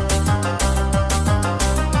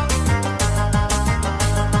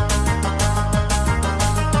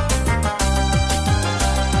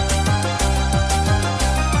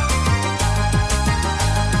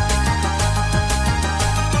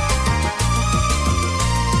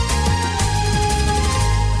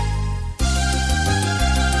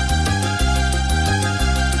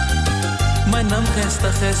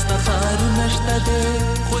خسته خارو نشته ده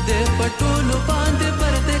خوده پټولو باندې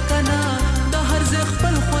پرده کنا د هر ځ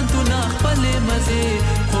خپل خوندونه خپل مزه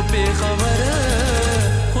خو په خبر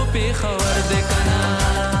ده کنا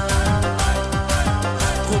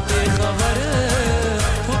خو په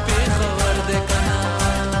خبر ده کنا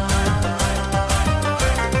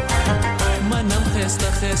منم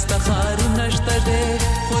خسته خارو نشته ده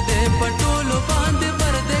خوده پټولو باندې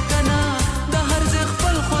پرده کنا د هر ځ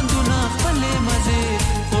خپل خوندونه خپل مزه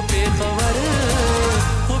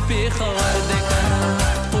خبر ده کنا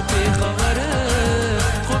خو په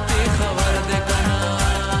خبر ده کنا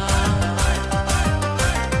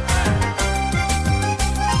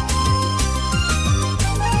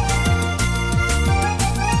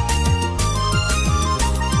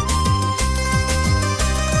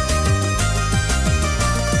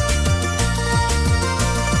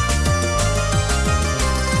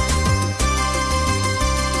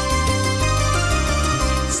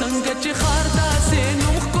څنګه چې خار داسې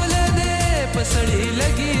نو سړی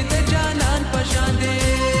لګي د جانان پشان دي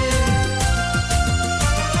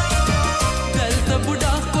دلته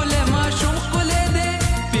بوډا کوله ما شوم کوله دي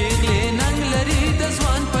پیغلې ننګ لري د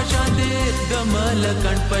ځوان پشان دي د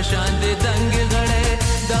ملکن پشان دي دنګ غړې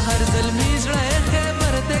د هر ظلمي زړه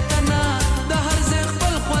خبر ده کنا د هر ځ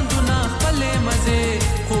خپل خوندونه خپل مزه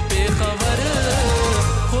خو په خبر ده کنا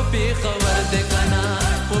خو په خبر ده کنا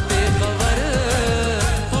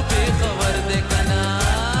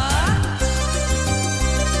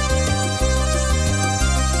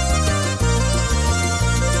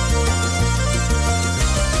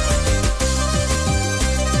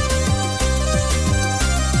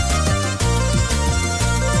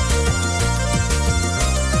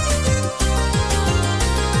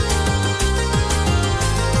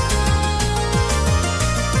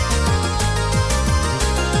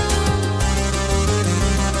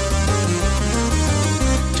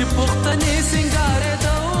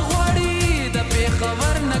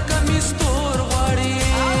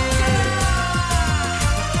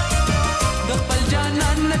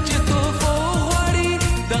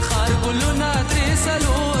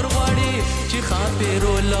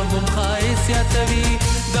پیرو لهم خایس یاتوی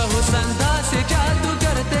د حسن داسې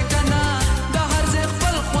جادوګر ته کنا د هر ځای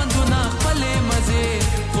خپل خوندونه خپل مزه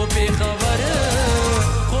خو په خبر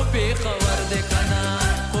ده کنا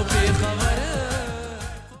خو په خبر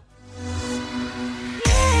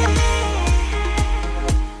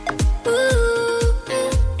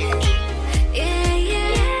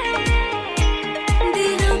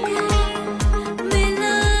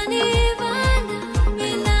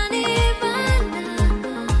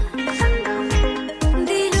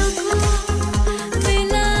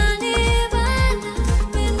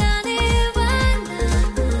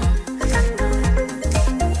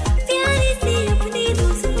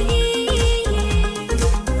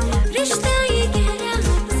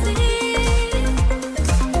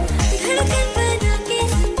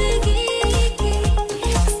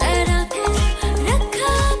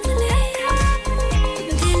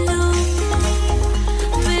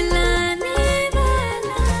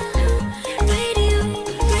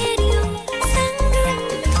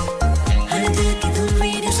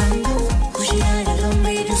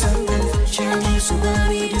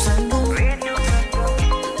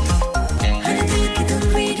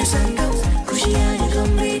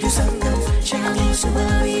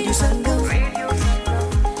रेडियो संगम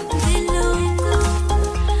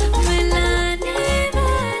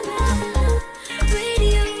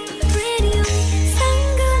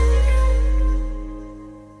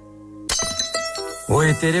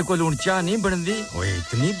ओए तेरे को लूण चा नहीं बनदी ओए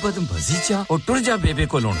इतनी बदमजी चा और टुर जा बेबे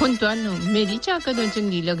को लूण हुन ਤੁਹਾਨੂੰ ਮੇਰੀ ਚਾਹ ਕਦੋਂ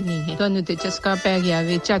ਚੰਗੀ ਲੱਗਣੀ ਹੈ ਤੁਹਾਨੂੰ ਤੇ ਚਸਕਾ ਪੈ ਗਿਆ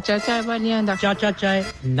ਵੇ ਚਾਚਾ ਚਾय ਵਾਲਿਆਂ ਦਾ Chacha Chai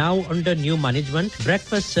now under new management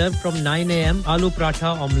breakfast served from 9 am aloo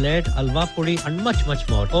paratha omelette alwa puri and much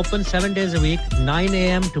more open 7 days a week 9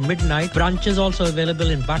 am to midnight branches also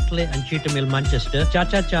available in Batley and Cheetham Hill Manchester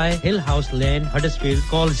Chacha Chai Hill House Lane Huddersfield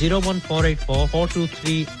call 01484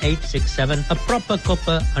 423 867 a proper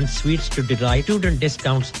cuppa and sweets to delight student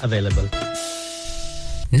discounts available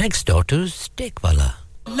next door to Steak Wala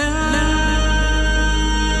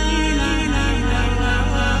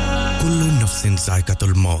Kullu नफ्सिन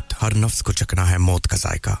जायकातुल मौत हर नफ्स को चखना है मौत का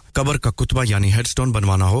जायका कब्र का कुतबा यानी हेडस्टोन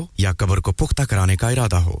बनवाना हो या कब्र को पुख्ता कराने का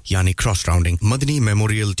इरादा हो यानी क्रॉस राउंडिंग मदनी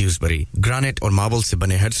मेमोरियल ड्यूसबरी ग्रेनाइट और मार्बल से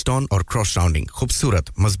बने हेडस्टोन और क्रॉस राउंडिंग खूबसूरत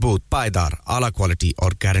मजबूत पायदार आला क्वालिटी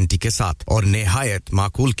और गारंटी के साथ और निहायत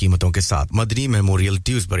माकूल कीमतों के साथ मदनी मेमोरियल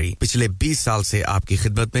ड्यूसबरी पिछले 20 साल से आपकी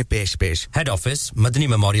खिदमत में पेश head office Madni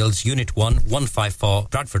Memorials unit 1 154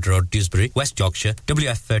 Bradford Road Dewsbury West Yorkshire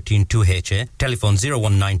WF13 2HA telephone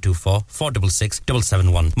 01924 466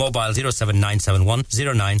 771 mobile 07971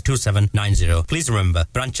 092790 please remember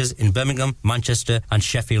branches in Birmingham Manchester and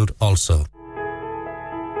Sheffield also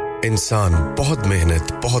इंसान बहुत मेहनत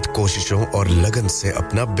बहुत कोशिशों और लगन से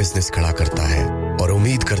अपना बिजनेस खड़ा करता है और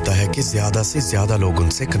उम्मीद करता है कि ज्यादा से ज्यादा लोग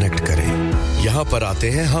उनसे कनेक्ट करें यहाँ पर आते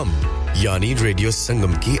हैं हम यानी रेडियो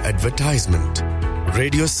संगम की एडवर्टाइजमेंट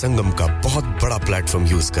रेडियो संगम का बहुत बड़ा प्लेटफॉर्म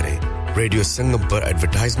यूज करें रेडियो संगम पर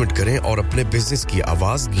एडवर्टाइजमेंट करें और अपने बिजनेस की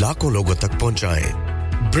आवाज लाखों लोगों तक पहुंचाएं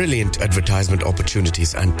Brilliant advertisement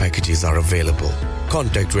opportunities and packages are available.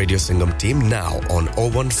 Contact Radio Sangam team now on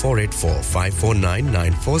 01484 549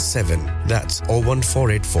 947. That's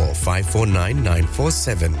 01484 549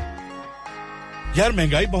 947. यार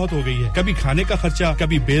महंगाई बहुत हो गई है कभी खाने का खर्चा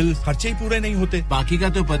कभी बिल खर्चे ही पूरे नहीं होते बाकी का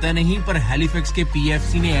तो पता नहीं पर हैलिफैक्स के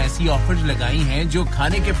पीएफसी ने ऐसी ऑफर्स लगाई हैं जो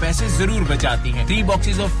खाने के पैसे जरूर बचाती हैं 3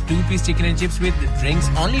 boxes of 2-piece chicken and chips with drinks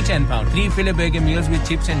only £10 3 filet burger meals with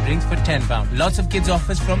chips and drinks for £10 lots of kids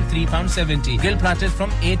offers from £3.70 grill platters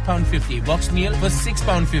from £8.50 box meal for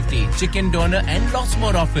 £6.50 chicken doner and lots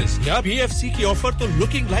more offers यार PFC की offer तो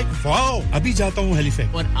looking like wow अभी जाता हूं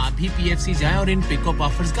हैलिफैक्स और आप भी पीएफसी जाएं और इन पिकअप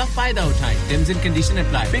ऑफर्स का फायदा उठाएं terms condition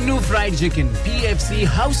apply. Pinu Fried Chicken, PFC,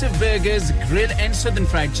 House of Burgers, Grill and Southern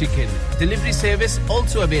Fried Chicken. Delivery service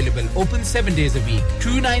also available. Open 7 days a week.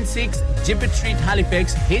 296 Gibbet Street,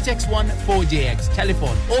 Halifax, HX1 4JX.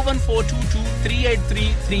 Telephone 01422 383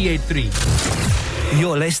 383.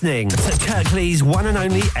 You're listening to Kirklees one and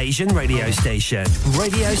only Asian radio station,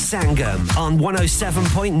 Radio Sangam on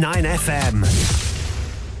 107.9 FM.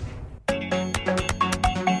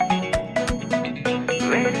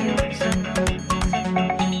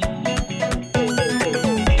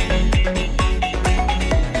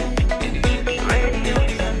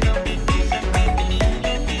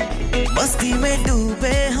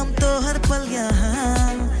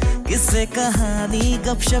 कहानी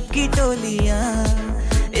गपशप की टोलियां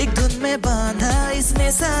एक धुन में बांधा इसने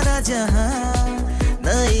सारा जहां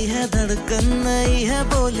नई है धड़कन नई है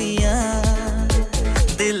बोलियां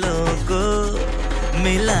दिलों को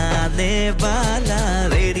मिलाने वाला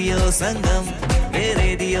रेडियो संगम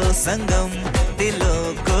दिलों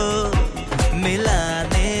को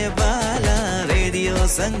मिलाने वाला रेडियो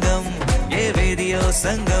संगम ये रेडियो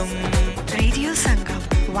संगम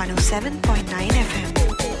 107.9 FM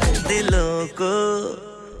दिलों को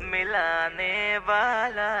मिलाने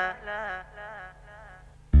वाला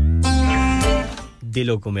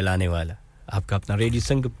दिलों को मिलाने वाला आपका अपना रेडियो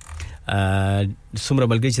संग सुमरा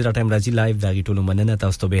बलगी چې ټایم راځي لایو دا غیټولو مننه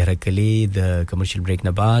تاسو ته به هرکلی د کمرشل بریک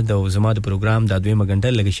نه بعد او زما د پروګرام د 2 غنټه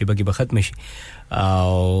لګی شي بګي به ختم شي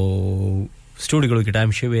او سټوډیو کې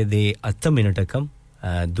ټایم شوی دی 8 منټه کم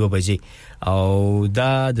 2 بجې او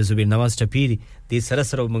دا د زبیر نواز ټپیری د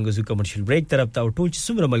سره منګزو کمرشل بریک طرف ته ټول چې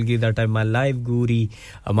سمره ملګری دا ټایم ما لایو ګوري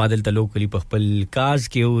مادل ته لوکلی په خپل کارز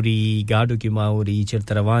کې اوري گاډو کې ما اوري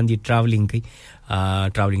چیرته روان دي ټراولینګ کوي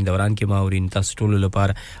ټراولینګ دوران کې ما اوري تاسو ټول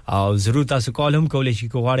لپاره او ضرور تاسو کال هم کولای شئ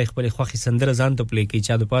کو غواړئ خپل خوخي سندره ځان ته پلی کوي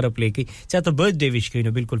چا د پاره پلی کوي چا ته برث ډے ویش کوي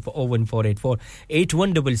نو بالکل په 01484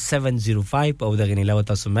 817705 او دغه نه علاوه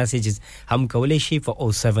تاسو میسجز هم کولای شئ په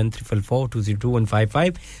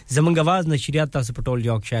 07344202155 زمونږ आवाज نشریات تاسو په ټول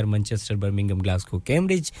یارکشایر منچستر برمنګم گلاسکو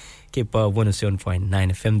کیمبرج کې په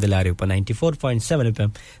 107.9 FM د لارې په 94.7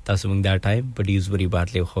 FM تاسو موږ دا ټایم په ډیوزبری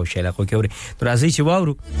باتلې خو شاله خو کې اوري نو راځي چې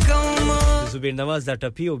واورو زبیر نواز دا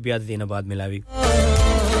ټپی او بیا دینه بعد ملاوي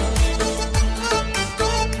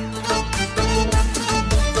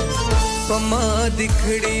پما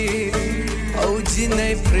دکړي او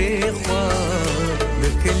جنې پرخوا د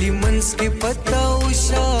کلی منس کې پتا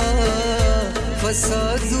وشا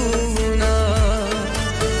فسادونا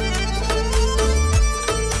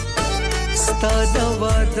ستاده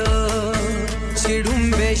واده چړم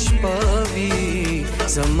بش پاوي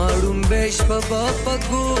زماړم بش بابا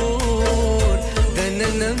پګور دن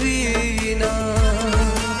نوینا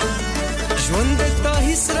ژوند ته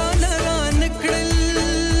هسرا لران کړل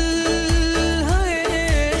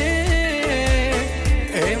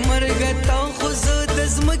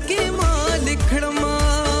زمکه مالک کړما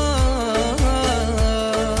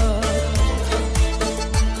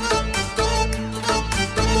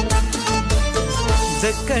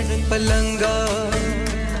ذکر پلنګا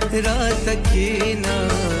رات کینا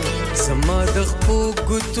سما د خپو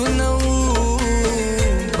ګتنو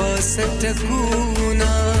باسټ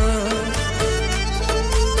کونا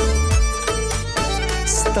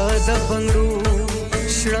ستاد بنگړو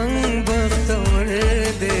شړنګ بختور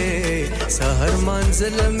دے سحر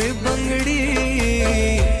منزل میں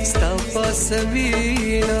بنگڑی ستا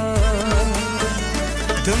پاسوینا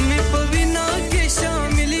تمہیں پوینا کے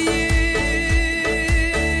شاملی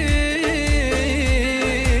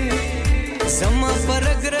زما پر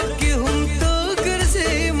اگر کی ہم تو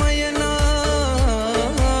گرزے مینا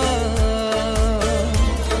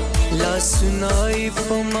لا سنائی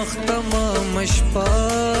پا مختمہ مشپا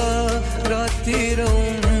راتی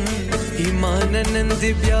روم ایمان نند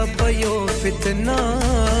بیا پیو فتنا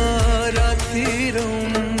راتی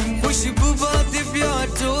روم خوشبو باد بیا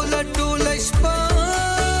ټولا ټولا شپا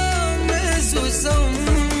مزوزم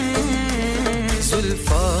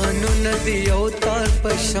زلفانو ندی او تار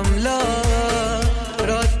په شملا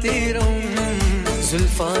راتی روم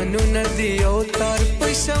زلفانو ندی او تار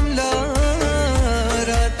په شملا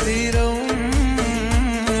راتی روم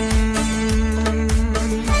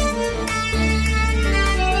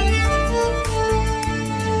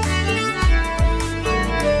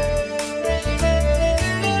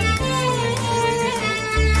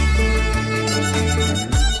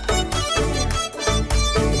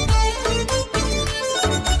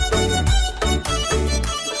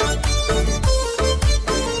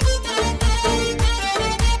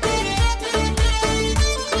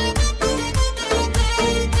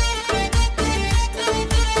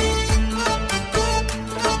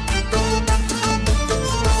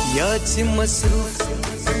چې مصروف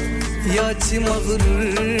یا چې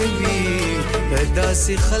مغرور وي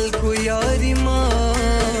داسې خلکو یاري ما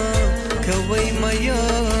کوي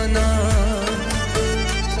میانا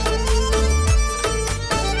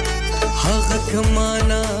هغه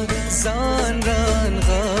کمانا ځان ران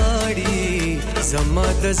غاړي زما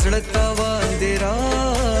د زړه تاوان دی را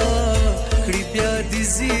کړي بیا دي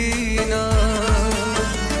زینا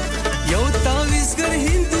یو تاویزګر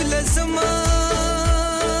هند لزما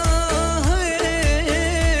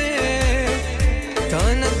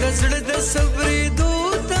زړه د صبرې دو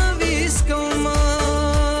تعویز کوما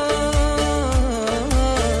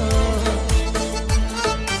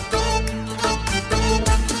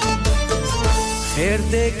خیر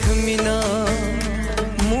دیکھ مینا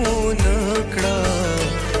مون کړه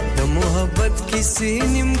د محبت کیسې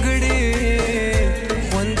نیمګړې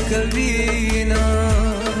خوند کوي نا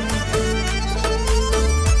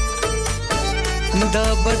دا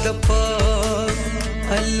بد پاک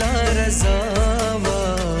الله رضا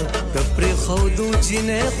پر خودو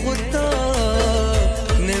جنې خدا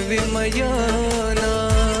نوې میانا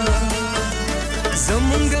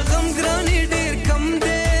زمونږ غم ګرانې ډېر کم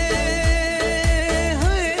دی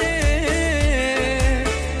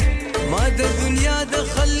ما د دنیا د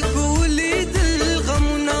خلکو لیدل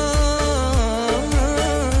غمونه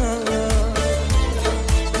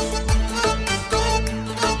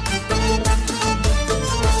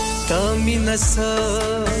تا مینه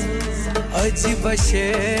عجیب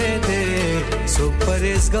شه دے سو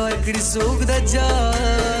پرهیزګار کړي سوګ د جا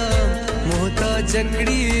محتاج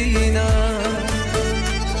کړي نا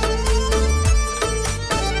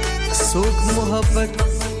سوګ محبت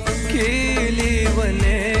کې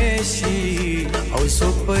لیونه شي او سو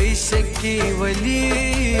پېښ کې ولی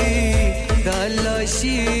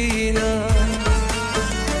دالشینا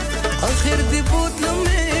اخر دی بوتل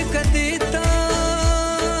میں کدیتا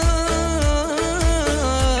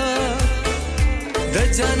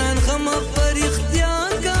جانان غم پر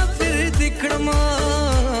اختیار کافر دکړما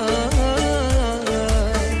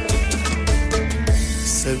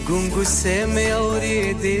سګونګو سه مې اورې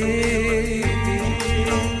دې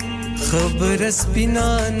خبر سپینا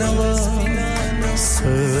نوا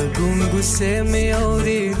सगुन गुस्से में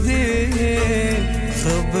औरी दे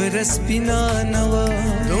खबर स्पिना नवा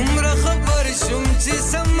तुमरा खबर शुमची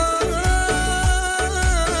समा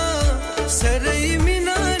सरई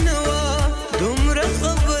मिना नवा तुमरा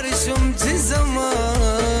खबर शुमची समा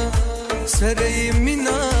सरई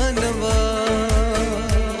मिना नवा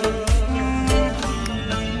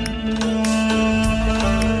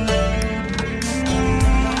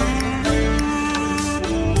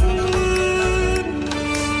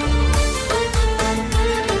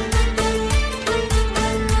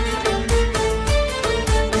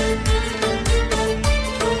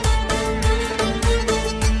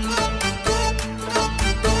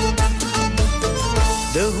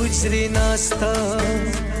हुजरी नास्ता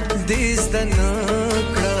देश द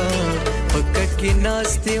नकड़ा पक्का की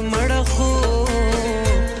नास्ते मड़ा खो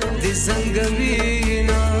दे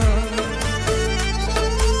संगवीना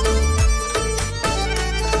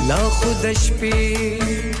ला खुदश पे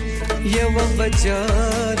ये वो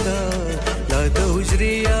बजादा ला द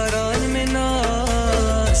हुजरी यारान में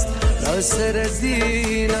नास्त ला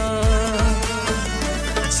सरदीना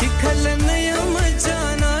चिखल नया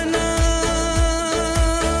मजाना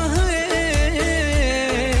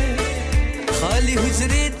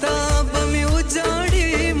हुजरे ताब में उजाड़ी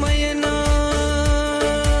मयना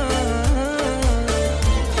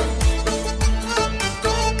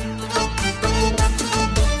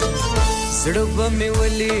सड़ब में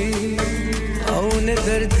वली औन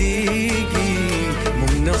दर्दीगी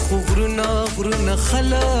मुमना खुगरुना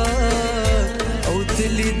खला औ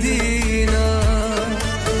तली दीना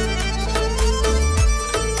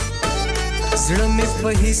सड़ में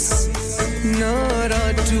पहिस नारा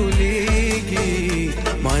चुलेगी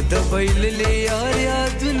मादा बैल ले यार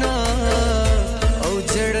यादना औ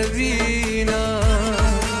जड़वीना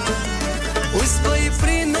उस भाई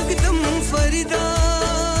प्रेनकदम फरिदा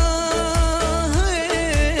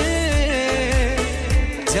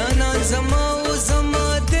जाना जमाओ जमा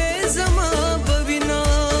दे जमा बविना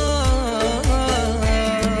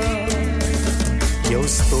यो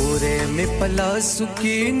स्तोरे में पला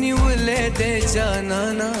सुकी निवले दे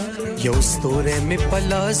जानाना यो स्तोरे में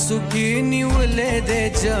पला सुकी निवले दे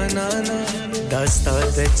जानाना दास्ता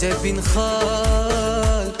जबिन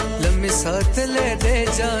खाल लम्हे साथ ले दे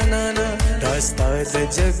जानाना दास्ता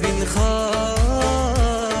जबिन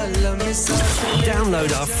खाल लम्हे साथ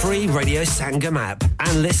Download our free Radio Sangam app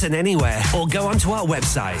and listen anywhere or go onto our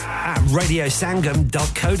website at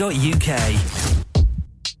radiosangam.co.uk.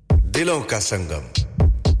 दिलों का संगम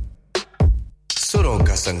सुरों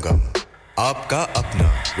का संगम आपका अपना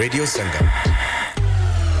रेडियो संगम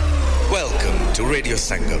Welcome to Radio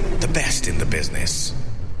Sangam, the best in the business.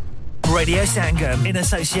 Radio Sangam in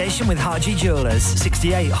association with Haji Jewellers,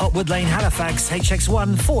 68 Hotwood Lane, Halifax,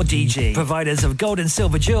 HX1 4DG. Providers of gold and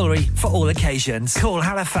silver jewellery for all occasions. Call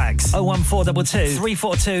Halifax 01422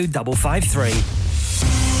 342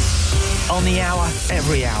 553. On the hour,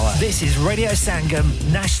 every hour. This is Radio Sangam,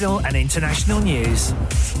 national and international news.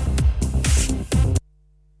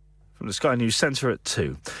 From the Sky News Centre at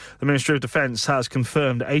 2. The Ministry of Defence has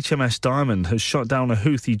confirmed HMS Diamond has shot down a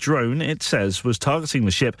Houthi drone it says was targeting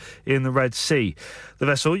the ship in the Red Sea. The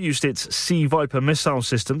vessel used its Sea Viper missile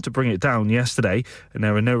system to bring it down yesterday, and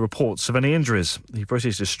there are no reports of any injuries. The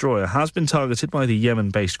British destroyer has been targeted by the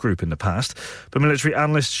Yemen-based group in the past, but military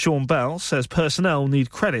analyst Sean Bell says personnel need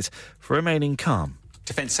credit for remaining calm.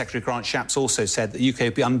 Defence Secretary Grant Shapps also said that the UK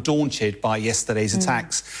would be undaunted by yesterday's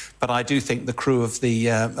attacks, but I do think the crew of the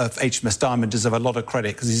of HMS Diamond deserve a lot of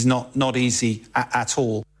credit because it's not easy at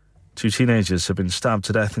all. 2 teenagers have been stabbed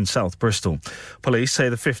to death in South Bristol. Police say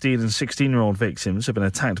the 15 and 16-year-old victims have been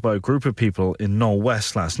attacked by a group of people in Knoll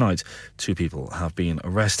West last night. 2 people have been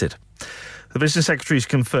arrested. The Business Secretary's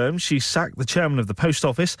confirmed she sacked the chairman of the Post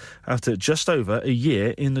Office after just over a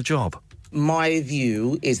year in the job. My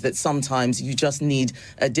view is that sometimes you just need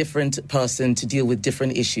a different person to deal with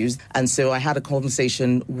different issues. And so I had a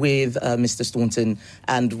conversation with Mr. Staunton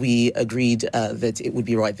and we agreed that it would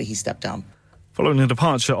be right that he stepped down. Following the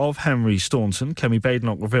departure of Henry Staunton, Kemi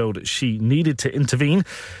Badenoch revealed she needed to intervene.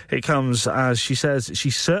 It comes as she says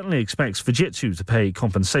she certainly expects Fujitsu to pay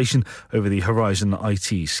compensation over the Horizon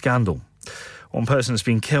IT scandal. One person has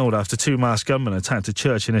been killed after 2 masked gunmen attacked a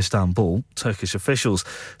church in Istanbul. Turkish officials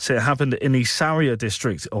say it happened in the Saria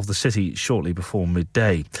district of the city shortly before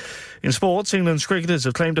midday. In sports, England's cricketers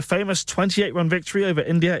have claimed a famous 28-run victory over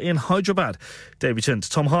India in Hyderabad. Debutant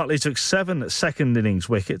Tom Hartley took 7 second-innings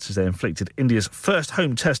wickets as they inflicted India's first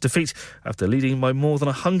home test defeat after leading by more than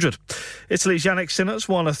 100. Italy's Yannick Sinner's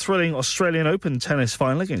won a thrilling Australian Open tennis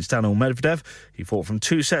final against Daniil Medvedev. He fought from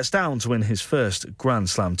 2 sets down to win his first Grand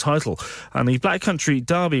Slam title. And the Black Country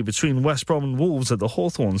derby between West Brom and Wolves at the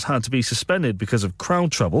Hawthorns had to be suspended because of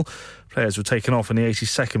crowd trouble. Players were taken off in the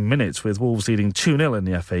 82nd minute, with Wolves leading 2-0 in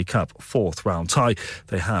the FA Cup fourth round tie.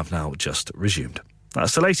 They have now just resumed.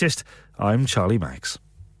 That's the latest. I'm Charlie Maggs.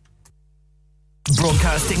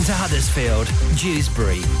 Broadcasting to Huddersfield,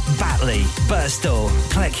 Dewsbury, Batley, Birstall,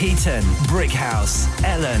 Cleckheaton, Brickhouse,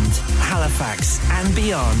 Elland, Halifax and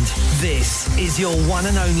beyond. This is your one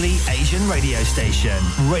and only Asian radio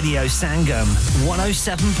station. Radio Sangam,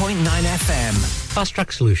 107.9 FM. Fast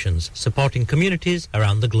Track Solutions, supporting communities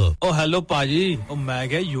around the globe. Oh hello पाजी, oh मैं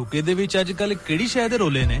क्या UK ਦੇ ਵਿੱਚ ਅੱਜਕੱਲ ਕਿਹੜੀ ਸ਼ਹਿਰ ਦੇ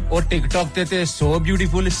ਰੋਲੇ ਨੇ? ਉਹ TikTok ਤੇ so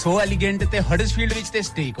beautiful, so elegant ਤੇ Huddersfield ਵਿੱਚ ਤੇ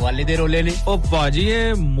ਸਟੇਕ ਵਾਲੇ ਦੇ ਰੋਲੇ ਨੇ। ਉਹ ਪਾਜੀ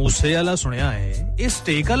ਇਹ ਮੂਸੇ ਵਾਲਾ ਸੁਣਿਆ ਹੈ। ਇਹ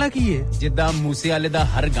ਸਟੇਕ ਵਾਲਾ ਕੀ ਹੈ? ਜਿੱਦਾਂ ਮੂਸੇ ਵਾਲੇ ਦਾ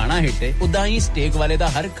ਹਰ ਗਾਣਾ ਹਿੱਟ ਹੈ, ਉਦਾਂ ਹੀ ਸਟੇਕ ਵਾਲੇ ਦਾ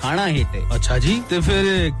ਹਰ ਖਾਣਾ ਹਿੱਟ ਹੈ। ਅੱਛਾ ਜੀ, ਤੇ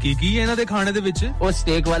ਫਿਰ ਕੀ ਹੈ ਇਹਨਾਂ ਦੇ ਖਾਣੇ ਦੇ ਵਿੱਚ? ਉਹ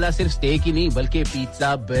ਸਟੇਕ ਵਾਲਾ ਸਿਰਫ ਸਟੇਕ ਹੀ ਨਹੀਂ, ਬਲਕਿ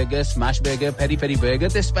ਪੀਜ਼ਾ, 버ਗਰ, ਸਮੈਸ਼ 버ਗਰ, ਫੈਰੀ ਫੈਰੀ 버ਗਰ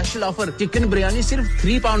ਤੇ ਸਪੈਸ਼ਲ ਆਫਰ ਚਿਕਨ ਬਿਰਿਆਨੀ ਸਿਰਫ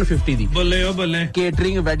 £3.50 ਦੀ। ਬੱਲੇ ਓ ਬੱਲੇ।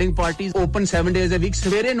 Catering, wedding parties open 7 days a week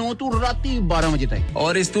ਸਵੇਰੇ 9 ਤੋਂ ਰਾਤੀ 12 ਵਜੇ ਤੱਕ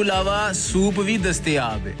ਔਰ ਇਸ ਤੋਂ ਇਲਾਵਾ ਸੂਪ ਵੀ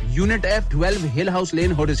ਦਸਤਿਆਬ ਹੈ Unit F 12 Hill House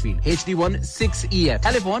Lane Huddersfield HD1 6EF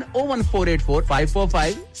telephone 01484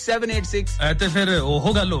 545 786 ਐ ਤੇ ਫਿਰ ਉਹ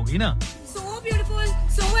ਗੱਲ ਹੋ ਗਈ ਨਾ beautiful,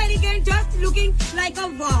 so elegant, just looking like a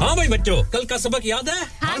wow. हाँ भाई बच्चों, कल का सबक याद है?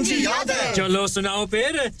 हाँ जी याद है। चलो सुनाओ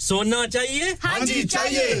फिर। सोना चाहिए? हाँ जी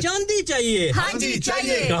चाहिए। चांदी चाहिए? हाँ जी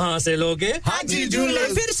चाहिए। कहाँ से लोगे? हाँ जी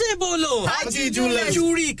जूलर्स। फिर से बोलो। हाँ जी जूलर्स।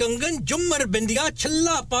 चूड़ी, कंगन, झुमर, बिंदिया,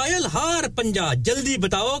 छल्ला, पायल, हार, पंजा। जल्दी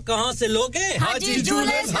बताओ कहाँ से लोगे? हाँ जी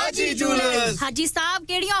जूलर्स। हाँ जी जूलर्स। हाजी साहब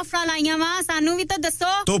केड़ी ऑफर लाईया वा सानू भी तो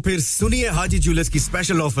दसो। तो फिर सुनिए हाजी जूलर्स की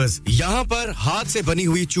स्पेशल ऑफर्स। यहाँ पर हाथ से बनी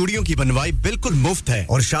हुई चूड़ियों की बनवाई बिल्कुल मुफ्त है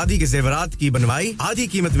और शादी के जेवरात की बनवाई आधी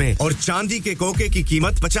कीमत में और चांदी के कोके की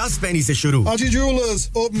कीमत 50 पैसे से शुरू। Haji Jewellers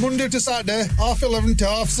open Monday to Saturday, 11:30 to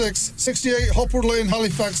 6:30, 68 Hopwood Lane,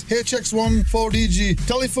 Halifax, HX1 4DG.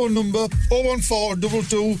 Telephone number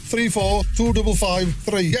 01422 34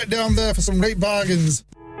 2553. Get down there for some great bargains.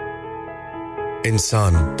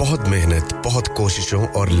 इंसान बहुत मेहनत, बहुत कोशिशों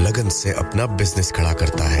और लगन से अपना बिजनेस खड़ा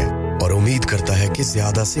करता है और उम्मीद करता है कि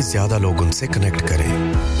ज्यादा से ज्यादा लोग उनसे कनेक्ट करें।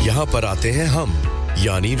 यहाँ पर आते हैं हम,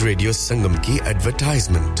 यानी रेडियो संगम की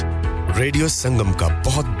एडवर्टाइजमेंट। रेडियो संगम का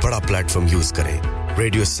बहुत बड़ा प्लेटफॉर्म यूज करें।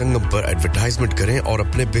 रेडियो संगम पर एडवर्टाइजमेंट करें और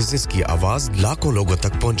अपने बिजनेस की आवाज लाखों लोगों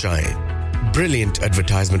तक पहुंचाएं। Brilliant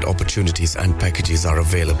advertisement opportunities and packages are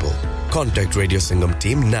available. Contact Radio Sangam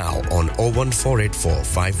team now on 01484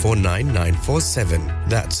 549 947.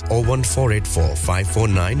 That's 01484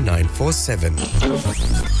 549 947.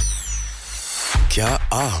 क्या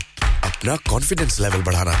आप अपना कॉन्फिडेंस लेवल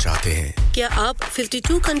बढ़ाना चाहते हैं? क्या आप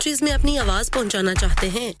 52 कंट्रीज में अपनी आवाज पहुंचाना चाहते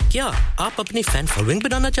हैं? क्या आप अपनी फैन फॉलोइंग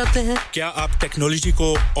बनाना चाहते हैं? क्या आप टेक्नोलॉजी को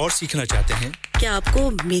और सीखना चाहते हैं? क्या आपको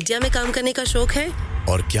मीडिया में काम करने का शौक है?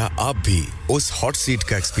 और क्या आप भी उस हॉट सीट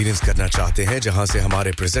का एक्सपीरियंस करना चाहते हैं जहां से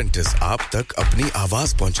हमारे प्रेजेंटर्स आप तक अपनी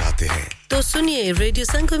आवाज पहुंचाते हैं? तो सुनिए, Radio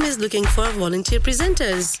Sangam is looking for volunteer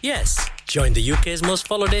presenters. Yes, join the UK's most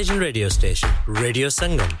followed Asian radio station, Radio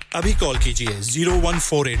Sangam. अभी कॉल कीजिए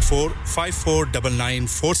 01484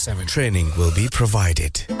 549947. Training will be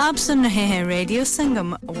provided. आप सुन रहे हैं रेडियो संगम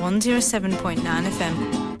 107.9 FM.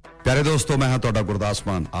 प्यारे दोस्तों मैं हां ਤੁਹਾਡਾ ਗੁਰਦਾਸ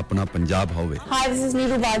ਮਾਨ ਆਪਣਾ ਪੰਜਾਬ ਹੋਵੇ हाय दिस इज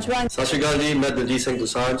नीरू बाजवा सत श्री अकाल जी मैं दलजीत सिंह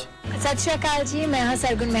दुसांझ सत श्री अकाल जी मैं हां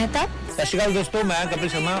सरगुन मेहता सत श्री अकाल दोस्तों मैं कपिल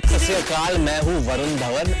शर्मा सत श्री अकाल मैं हूं वरुण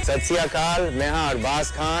धवन सत श्री अकाल मैं हां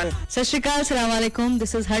अरबाज खान सत श्री अकाल अस्सलाम वालेकुम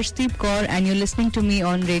this is Harshdeep Kaur and you're listening to me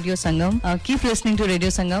on Radio Sangam keep listening to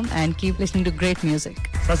Radio Sangam and keep listening to great music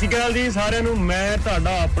ਸਤ श्री अकाल जी ਸਾਰਿਆਂ ਨੂੰ ਮੈਂ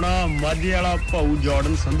ਤੁਹਾਡਾ ਆਪਣਾ ਮਾਝੇ ਵਾਲਾ ਭਾਊ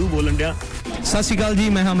ਜਾਰਡਨ ਸੰਧੂ ਬੋਲਣ ਡਿਆ ਸਤ ਸ਼੍ਰੀ ਅਕਾਲ ਜੀ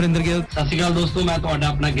ਮੈਂ ਹਾਂ ਅਮਰਿੰਦਰ ਗਿੱਲ ਸਤ श्री अकाल दोस्तों मैं ਤੁਹਾਡਾ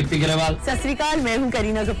ਆਪਣਾ ਗਿੱਪੀ ਗਰੇਵਾਲ सत श्री अकाल मैं हूं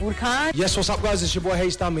करीना कपूर Khan Yes, what's up guys? It's your boy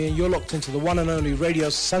Hayes Dami and you're locked into the one and only Radio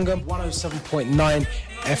Sangam 107.9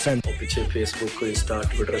 FM. पीछे Facebook, Insta,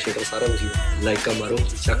 Twitter, शेयर सारा कुछ लाइक का मारो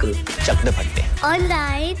चक दे फटते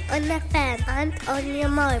Online, on the fan and on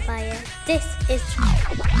your mobile. This is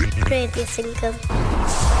Radio Sangam.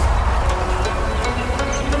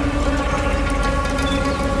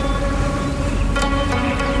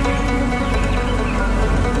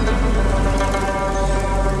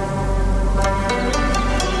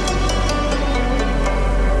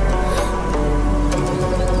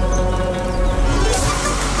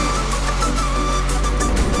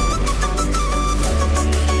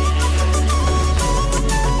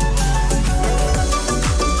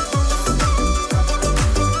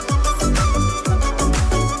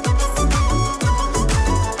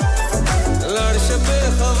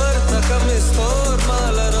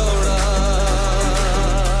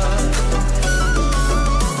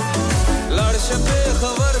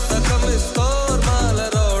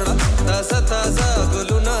 ताजा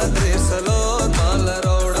गुलुना द्रेसलो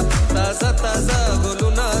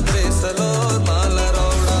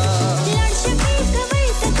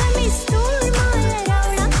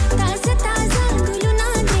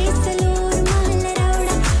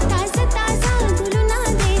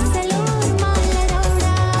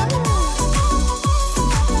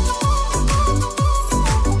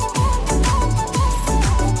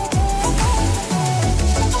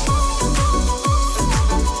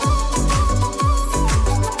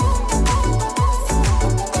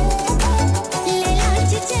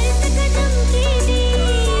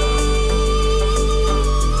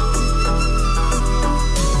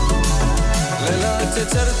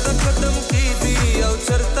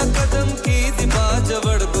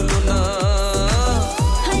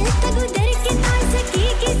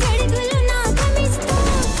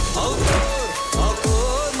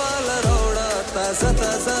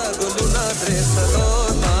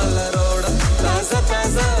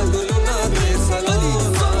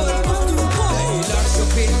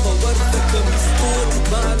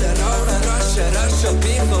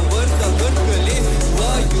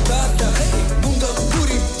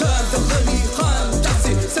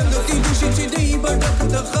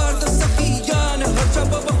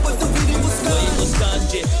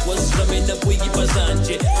कोई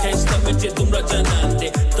पसांचे कैसा में तुमरा जानते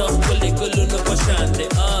तो बोले कुल्लू न पशांते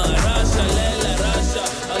राशा लैला राशा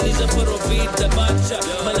अली जफरो बीट द बादशाह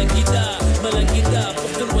malangida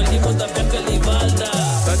पुत्र वली मुदा बकली वालदा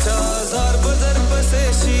 50,000 बदर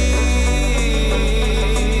बसेशी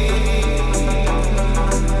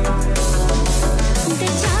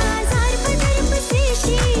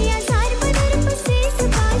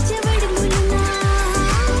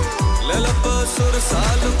सुर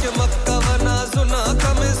सालू के मक्का बना सुना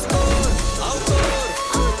कमिस्कोर आउटोर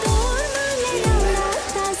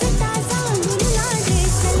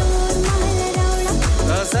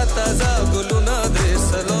ताजा ताजा गुलुना दे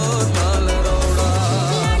सलोर माल रोड़ा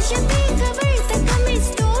शबे खबर तक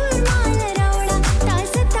कमिस्कोर माल रोड़ा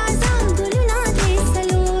ताजा ताजा गुलुना दे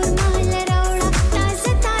सलोर माल रोड़ा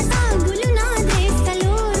ताजा ताजा गुलुना दे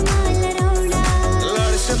सलोर माल रोड़ा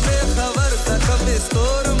लड़ शबे खबर तक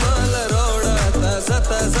कमिस्कोर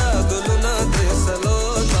ताजा गुलुना दे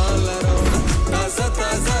सलोर माल रोड़ा ताजा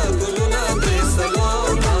ताजा गुलुना दे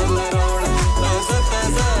सलोर माल रोड़ा ताजा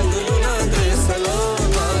ताजा गुलुना दे सलोर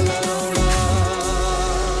माल रोड़ा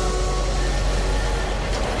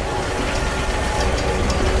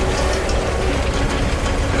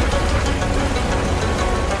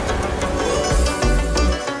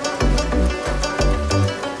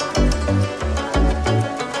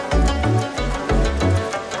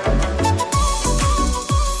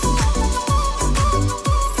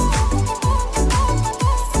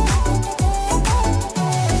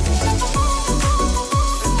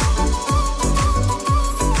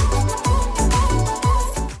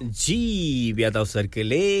بیا تاسو سره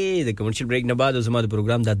کله د کمرشل بریک نه بعد زما د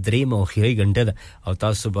پروګرام د دریم او اخیری غنټه ده او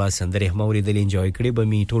تاسو به سندره هموري دل انجوای کړئ به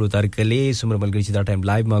می ټولو تر کله سمر ملګری چې دا ټایم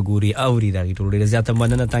لایو ما ګوري او ری دا ټولو ډیر زیاته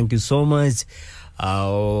مننه ثانک یو سو مچ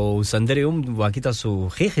او سندره واقعي تاسو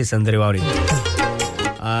خې سندره واوري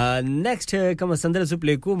نیکسټ کوم سندره سو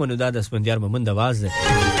پلی کوم نو دا د اسپندیار محمد आवाज ده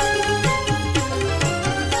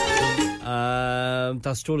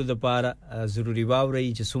تاسو ټول د پاره ضروری واوري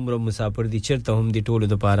چې څومره مسافر دي چرته هم دي ټول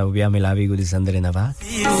د پاره بیا ملاوي ګو دي سندره نه وا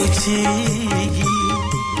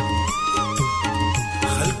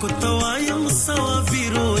خلق توایم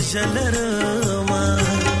صوابیرو جلرما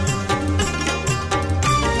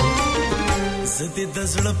زدي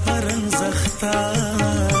دزړه پرن زختا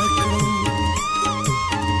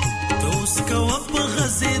دوس کو په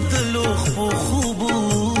غزيد لوخ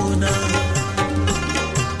خوبونه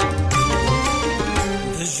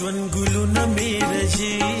ژوند ګلونه میرے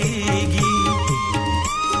جيږي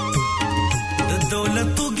د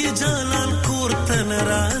دولتو کې جلال کورتن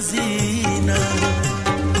رازینا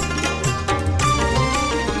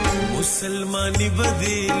مسلمانی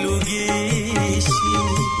بدلوږي شي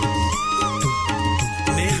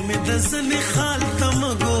نغمه د زنه خال تم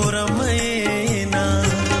ګورمینا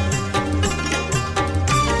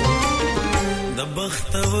د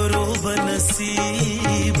بختورو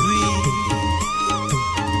بنصیب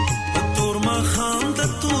خام د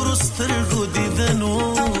تورستر ګودي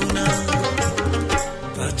دنونا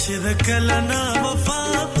چې د کلنا وفا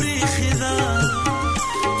پرخدا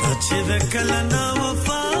چې د کلنا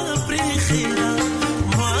وفا پرخدا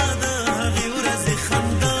ما د غورز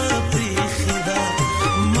خندا پرخدا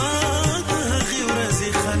ما د غورز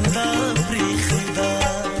خندا پرخدا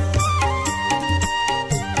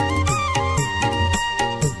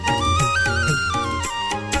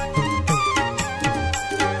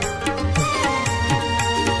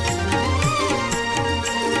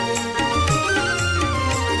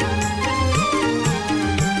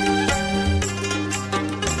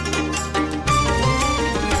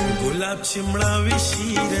چمړا وشي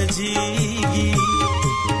رجيږي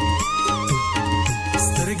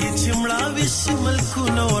سترګې چمړا وشي ملکو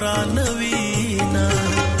نوران وینا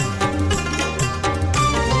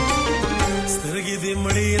سترګې دې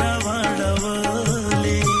مړی را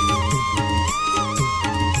واړولې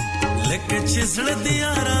لکه چې زړه دې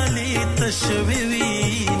یارانې تشوي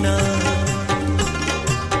وینا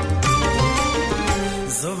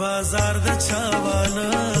زوازار د چاوانه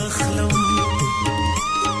خلم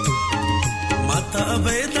تا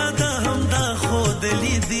بیدا دا هم دا خود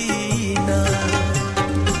لیدینا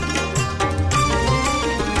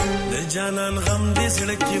د جانان غم دې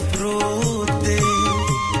زړه پروت دی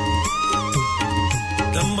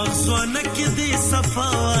د مغزوانه کې دې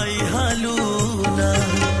صفاوي حالونا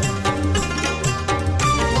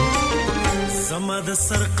زما د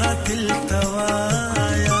سر قاتل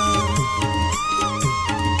توایا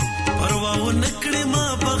پروا و نکړې ما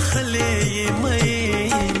بخلې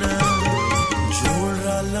مینا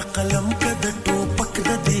قلم کد ټوپک د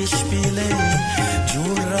دیش پیلې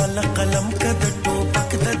جوړ را قلم کد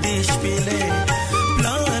ټوپک د دیش پیلې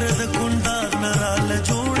پلار د کونډا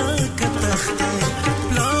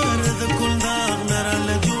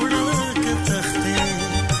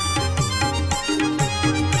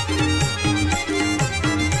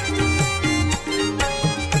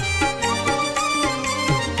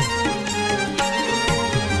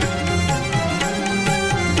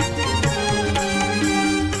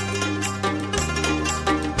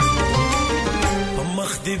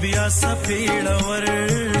पेड़ा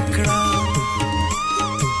वरकड़ा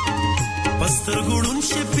पस्तर गुडून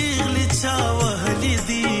शे पिगली चावहली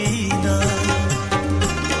दीना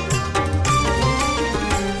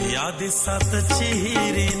याद सात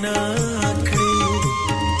चेहरे नाखड़े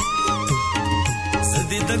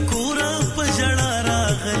सदी द कोरा पजड़ा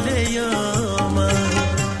रागले यामा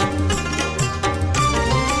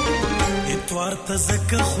इतवार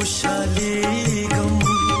तजक खुशाले गम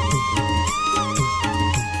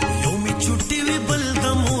योमी छुट्टी वी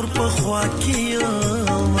बलदमोर पखवा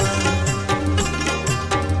कियामा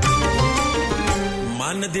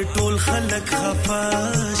मान दे टोल खलक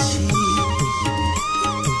खफाशी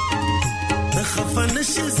खफन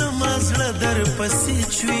शे जमाजड़ा दर पसी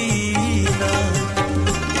चुईना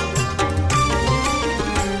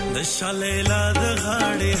दशालेला द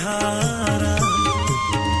घाड़े हारा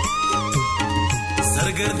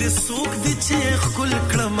सरगर्द सूख दी चेख कुल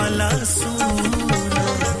क्रमला सूना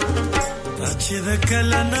ताचे द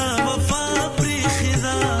कलना वफा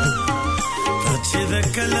प्रीखिदा ताचे द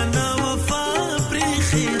कलना वफा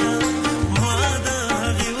प्रीखिदा मादा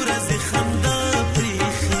غيورز خندا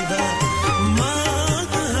प्रीखिदा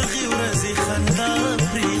मादा غيورز خندا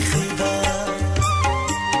प्रीखिदा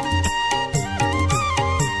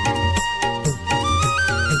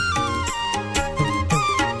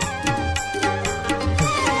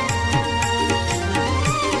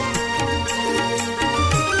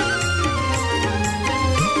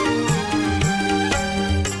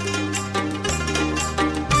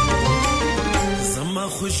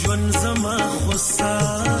खुशवन जमा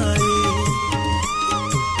खुसाए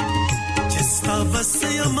जिसका बस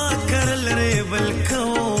यमा करल रे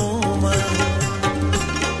बलकोमा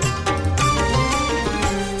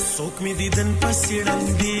सोक में दीदन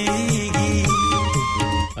पसिड़ंगीगी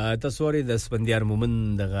تصوري د سپندیار مومن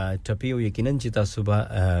دغه ټپی او یقینا چې تاسو به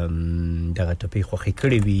دغه ټپی خوخي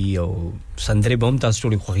کړی وي او سندري بوم تاسو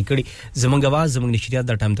ټول خوخي کړی زمونږ आवाज زمونږ نشریات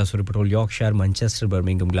د ټایم تاسو په ټول یورک شهر مانچستر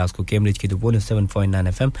برمنګم گلاسکو کیمبرج کې د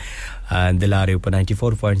 107.9 اف ام د لارې په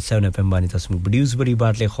 94.7 اف ام باندې تاسو موږ ویډیوز بری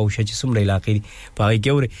باتله خوښه چې سمره علاقې پاره کې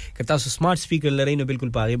اوري که تاسو سمارټ سپیکر لرئ نو بالکل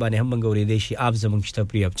پاره باندې هم منګوري دي شي اپ زمونږ شته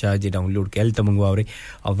پری اپ چارج ډاونلوډ کړئ ته منګو اوري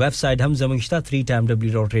او ویب سټ هم زمونږ شته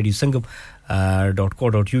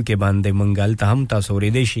 3w.radiosangam.co.uk باندې منګال ته هم تاسو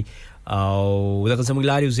ورېدې شي او دغه زموږ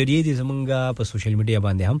لارې ذریعہ دي زموږ په سوشل میډیا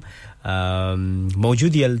باندې هم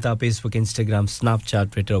موجود دي التا فیسبوک انستګرام سناپ چات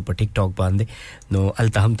ټوئیټر او ټیک ټاک باندې نو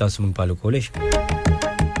التا هم تاسو موږ فالو کولای شئ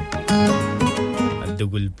د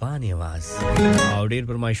ګلپانی आवाज او ډیر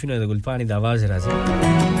پرمایشونه د ګلپانی د आवाज راځي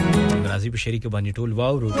په شریک باندې ټول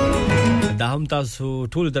واورو دا هم تاسو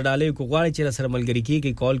ټول د ډالې کو غواړي چې سره ملګری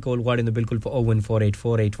کیږي کال کول غواړي نو بالکل په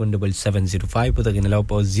 01484817705 په دغه نلو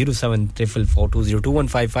په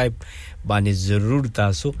 07442022155 باندې ضرور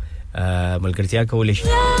تاسو ملګرتیا کولای شئ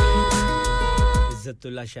عزت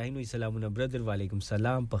الله شاهین وی سلامونه برادر وعلیکم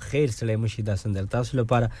سلام په خیر سلام مشیدا سندر تاسو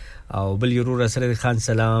لپاره او بل یورو رسول خان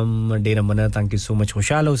سلام ډیر مننه تانک یو سو مچ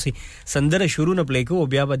خوشاله اوسئ سندره شروع نه پلی کو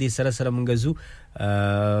بیا به دې سره سره منګزو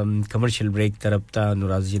کمرشل بریک طرف ته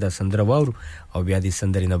نورازی دا سندره واورو او بیا دې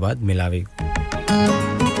سندرې نه بعد ملاوي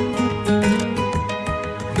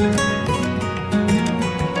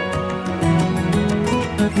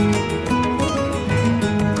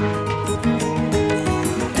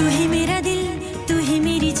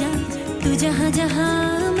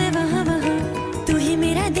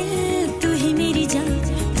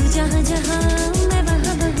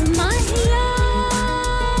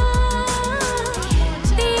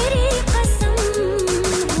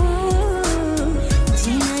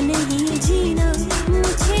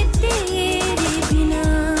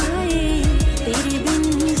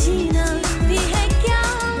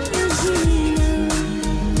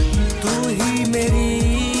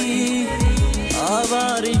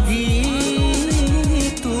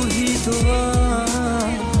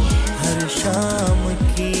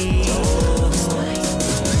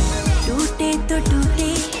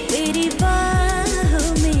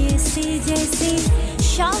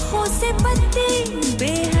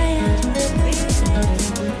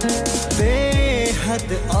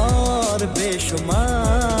और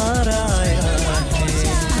बेशुमार आया है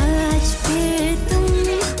आज फिर तुम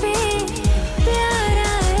पे प्यार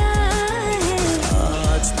आया है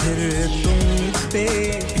आज फिर तुम पे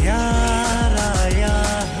प्यार आया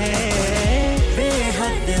है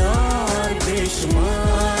बेहद और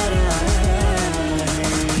बेशुमार आया है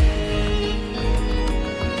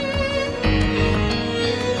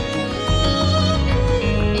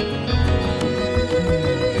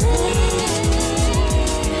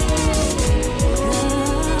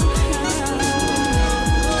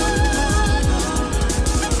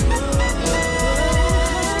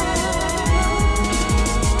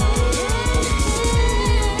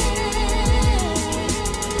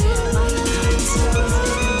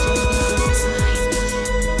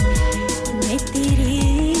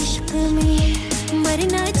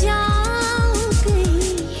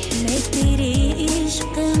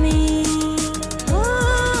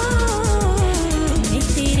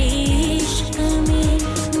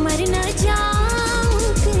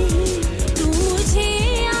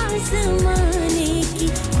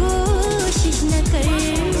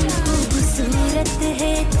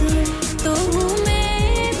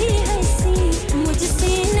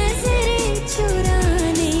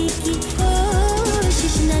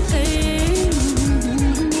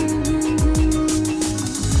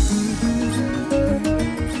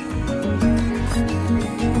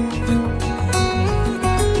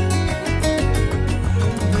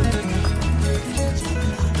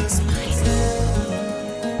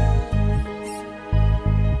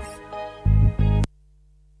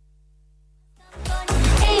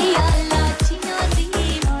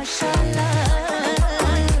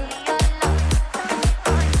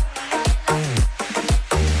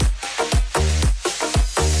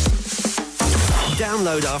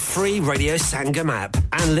download our free Radio Sangam app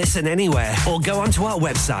and listen anywhere or go onto our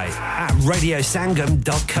website at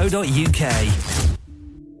radiosangam.co.uk.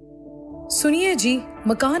 सुनिए जी,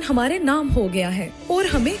 मकान हमारे नाम हो गया है और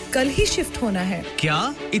हमें कल ही शिफ्ट होना है।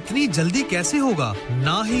 क्या इतनी जल्दी कैसे होगा?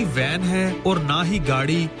 ना ही वैन है और ना ही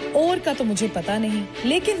गाड़ी। और का तो मुझे पता नहीं,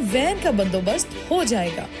 लेकिन वैन का बंदोबस्त हो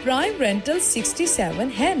जाएगा। प्राइम रेंटल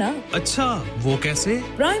 67 है ना? अच्छा, वो कैसे?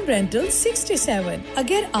 प्राइम रेंटल 67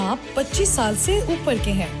 अगर आप 25 साल से ऊपर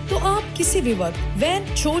के हैं तो आप किसी भी वक्त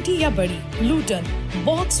वैन छोटी या बड़ी, Luton,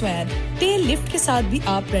 box van, tail lift के साथ भी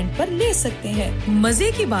आप रेंट पर ले सकते हैं।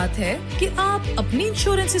 मजे की बात है कि आप अपनी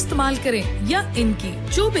इंश्योरेंस इस्तेमाल करें या इनकी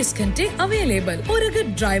 24 घंटे अवेलेबल और अगर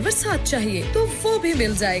ड्राइवर साथ चाहिए तो वो भी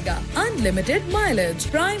मिल जाएगा। Unlimited mileage.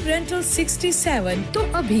 प्राइम रेंटल 67 तो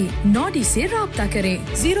अभी नॉडी से राब्ता करें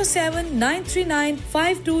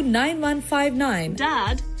 07939529159।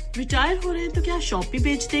 डैड रिटायर हो रहे हैं तो क्या शॉप भी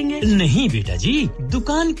बेच देंगे? नहीं बेटा जी,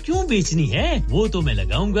 दुकान क्यों बेचनी है? वो तो मैं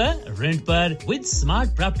लगाऊंगा रेंट पर with smart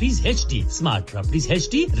properties HD. Smart properties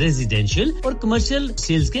HD residential और कमर्शियल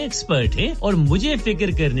सेल्स के एक्सपर्ट हैं और मुझे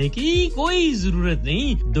फिक्र करने की कोई जरूरत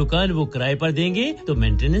नहीं। दुकान वो किराए पर देंगे तो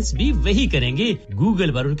मेंटेनेंस भी वही करेंगे।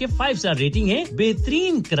 गूगल पर उनके 5 स्टार रेटिंग है।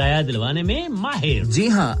 बेहतरीन किराया दिलवाने में माहिर। जी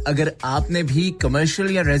हां, अगर आपने भी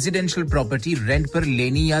कमर्शियल या रेजिडेंशियल प्रॉपर्टी रेंट पर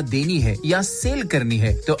लेनी या देनी है या सेल करनी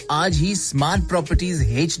है तो आज ही स्मार्ट प्रॉपर्टीज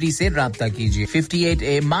एचडी से राब्ता कीजिए।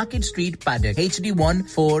 58A market street, paddock,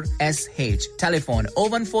 HD14SH। Telephone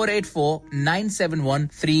 01484 971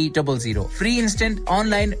 300। Free instant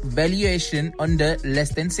online valuation under less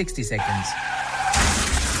than 60 seconds।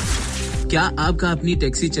 क्या आपका अपनी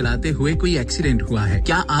टैक्सी चलाते हुए कोई एक्सीडेंट हुआ है?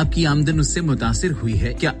 क्या आपकी आमदन उससे मुतासिर हुई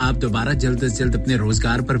है? क्या आप दोबारा जल्द से जल्द अपने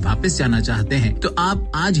रोजगार पर वापस जाना चाहते हैं? तो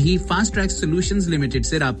आप आज ही फास्ट ट्रैक सॉल्यूशंस लिमिटेड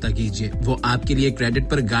से राब्ता कीजिए। वो आपके लिए क्रेडिट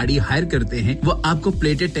पर गाड़ी हायर करते हैं। वो आपको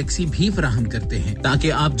प्लेटेड टैक्सी भी फराहम करते हैं ताकि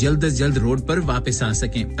आप जल्द से जल्द रोड पर वापस आ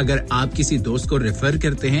सकें। अगर आप किसी दोस्त को रेफर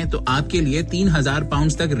करते हैं तो आपके लिए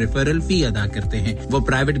 £3000 तक रेफरल फी अदा करते हैं। वो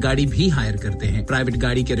प्राइवेट गाड़ी भी हायर करते हैं। प्राइवेट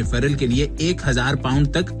गाड़ी के रेफरल के लिए £1000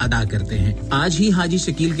 तक अदा करते हैं। आज ही हाजी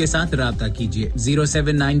शकील के साथ राब्ता कीजिए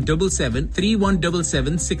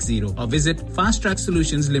 07977317760 और visit fast track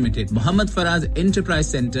solutions limited, Mohammad Faraz enterprise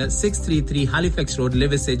centre, 633 Halifax road,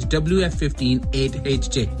 Liversedge, WF15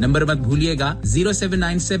 8HJ। Number मत भूलिएगा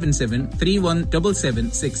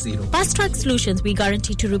 07977317760। Fast Track Solutions, we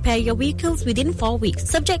guarantee to repair your vehicles within 4 weeks,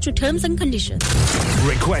 subject to terms and conditions.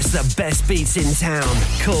 Request the best beats in town.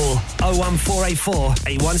 Call 01484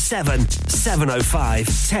 817 705.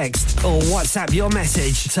 Text or WhatsApp your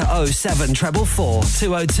message to 07444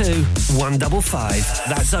 202 155.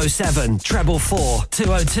 That's 07444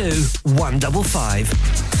 202 155.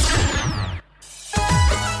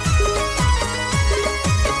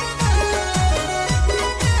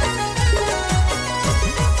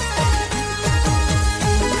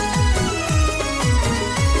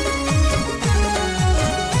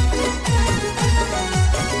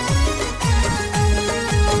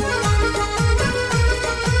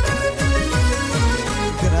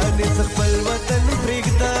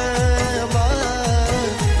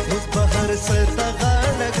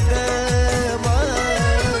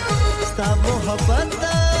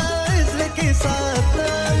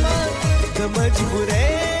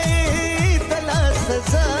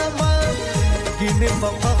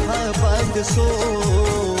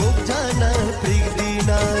 सोप जाना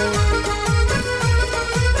प्रीदीना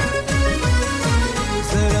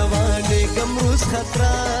जरवाने गमरूस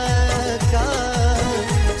खतरा का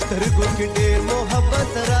सरगो के ढेर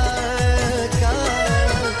मोहब्बत का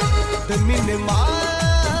दमिन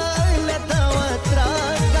माल दावत्रा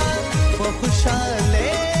का खुशाले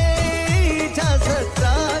इजाजत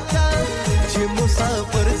का जे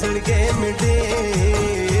मुसाफिर जड़गे में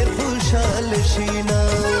ढेर खुशाल शीना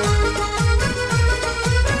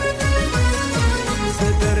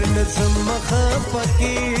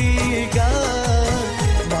पकीगा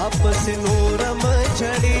वापस नूर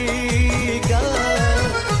मचड़ीगा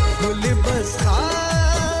गुल बस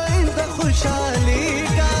खाइंद खुशाली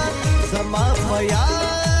का समा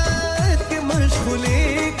फयात के मशगूली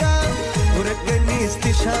का उरकनी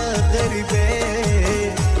इस्तिशा गरीबे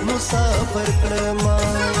मुसाफर प्रमा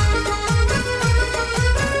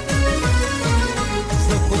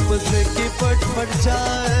सबुज की पट पट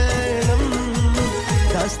जाएनम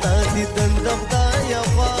दास्तानी दंदफ्ता या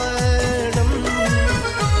वानम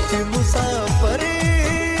ची मुसाफरी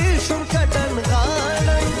शुरकटन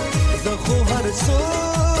गानम जखो हर सो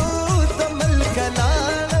तमल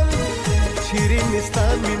कलानम शिरीन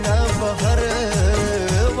इस्तामिना बहर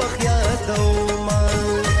वख्या दौमा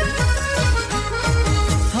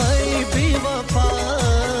हाय बेवफा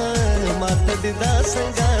मातदिदा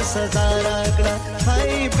संगा सजा राखड़ा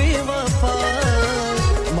हाय बेवफा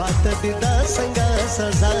मात दिदा संगा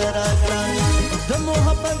सजा राखड़ा द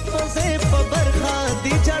मोहब्बत से बरखा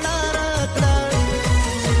दी जड़ा राखड़ा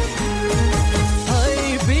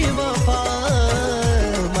हाय बेवफा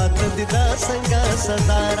मात दिदा संगा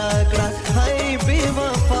सजा राखड़ा हाय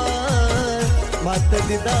बेवफा मात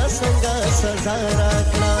दिदा संगा सजा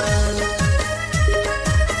राखड़ा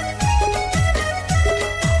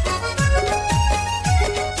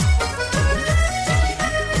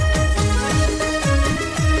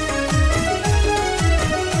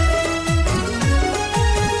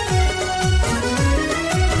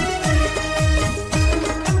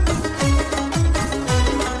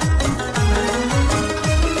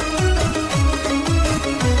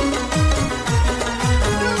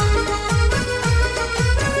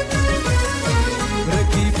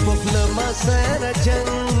सर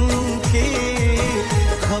जंग की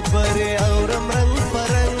खबर और रंग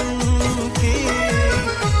परंग की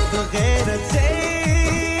बगैर से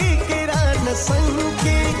किरान संग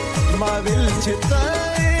की माविल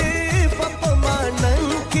चिताए पप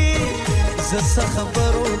मानंग की जस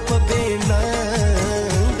खबरों पबेना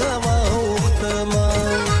गवाउख्तमा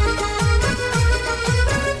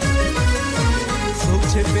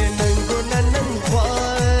सोच बेनंगो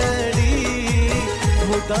ननंगवाड़ी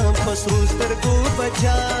मुदाम पसूस्तर को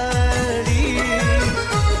बचाड़ी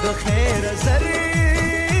द खैर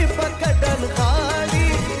जरी पकड़न खाली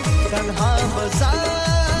तन्हा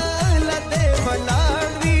मसालते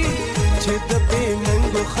बनावी चित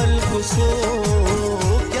बेनंग खल्क सो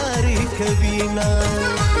प्यारी कबीना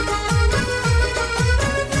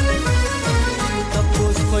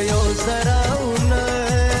तपोस पयो जरा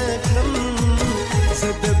उनकम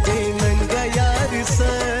सद बेनंग यार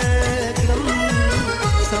सकम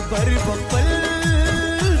सबर बपल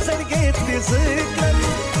सरगे तिजकम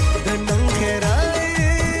दनंग खराए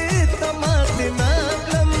तमात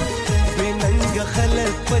नागलम बेनंग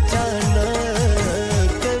खलक पचाना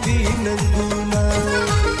कभी नंगुना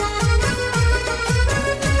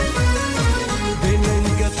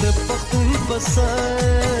बेनंगत पख्तुन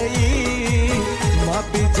बसाई माँ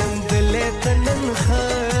पे जंदले तनन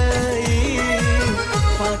खाई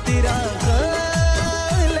फातिरा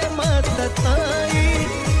गाले मातताई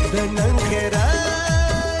दनंग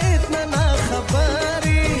खराइत ना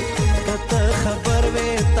खबरी कत खबर वे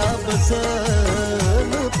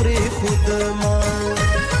ताबसन प्रे खुद मां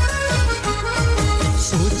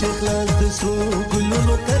सोच खलास दसो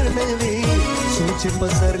गुलुलो करने वे सोच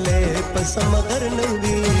पसर ले पसम करने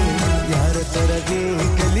वे यार तरगे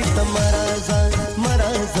गली तमराजा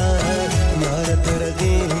मराजा यार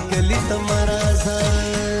तरगे गली तमराजा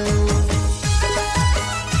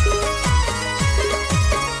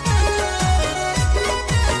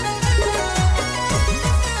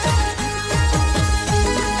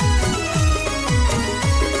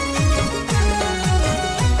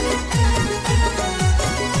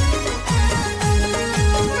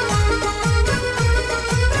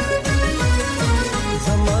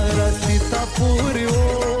पूरी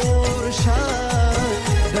और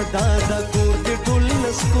शाह दादा गुर्द टुल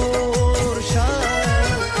नस्कोर शाह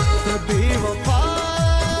तबी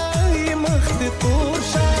वफाई मख्त तोर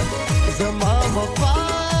शाह जमा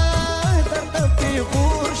वफाई तबी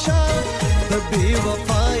गुर शाह तबी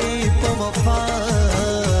वफाई पवफा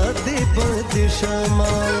दे बद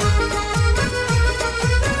शमा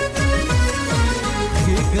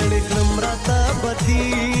गड़ गमराता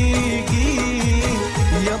बदीगी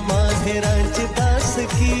यमा हेरांच दास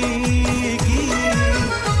कीगी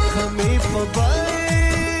हमें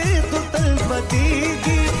पबाए तो तल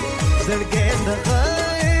बदीगी जड़गे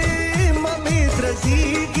दगाए मम्मी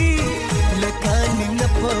रजीगी लकानी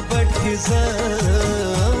नप बट के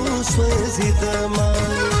जाऊं स्वजिदमा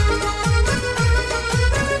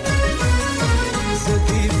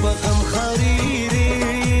जदी बगम खरीरी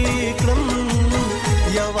क्रम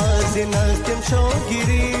यवाज नास्तिम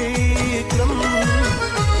शौकीरी क्रम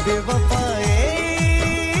बेवफाए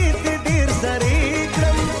दिर जरी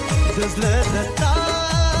क्रम दजला दता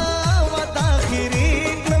वता खिरी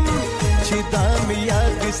क्रम चिदा मिया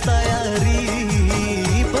दिस्तायारी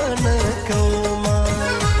बन कौमा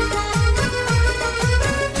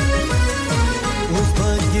उस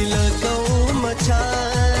बगिल कौम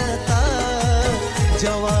चाहता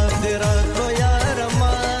जवाब दे रखो यार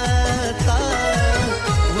माता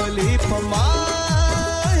वली पमा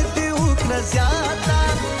ज्यादा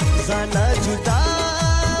जाना जुदा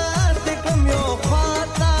ते कम यो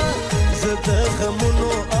फाता जद गमनो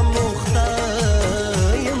अमुखता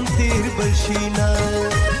यम तीर बशीना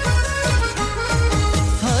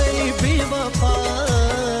हाय बेवफा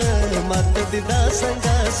मत दिदा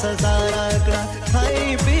संगा सजा राखड़ा हाय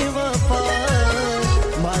बेवफा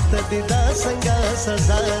मात दिदा संगा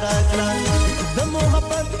सजा राखड़ा द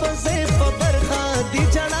मोहब्बत पसे बरखा दी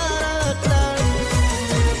चढ़ा राखड़ा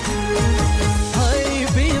हाय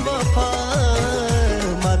बेवफा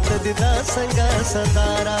मात दिदा संगा सजा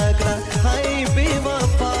राखड़ा हाय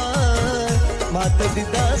बेवफा मात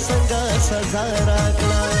दिदा संगा सजा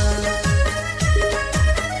राखड़ा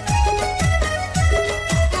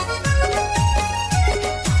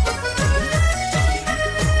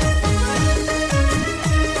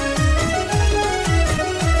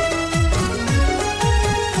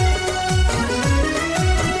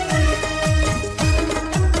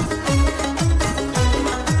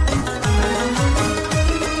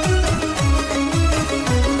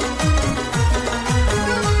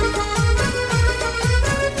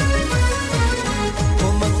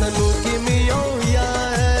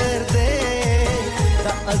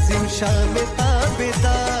शाम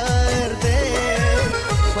ताबेदार दे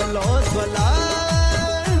फलोस वाला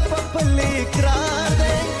पपली इकरार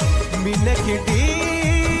दे मिन के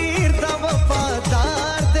डीर दा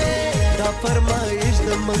वफादार दे दा फरमाइश द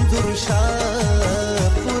मंजूर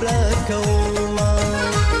शाह पूरा कौमा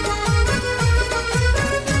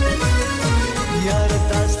यार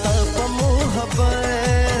दास्ता प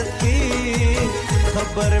मोहब्बत की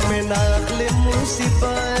खबर में नाखले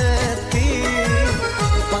मुसीबत की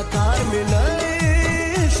पतार में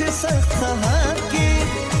नैश सख्त हाकी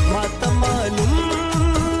माता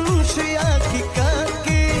मालूम शिया की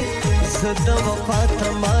काकी ज़द वफात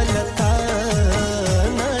मालता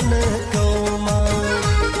नन कौमा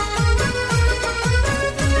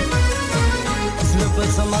ज़लब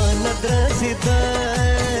ज़मान द्रज़ी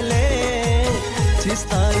दले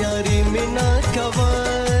चिस्ता यारी में ना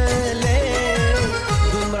कवले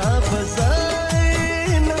दुमरा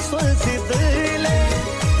बज़ाई नस्वज़ी दले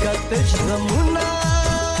कतश ज़मुना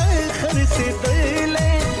खरसे दले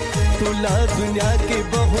तुला दुनिया के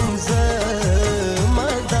बहुम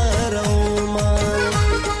ज़मादारोमा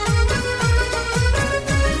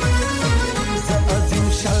ज़अज़ीम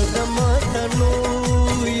शादम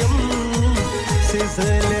तनोयम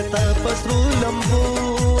सिज़लता पसरूलम्बोयम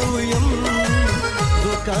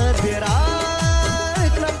दुका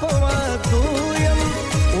दिराक नपवातोयम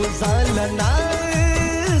उज़ालना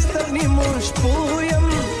स्तनी मुशपोयम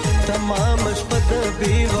तमाम अशपद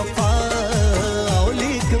बेवफा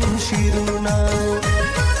औलिकम शिरुना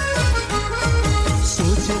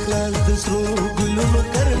सोच खलास दसरो गुलुम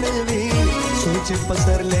करने वी सोच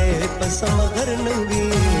पसर ले पसम करने वी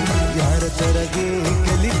यार तरगे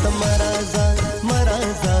कली तमराजा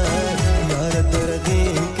मराजा यार तरगे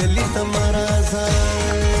कली तमराजा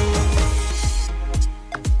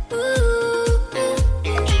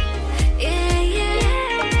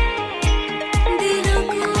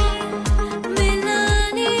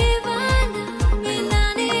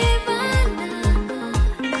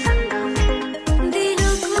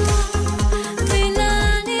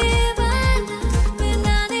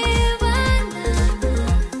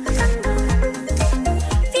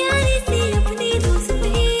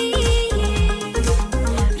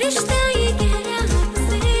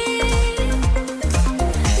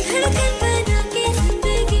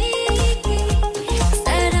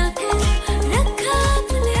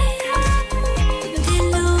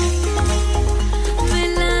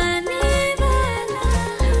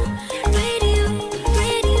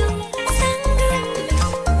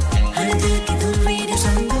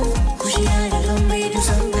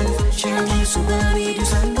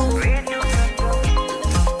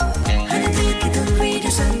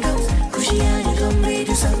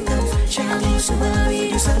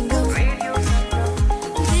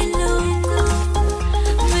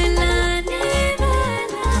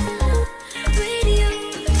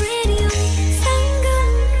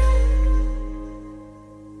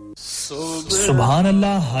सुभान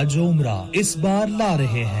अल्लाह हज उम्रा इस बार ला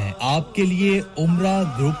रहे हैं आपके लिए उम्रा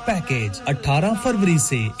ग्रुप पैकेज 18 फरवरी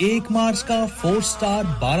से 1 मार्च का 4 स्टार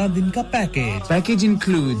 12 दिन का package Package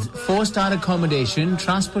includes 4-star accommodation,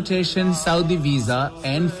 transportation, Saudi visa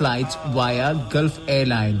and flights via Gulf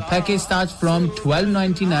Airline. Package starts from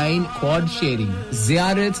 $12.99 quad sharing.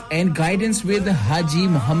 Ziyarat and guidance with Haji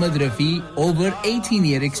Muhammad Rafi over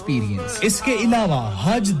 18-year experience. इसके अलावा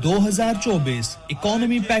हज 2024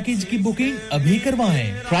 इकोनॉमी पैकेज की बुकिंग अभी करवाएं.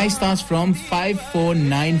 Price starts from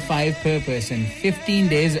 5495 per person. 15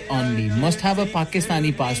 days only. Must have a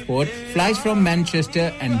Pakistani passport. Flights from Manchester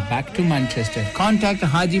and back to Manchester. Contact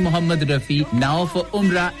Haji Muhammad Rafi now for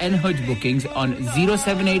Umrah and Hajj bookings on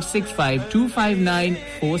 07865 259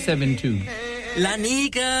 472.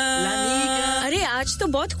 Lanika. अरे आज तो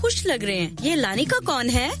बहुत खुश लग रहे हैं ये लानिका कौन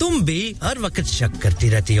है तुम भी हर वक्त शक करती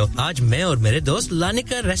रहती हो आज मैं और मेरे दोस्त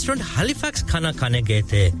लानिका रेस्टोरेंट हैलिफैक्स खाना खाने गए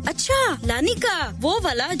थे अच्छा लानिका वो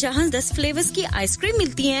वाला जहां 10 फ्लेवर्स की आइसक्रीम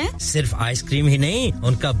मिलती हैं सिर्फ आइसक्रीम ही नहीं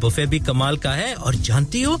उनका बुफे भी कमाल का है और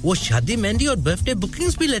जानती हो वो शादी मेहंदी और बर्थडे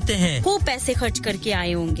बुकिंग्स भी लेते हैं खूब पैसे खर्च करके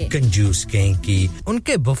आए होंगे कंजूस कहीं की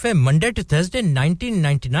उनके buffet Monday to Thursday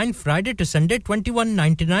 1999 Friday to Sunday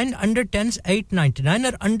 2199 under 10s 899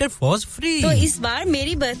 और अंडर 4s फ्री तो इस बार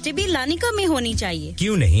मेरी बर्थडे भी लानिका में होनी चाहिए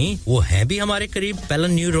क्यों नहीं वो है भी हमारे करीब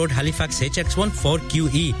पेलन new road Halifax HX1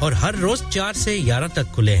 4QE और हर रोज 4 से 11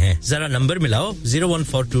 तक खुले हैं जरा नंबर मिलाओ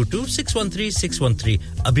 01422 613 613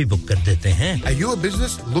 अभी बुक कर देते हैं Are you a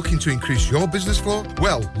business looking to increase your business flow?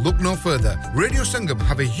 Well, look no further. Radio Sangam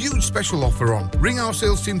have a huge special offer on. Ring our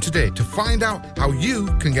sales team today to find out how you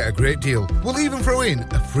can get a great deal. We'll even throw in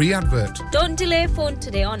a free advert. Don't delay phone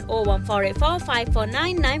today on 01484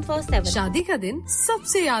 549 947. शादी का दिन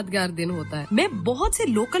सबसे यादगार दिन होता है मैं बहुत से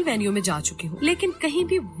लोकल वेन्यू में जा चुकी हूँ लेकिन कहीं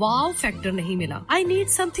भी वाव फैक्टर नहीं मिला I need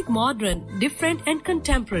something modern, different and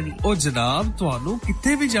contemporary. ओ जनाब ਤੁਹਾਨੂੰ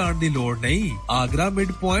ਕਿੱਥੇ ਵੀ ਜਾਣ ਦੀ ਲੋੜ ਨਹੀਂ ਆਗਰਾ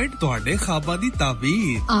ਮਿਡ ਪੁਆਇੰਟ ਤੁਹਾਡੇ ਖਾਬਾਂ ਦੀ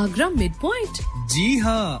ਤਾਬੀਰ आगरा मिड पॉइंट जी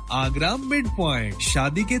हाँ आगरा मिड पॉइंट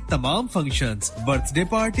शादी के तमाम functions birthday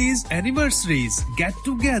parties anniversaries get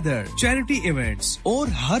together charity events और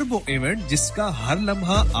हर वो इवेंट जिसका हर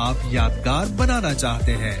लम्हा आप यादगार बनाना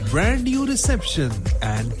चाहते हैं ब्रांड न्यू रिसेप्शन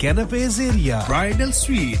एंड कैनपेज एरिया ब्राइडल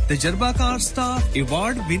स्वीट तजर्बाकार स्टाफ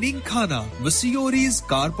अवार्ड विनिंग खाना वसीओरीज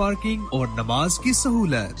कार पार्किंग और नमाज की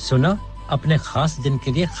सहूलत सुना अपने खास दिन के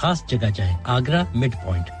लिए खास जगह जाएं Agra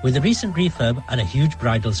Midpoint with a recent refurb and a huge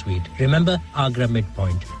bridal suite remember Agra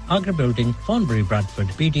Midpoint Agra Building Thornbury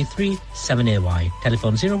Bradford BD3 7AY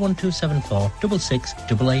telephone 01274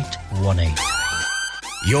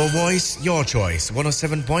 668818 Your voice your choice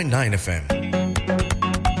 107.9 FM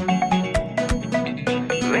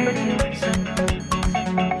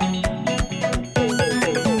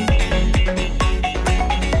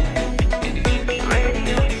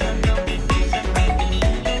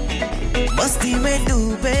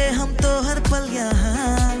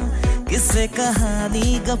से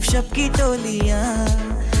कहानी गपशप की टोलियां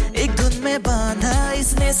एक धुन में बांधा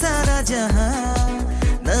इसने सारा जहां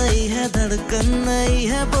नई है धड़कन नई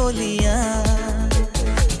है बोलियां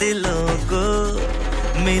दिलों को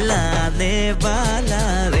मिलाने वाला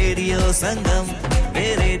रेडियो संगम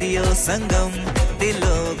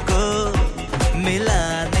दिलों को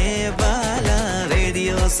मिलाने वाला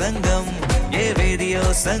रेडियो संगम ये रेडियो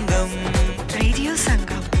संगम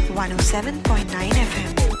 107.9 FM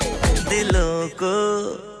दिलों को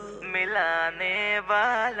मिलाने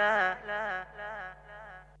वाला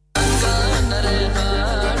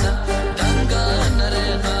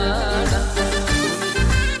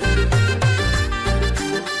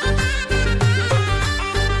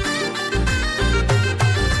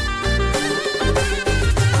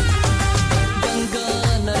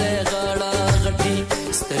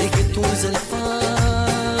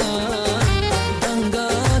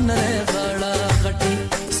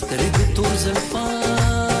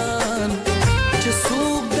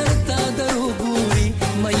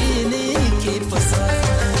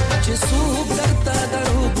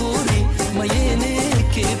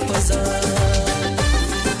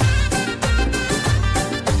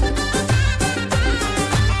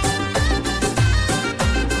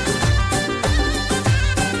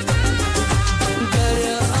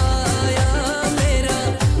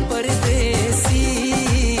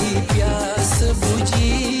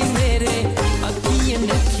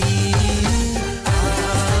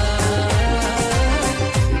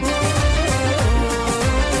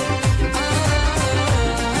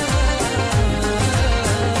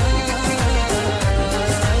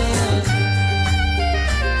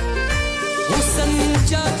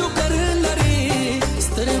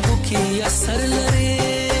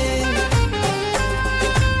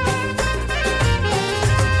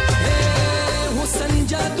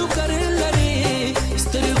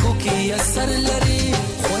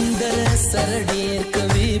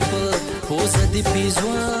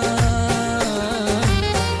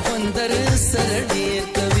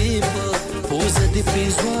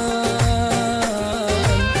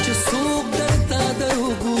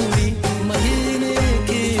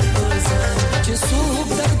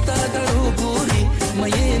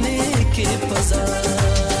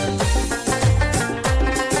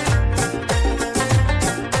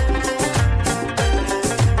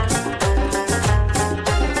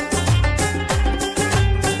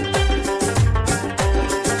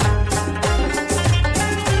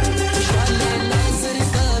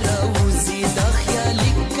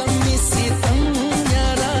Come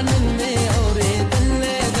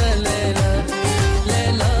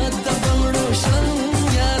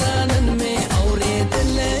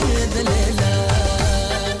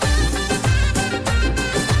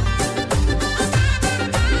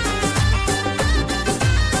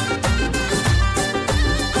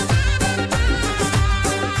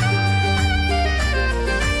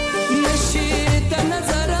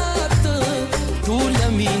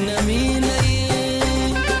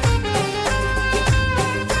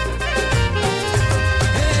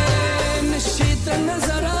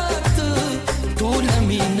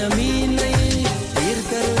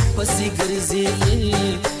پسې ګرځېلې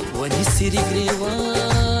ونې سری ګریوان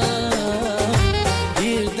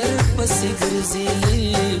ډېر در پسې ګرځېلې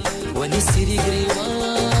ونې سری ګریوان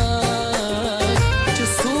چې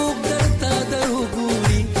څوک درته درو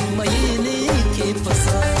ګوري مینې کې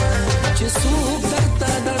فساد چې څوک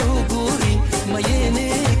درته درو ګوري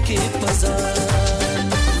مینې کې فساد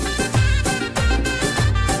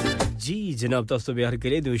جناب تاسو به هر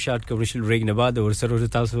کله د شارټ کمرشل ریګ نه بعد ورسره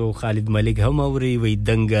تاسو خالد ملک هم اوري وي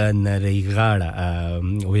دنګ نری غاړه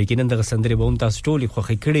او یقینا د سندره به هم تاسو ټولي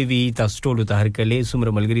خوخه کړي وي تاسو ټولو ته هر کله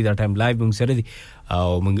سمره ملګری دا ټایم لایو موږ سره دي او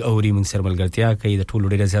موږ اوري موږ سره ملګرتیا کوي د ټولو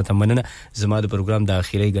ډیره زیاته مننه زما د پروګرام د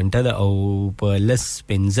اخیری غنټه ده او په لس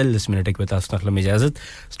پنځل منټه کې تاسو ته اجازه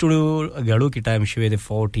سټوډیو غاړو کې ټایم شوه د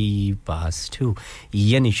 40:02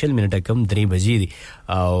 یعنی شل منټه کم 3 بجې دي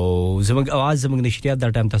او زموږ आवाज زموږ نشریات د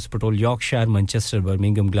ټایم تاسو په ټول یارکشایر منچستر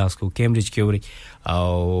برمنګم گلاسکو کیمبرج کې اوري او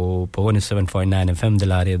په 107.9 FM د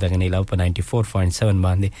لارې دغه نه علاوه په 94.7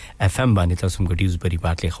 باندې FM باندې تاسو موږ ډیوز بری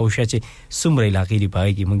پاتلې خوشا چې سمره علاقې دی پای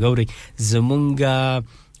کې موږ اوري زمونږه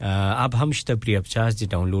اب هم شته پری اپ چارج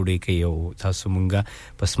ډاونلوډ کړئ او تاسو مونږه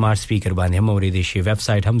په سمارټ سپیکر باندې هم اورئ شي ویب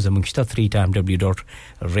سټ هم زمونږ شته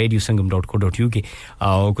www.radiosangam.co.uk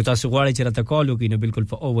او کو تاسو غواړئ چې راته کال وکړئ نو بالکل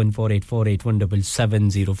په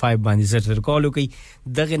 01484817705 باندې زر کال وکړئ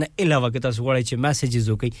دغه نه علاوه که تاسو غواړئ چې میسجز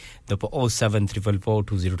وکړئ د په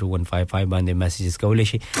 07344202155 باندې میسجز کولای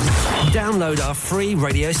شي Download our free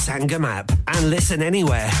Radio Sangam app and listen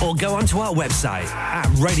anywhere or go onto our website at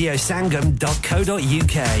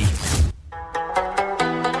radiosangam.co.uk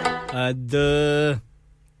د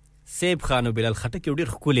سیب خانو بلال خټک یو ډیر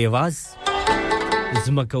خولي आवाज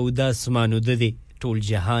زمکه او د اسمانو د دې ټول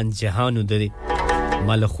جهان جهانو د دې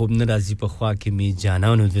مال خوب ناراضي په خوا کې می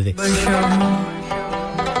جانانو د دې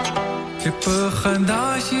چې په خندا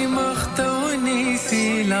شي مختونی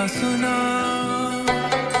سیلا سنا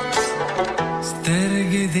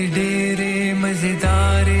سترګې دې ډېرې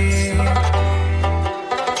مزیدارې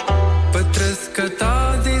پترس کتا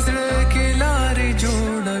دې زړه کې لارې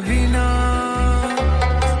جوړوینا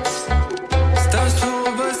ستاسو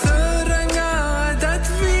بس رنګ عادت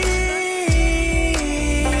وي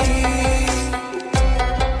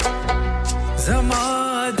زما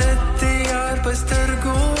عادت یار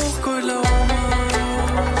پسترګو کولوما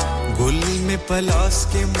ګل می پلاس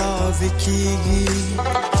کې ماوي کیږي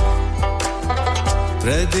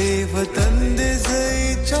پردې وطن دې زې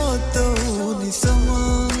چاته نسما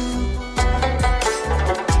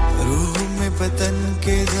روح میں پتن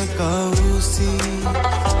کے زکاوسی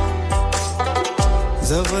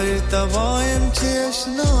زور توایم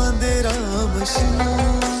چشنا درا مشنا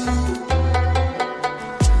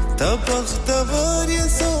تبختور یہ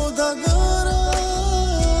سوداگارا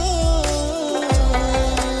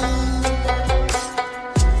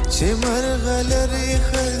چمر غلری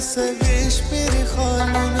خرسویش پیری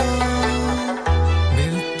خالونا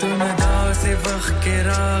ملتو ندا سے وقت کے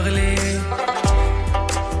راغلے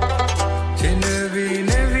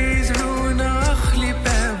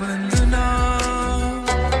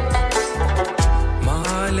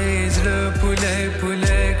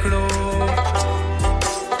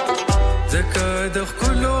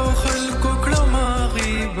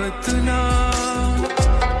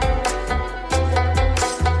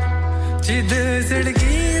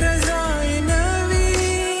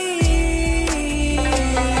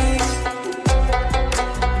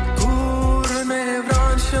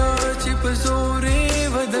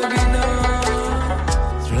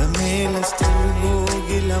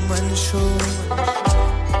منشو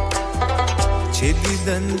چلی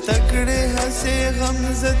دن تکڑے ہسے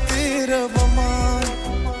غمزہ تیرا وما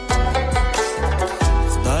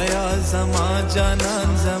خدایا زما جانان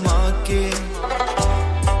زما کے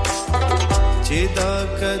چیدا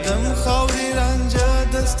قدم خاوری رانجا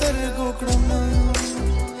دستر گوکڑما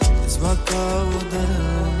زما کاؤ در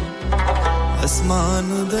اسمان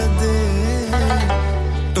ددے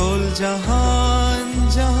ٹول جہان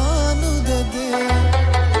جہان ددے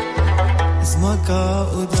مکا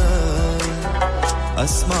ادر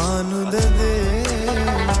اسمان ددے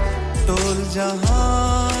ټول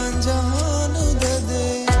جهان جهان ددے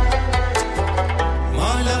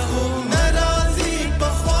مالا خو ناراضی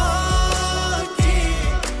بخوا کی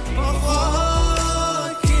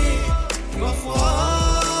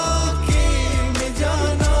میں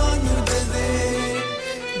جانان ددے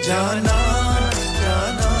جانا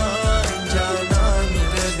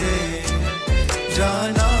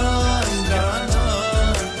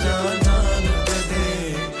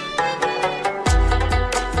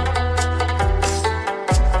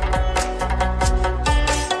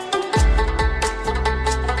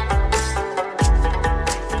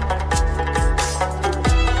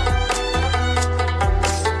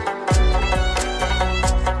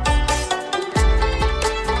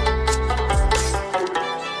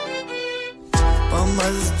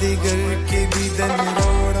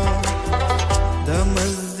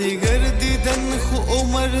دیدن خو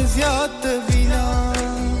عمر زیات وینا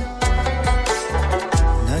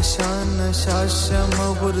نشا نشا شم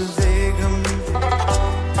ورزیگم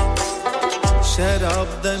شراب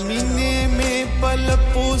د مینې مې پل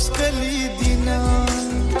پوس کلی دینا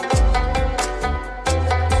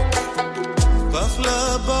بخلا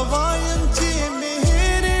بوایم چې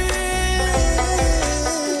مهره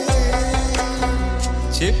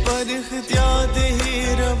چې پر اختیار دې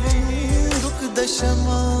رب رک د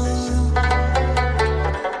شما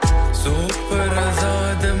سو پر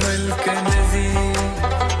آزاد ملک نزی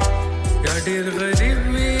یا ډیر غریب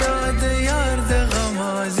وی یاد یار د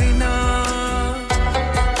غمازینا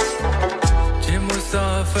چې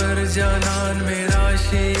مسافر جانان میرا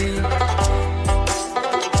شي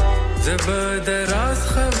زبد راز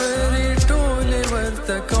خبرې ټوله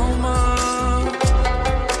ورته کوما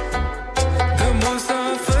د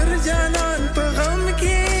مسافر جانان په غم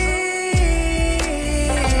کې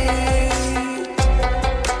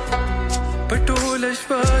پټول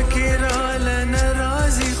شپه کې را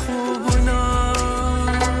لنرازي خوبنا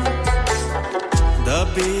دا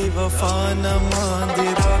بے وفا نما دې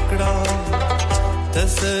راکړه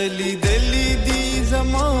تسلی دلی دی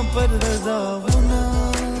زما پر رضاونه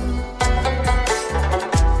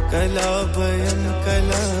کلا بیم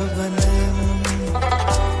کلا بنیم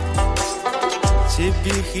چې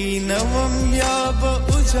بخی نوم یا با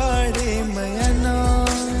اجاړې مینا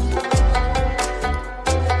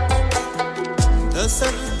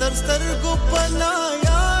دسر درستر کو پنا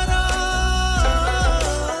یارا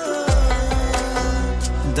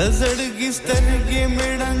دزړګي سترګې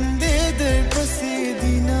مړندې د پسې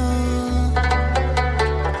دینا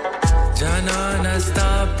जाना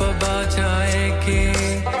नस्ता पबा चाहे के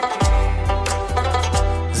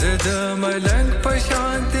ज़द मलंग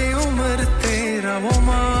पशांते उम्र तेरा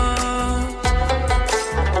वमा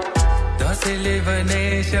दासिले वने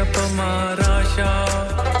शप माराशा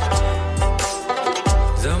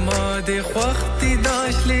zama de khwaqti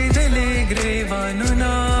dashli dele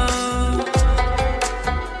grevanuna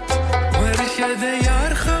warshad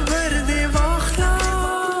yar khabar de wakhla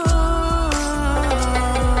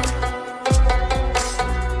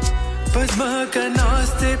pas ma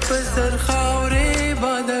kanaste pasar khawre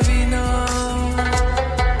badavina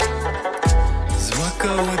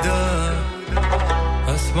zmakauda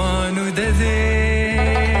asmanu de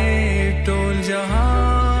tol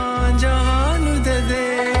jahan jahanu de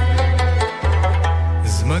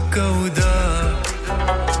zmakauda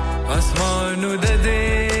asmanu de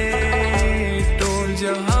tol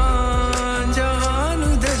jahan jahanu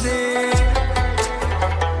de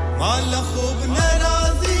mal khub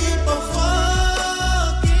narazi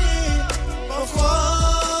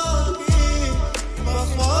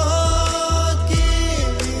bafwa ki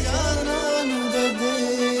janan de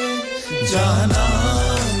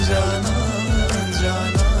janan janan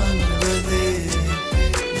janan de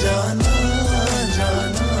janan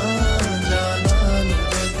janan janan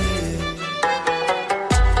de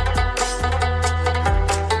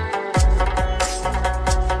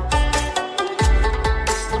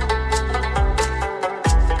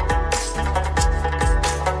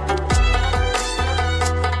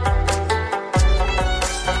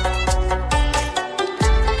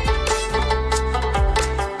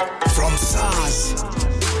From SARS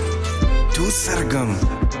to Sargam,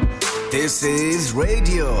 this is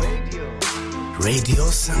Radio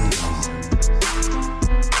Sangam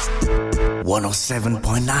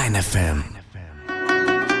 107.9 FM.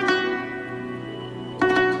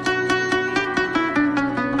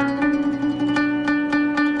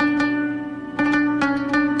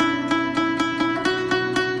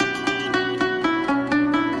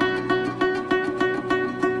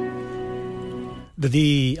 د دې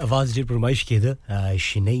आवाज ډېر پرمایش کېده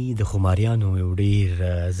شینې د خماریانو یو ډېر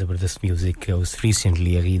زبردست میوزیک او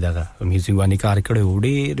ریسنټلی هغه دغه میوزیک باندې کار کړی و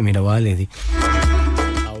ډېر مینوال دي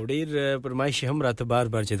او ډېر پرمایش هم راته بار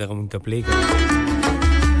بار چې دغه مونږ ته پلی کړ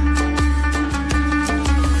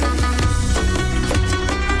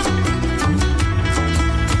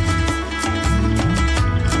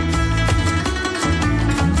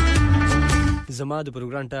زما د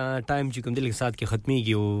پروګرام ټایم چې کوم د لږ سات کې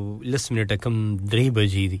ختميږي او 10 منټه کم 3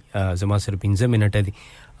 بجې دي زما سره 15 منټه دي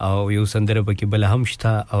او یو سندره پکې بل هم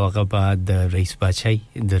شته او هغه بعد رئیس بچای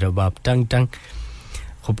د رباب ټنګ ټنګ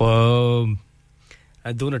خو په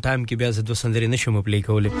دونه ټایم کې بیا زه دوه سندرې نشم پلی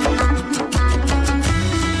کولای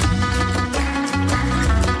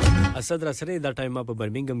اسد را سره دا ټایم په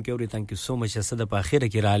برمنګم کې اوري ثانک یو سو مچ اسد په اخره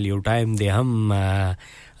کې را لیو ټایم دی هم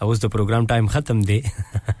اوس د پروګرام ټایم ختم دی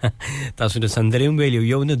تاسو د سندرې ویلو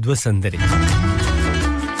یو نه دوه سندرې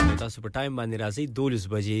تاسو په ټایم باندې راځي 12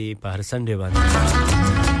 بجې په هر سنډه باندې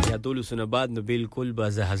یا دولسونه بعد نو بالکل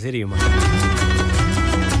باز حاضر یم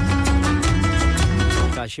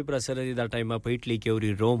کاشف را سره دا ټایمه په ایټلی کې اوري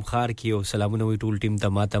روم خار کې او سلامونه وی ټول ټیم ته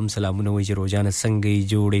ماتم سلامونه وی چې روزانه څنګه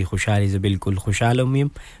جوړې خوشاله ز بالکل خوشاله مم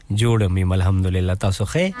جوړم الحمدلله تاسو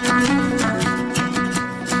ښه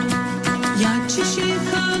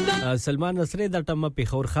سلمان نصری دا ټایمه په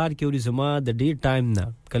خور خار کې اوري زما د ډیر ټایم نه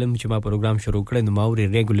کلم چې ما پروګرام شروع کړم نو ماوري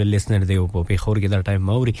ریګولر لیسنر دی او په خور کې دا ټایم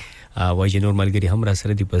ماوري وایي نورمال ګری هم را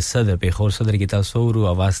سره دی په صدر په خور صدر کې تاسو ورو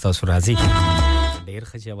आवाज تاسو راځي ډیر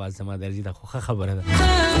ښه आवाज زما درځي دا خو خبره ده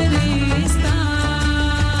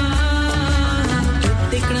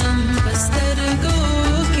تکړم بسترګو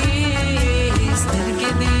کې سترګې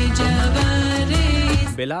دې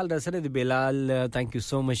جواره بلال رسره دی بلال thank you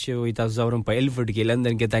so much وي تاسو زورم په الفورد کې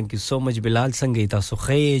لندن کې thank you so much بلال څنګه تاسو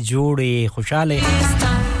ښه جوړې خوشاله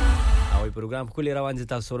او پروګرام کولې روان دي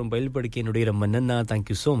تاسو زورم په الفورد کې نو ډیر مننه thank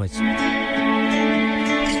you so much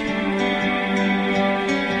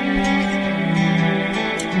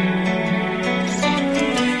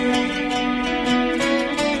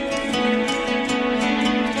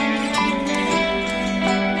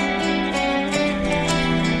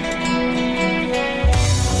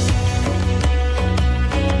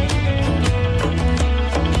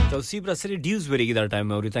توصیب را سره ډیوز ورګی دا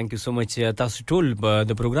ټایم او thank you so much تاسو ټول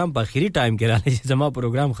د پروګرام په اخیری ټایم کې راځي زما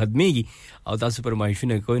پروګرام ختميږي او تاسو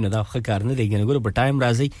پرمایشونه کوی نه دا ښه کار نه دی ګنګور په ټایم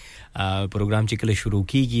راځي پروګرام چې کله شروع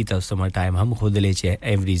کیږي تاسو ما ټایم هم خود لې چې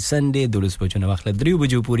ایوری سنډے 12 بجو نه وخت 3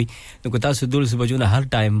 بجو پوری نو کو تاسو 12 بجو نه هر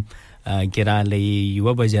ټایم کېرالی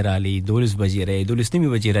یو بجرالی 12 بجې راي 12 نیمه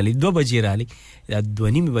بجې رالی 2 بجې رالی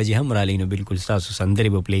 2 نیمه بجې هم رالی نو بالکل تاسو سندري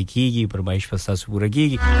په پلی کیږي پرمایش په تاسو پوره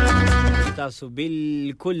کیږي تاسو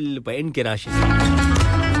بالکل په ان کې راشي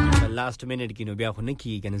لاسټ منټ کې نو بیا خو نه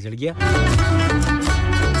کیږي کنه زړګیا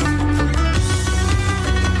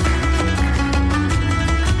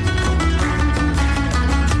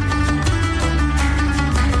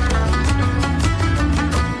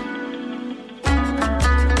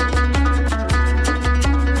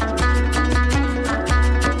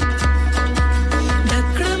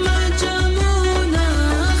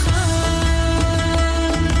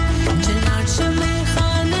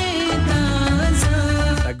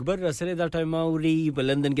سره دا ټایم اوري په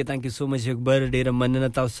لندن کې thank you so much اکبر ډیر مننه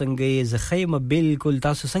تاسو څنګه زخیمه بالکل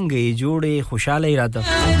تاسو څنګه جوړې خوشاله اراده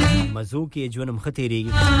مزو کې ژوندم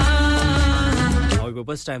خطرېږي او په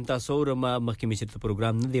پس ټایم تاسو ما مخکې مې چې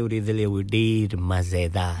پروګرام نه دی اورېدلې و ډیر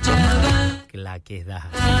مزیدار کلا کې دا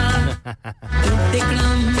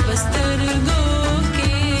تکړم بسترګو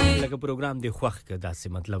کې لکه پروګرام دی خوښ کدا څه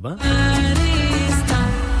مطلب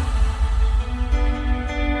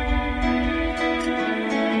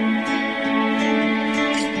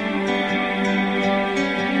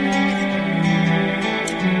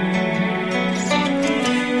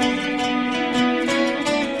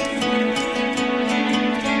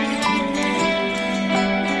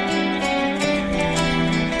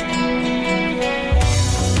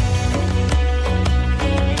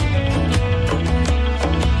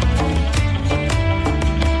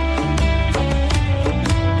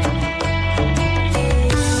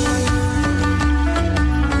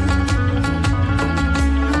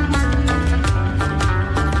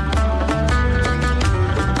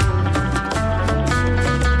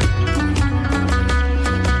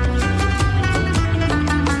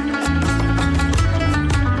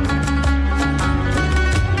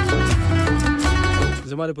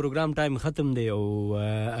پروګرام ټایم ختم دی او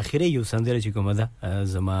اخیری یو سندره چې کومه ده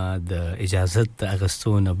زما د اجازت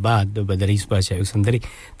اغستونه بعد د بدریس بچا یو سندره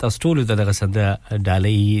تاسو ټول ته دغه سندره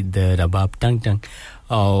ډالۍ د رباب ټنګ ټنګ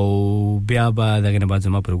او بیا به دغه نه بعد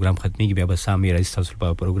زما پروګرام ختميږي بیا به سامي رئیس تاسو په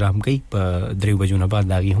پروګرام کوي په 3 بجو نه بعد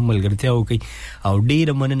دغه هم ملګرتیا وکي او ډیر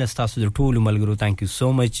مننه تاسو د ټول ملګرو thank you so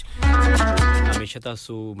much همیشه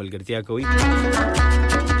تاسو ملګرتیا کوي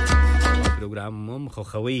پروګرام هم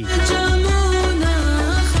خوخوي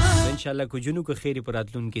ان شاء الله کو جنو کو خیر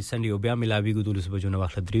پراتلون کې سنډي او بیا ملاوي ګو 12 بجو نه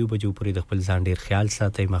وخت 3 بجو پورې د خپل ځان ډیر خیال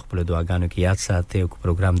ساتي مخبل دعاګانو کې یاد ساتي او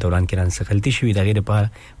پروګرام دوران کې ران څه غلطي شوې د غیر په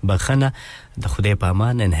بخنه د خدای په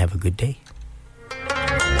امان and have a good day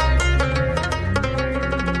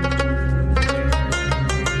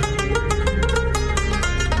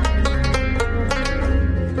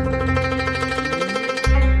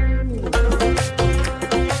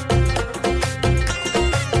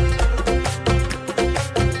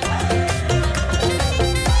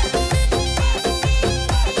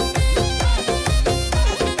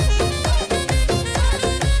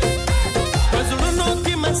مزړونو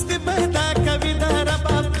کې مست پیدا کوي دا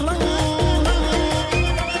رباب کلنګ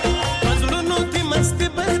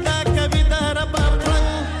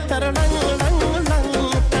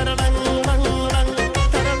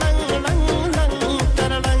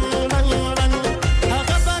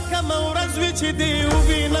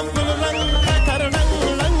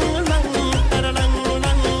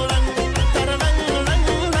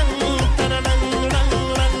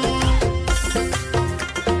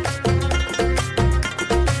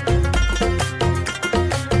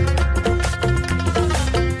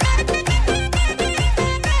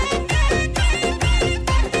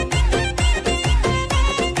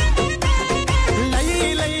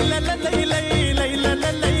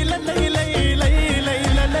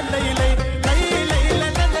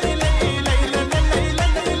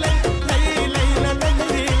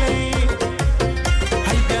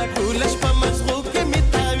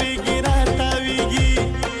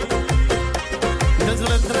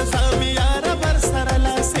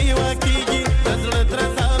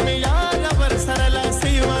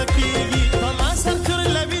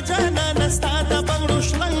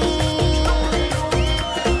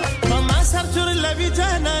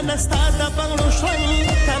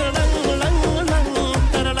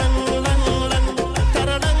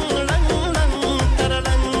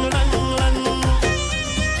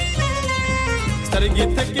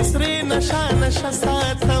سری نشا نشا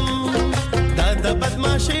ساتم دا د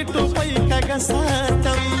بدمعشي ټوپۍ کګه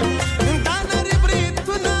ساتم دا نری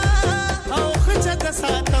بریتونه او خچه د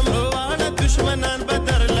ساتم واړه دشمنان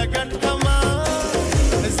بدر لګټ کما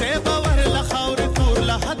زیبا ور لخاور تور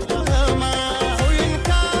لحد کما خو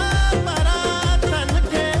انکار برات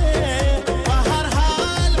تنکه په هر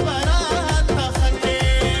حال برات تخکه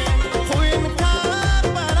خو انکار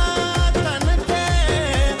برات تنکه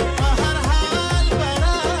په هر حال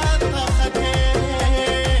برات تخکه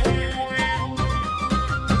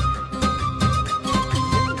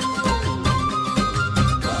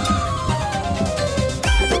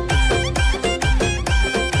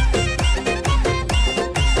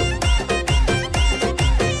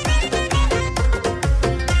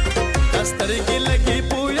سترګې لګي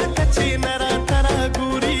پویا کچې نرا ترا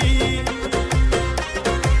ګوري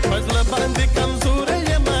فضل باندې کمزور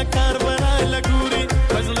یم کار برا لګوري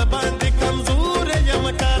فضل باندې کمزور یم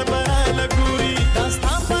کار برا لګوري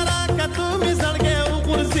داستا پرا کتو می زړګې او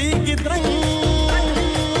غرزي کی درنګ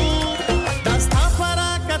داستا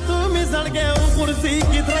پرا کتو می زړګې او غرزي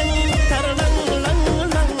کی درنګ ترلنګ لنګ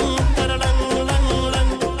لنګ ترلنګ لنګ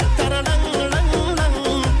لنګ ترلنګ لنګ لنګ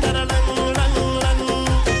ترلنګ لنګ لنګ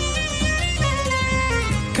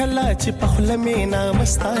کلا چې په خله مې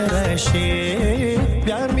نامستاره شي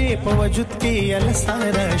بیا مې په وجود کې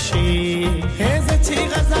الساره شي هزه چې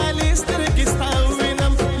غزالې سترګې ستا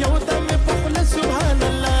وینم یو دم په خله سبحان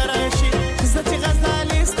الله راشي زه چې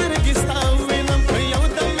غزالې سترګې ستا وینم یو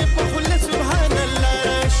دم په خله سبحان الله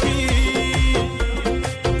راشي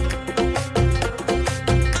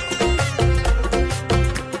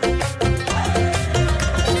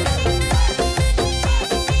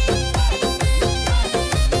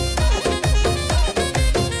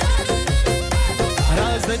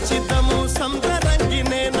راز چې د موسم د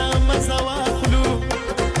رنگینه نام زواخلو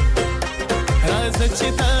راز چې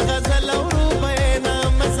د غزل او روبه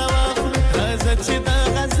نام زواخلو راز چې د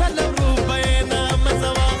غزل او روبه نام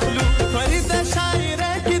زواخلو فرید شاعر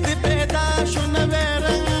کې د پیدا شونه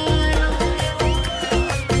ورنګ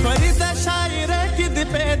فرید شاعر کې د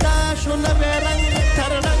پیدا شونه ورنګ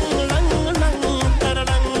ترلنګ لنګ لنګ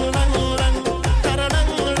ترلنګ لنګ لنګ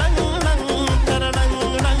ترلنګ لنګ لنګ ترلنګ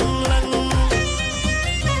لنګ لنګ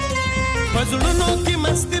فزړونو کې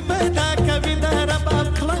مستی پیدا کوي د رب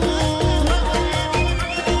خپل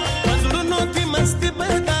فزړونو کې مستی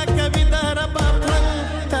پیدا کوي د رب خپل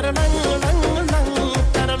ترلنګ لنګ لنګ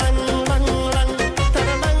ترلنګ لنګ لنګ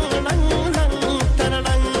ترلنګ لنګ لنګ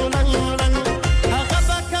ترلنګ لنګ لنګ هغه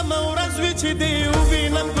به کوم ورځ وي چې دی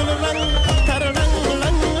وینم ګل رنګ ترلنګ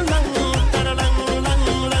لنګ لنګ ترلنګ لنګ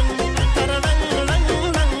لنګ ترلنګ لنګ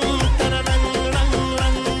لنګ ترلنګ لنګ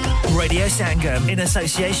لنګ Radio Sangam in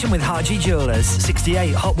association with Haji Jewellers,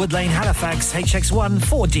 68 Hotwood Lane, Halifax, HX1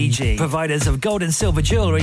 4DG. Providers of gold and silver jewellery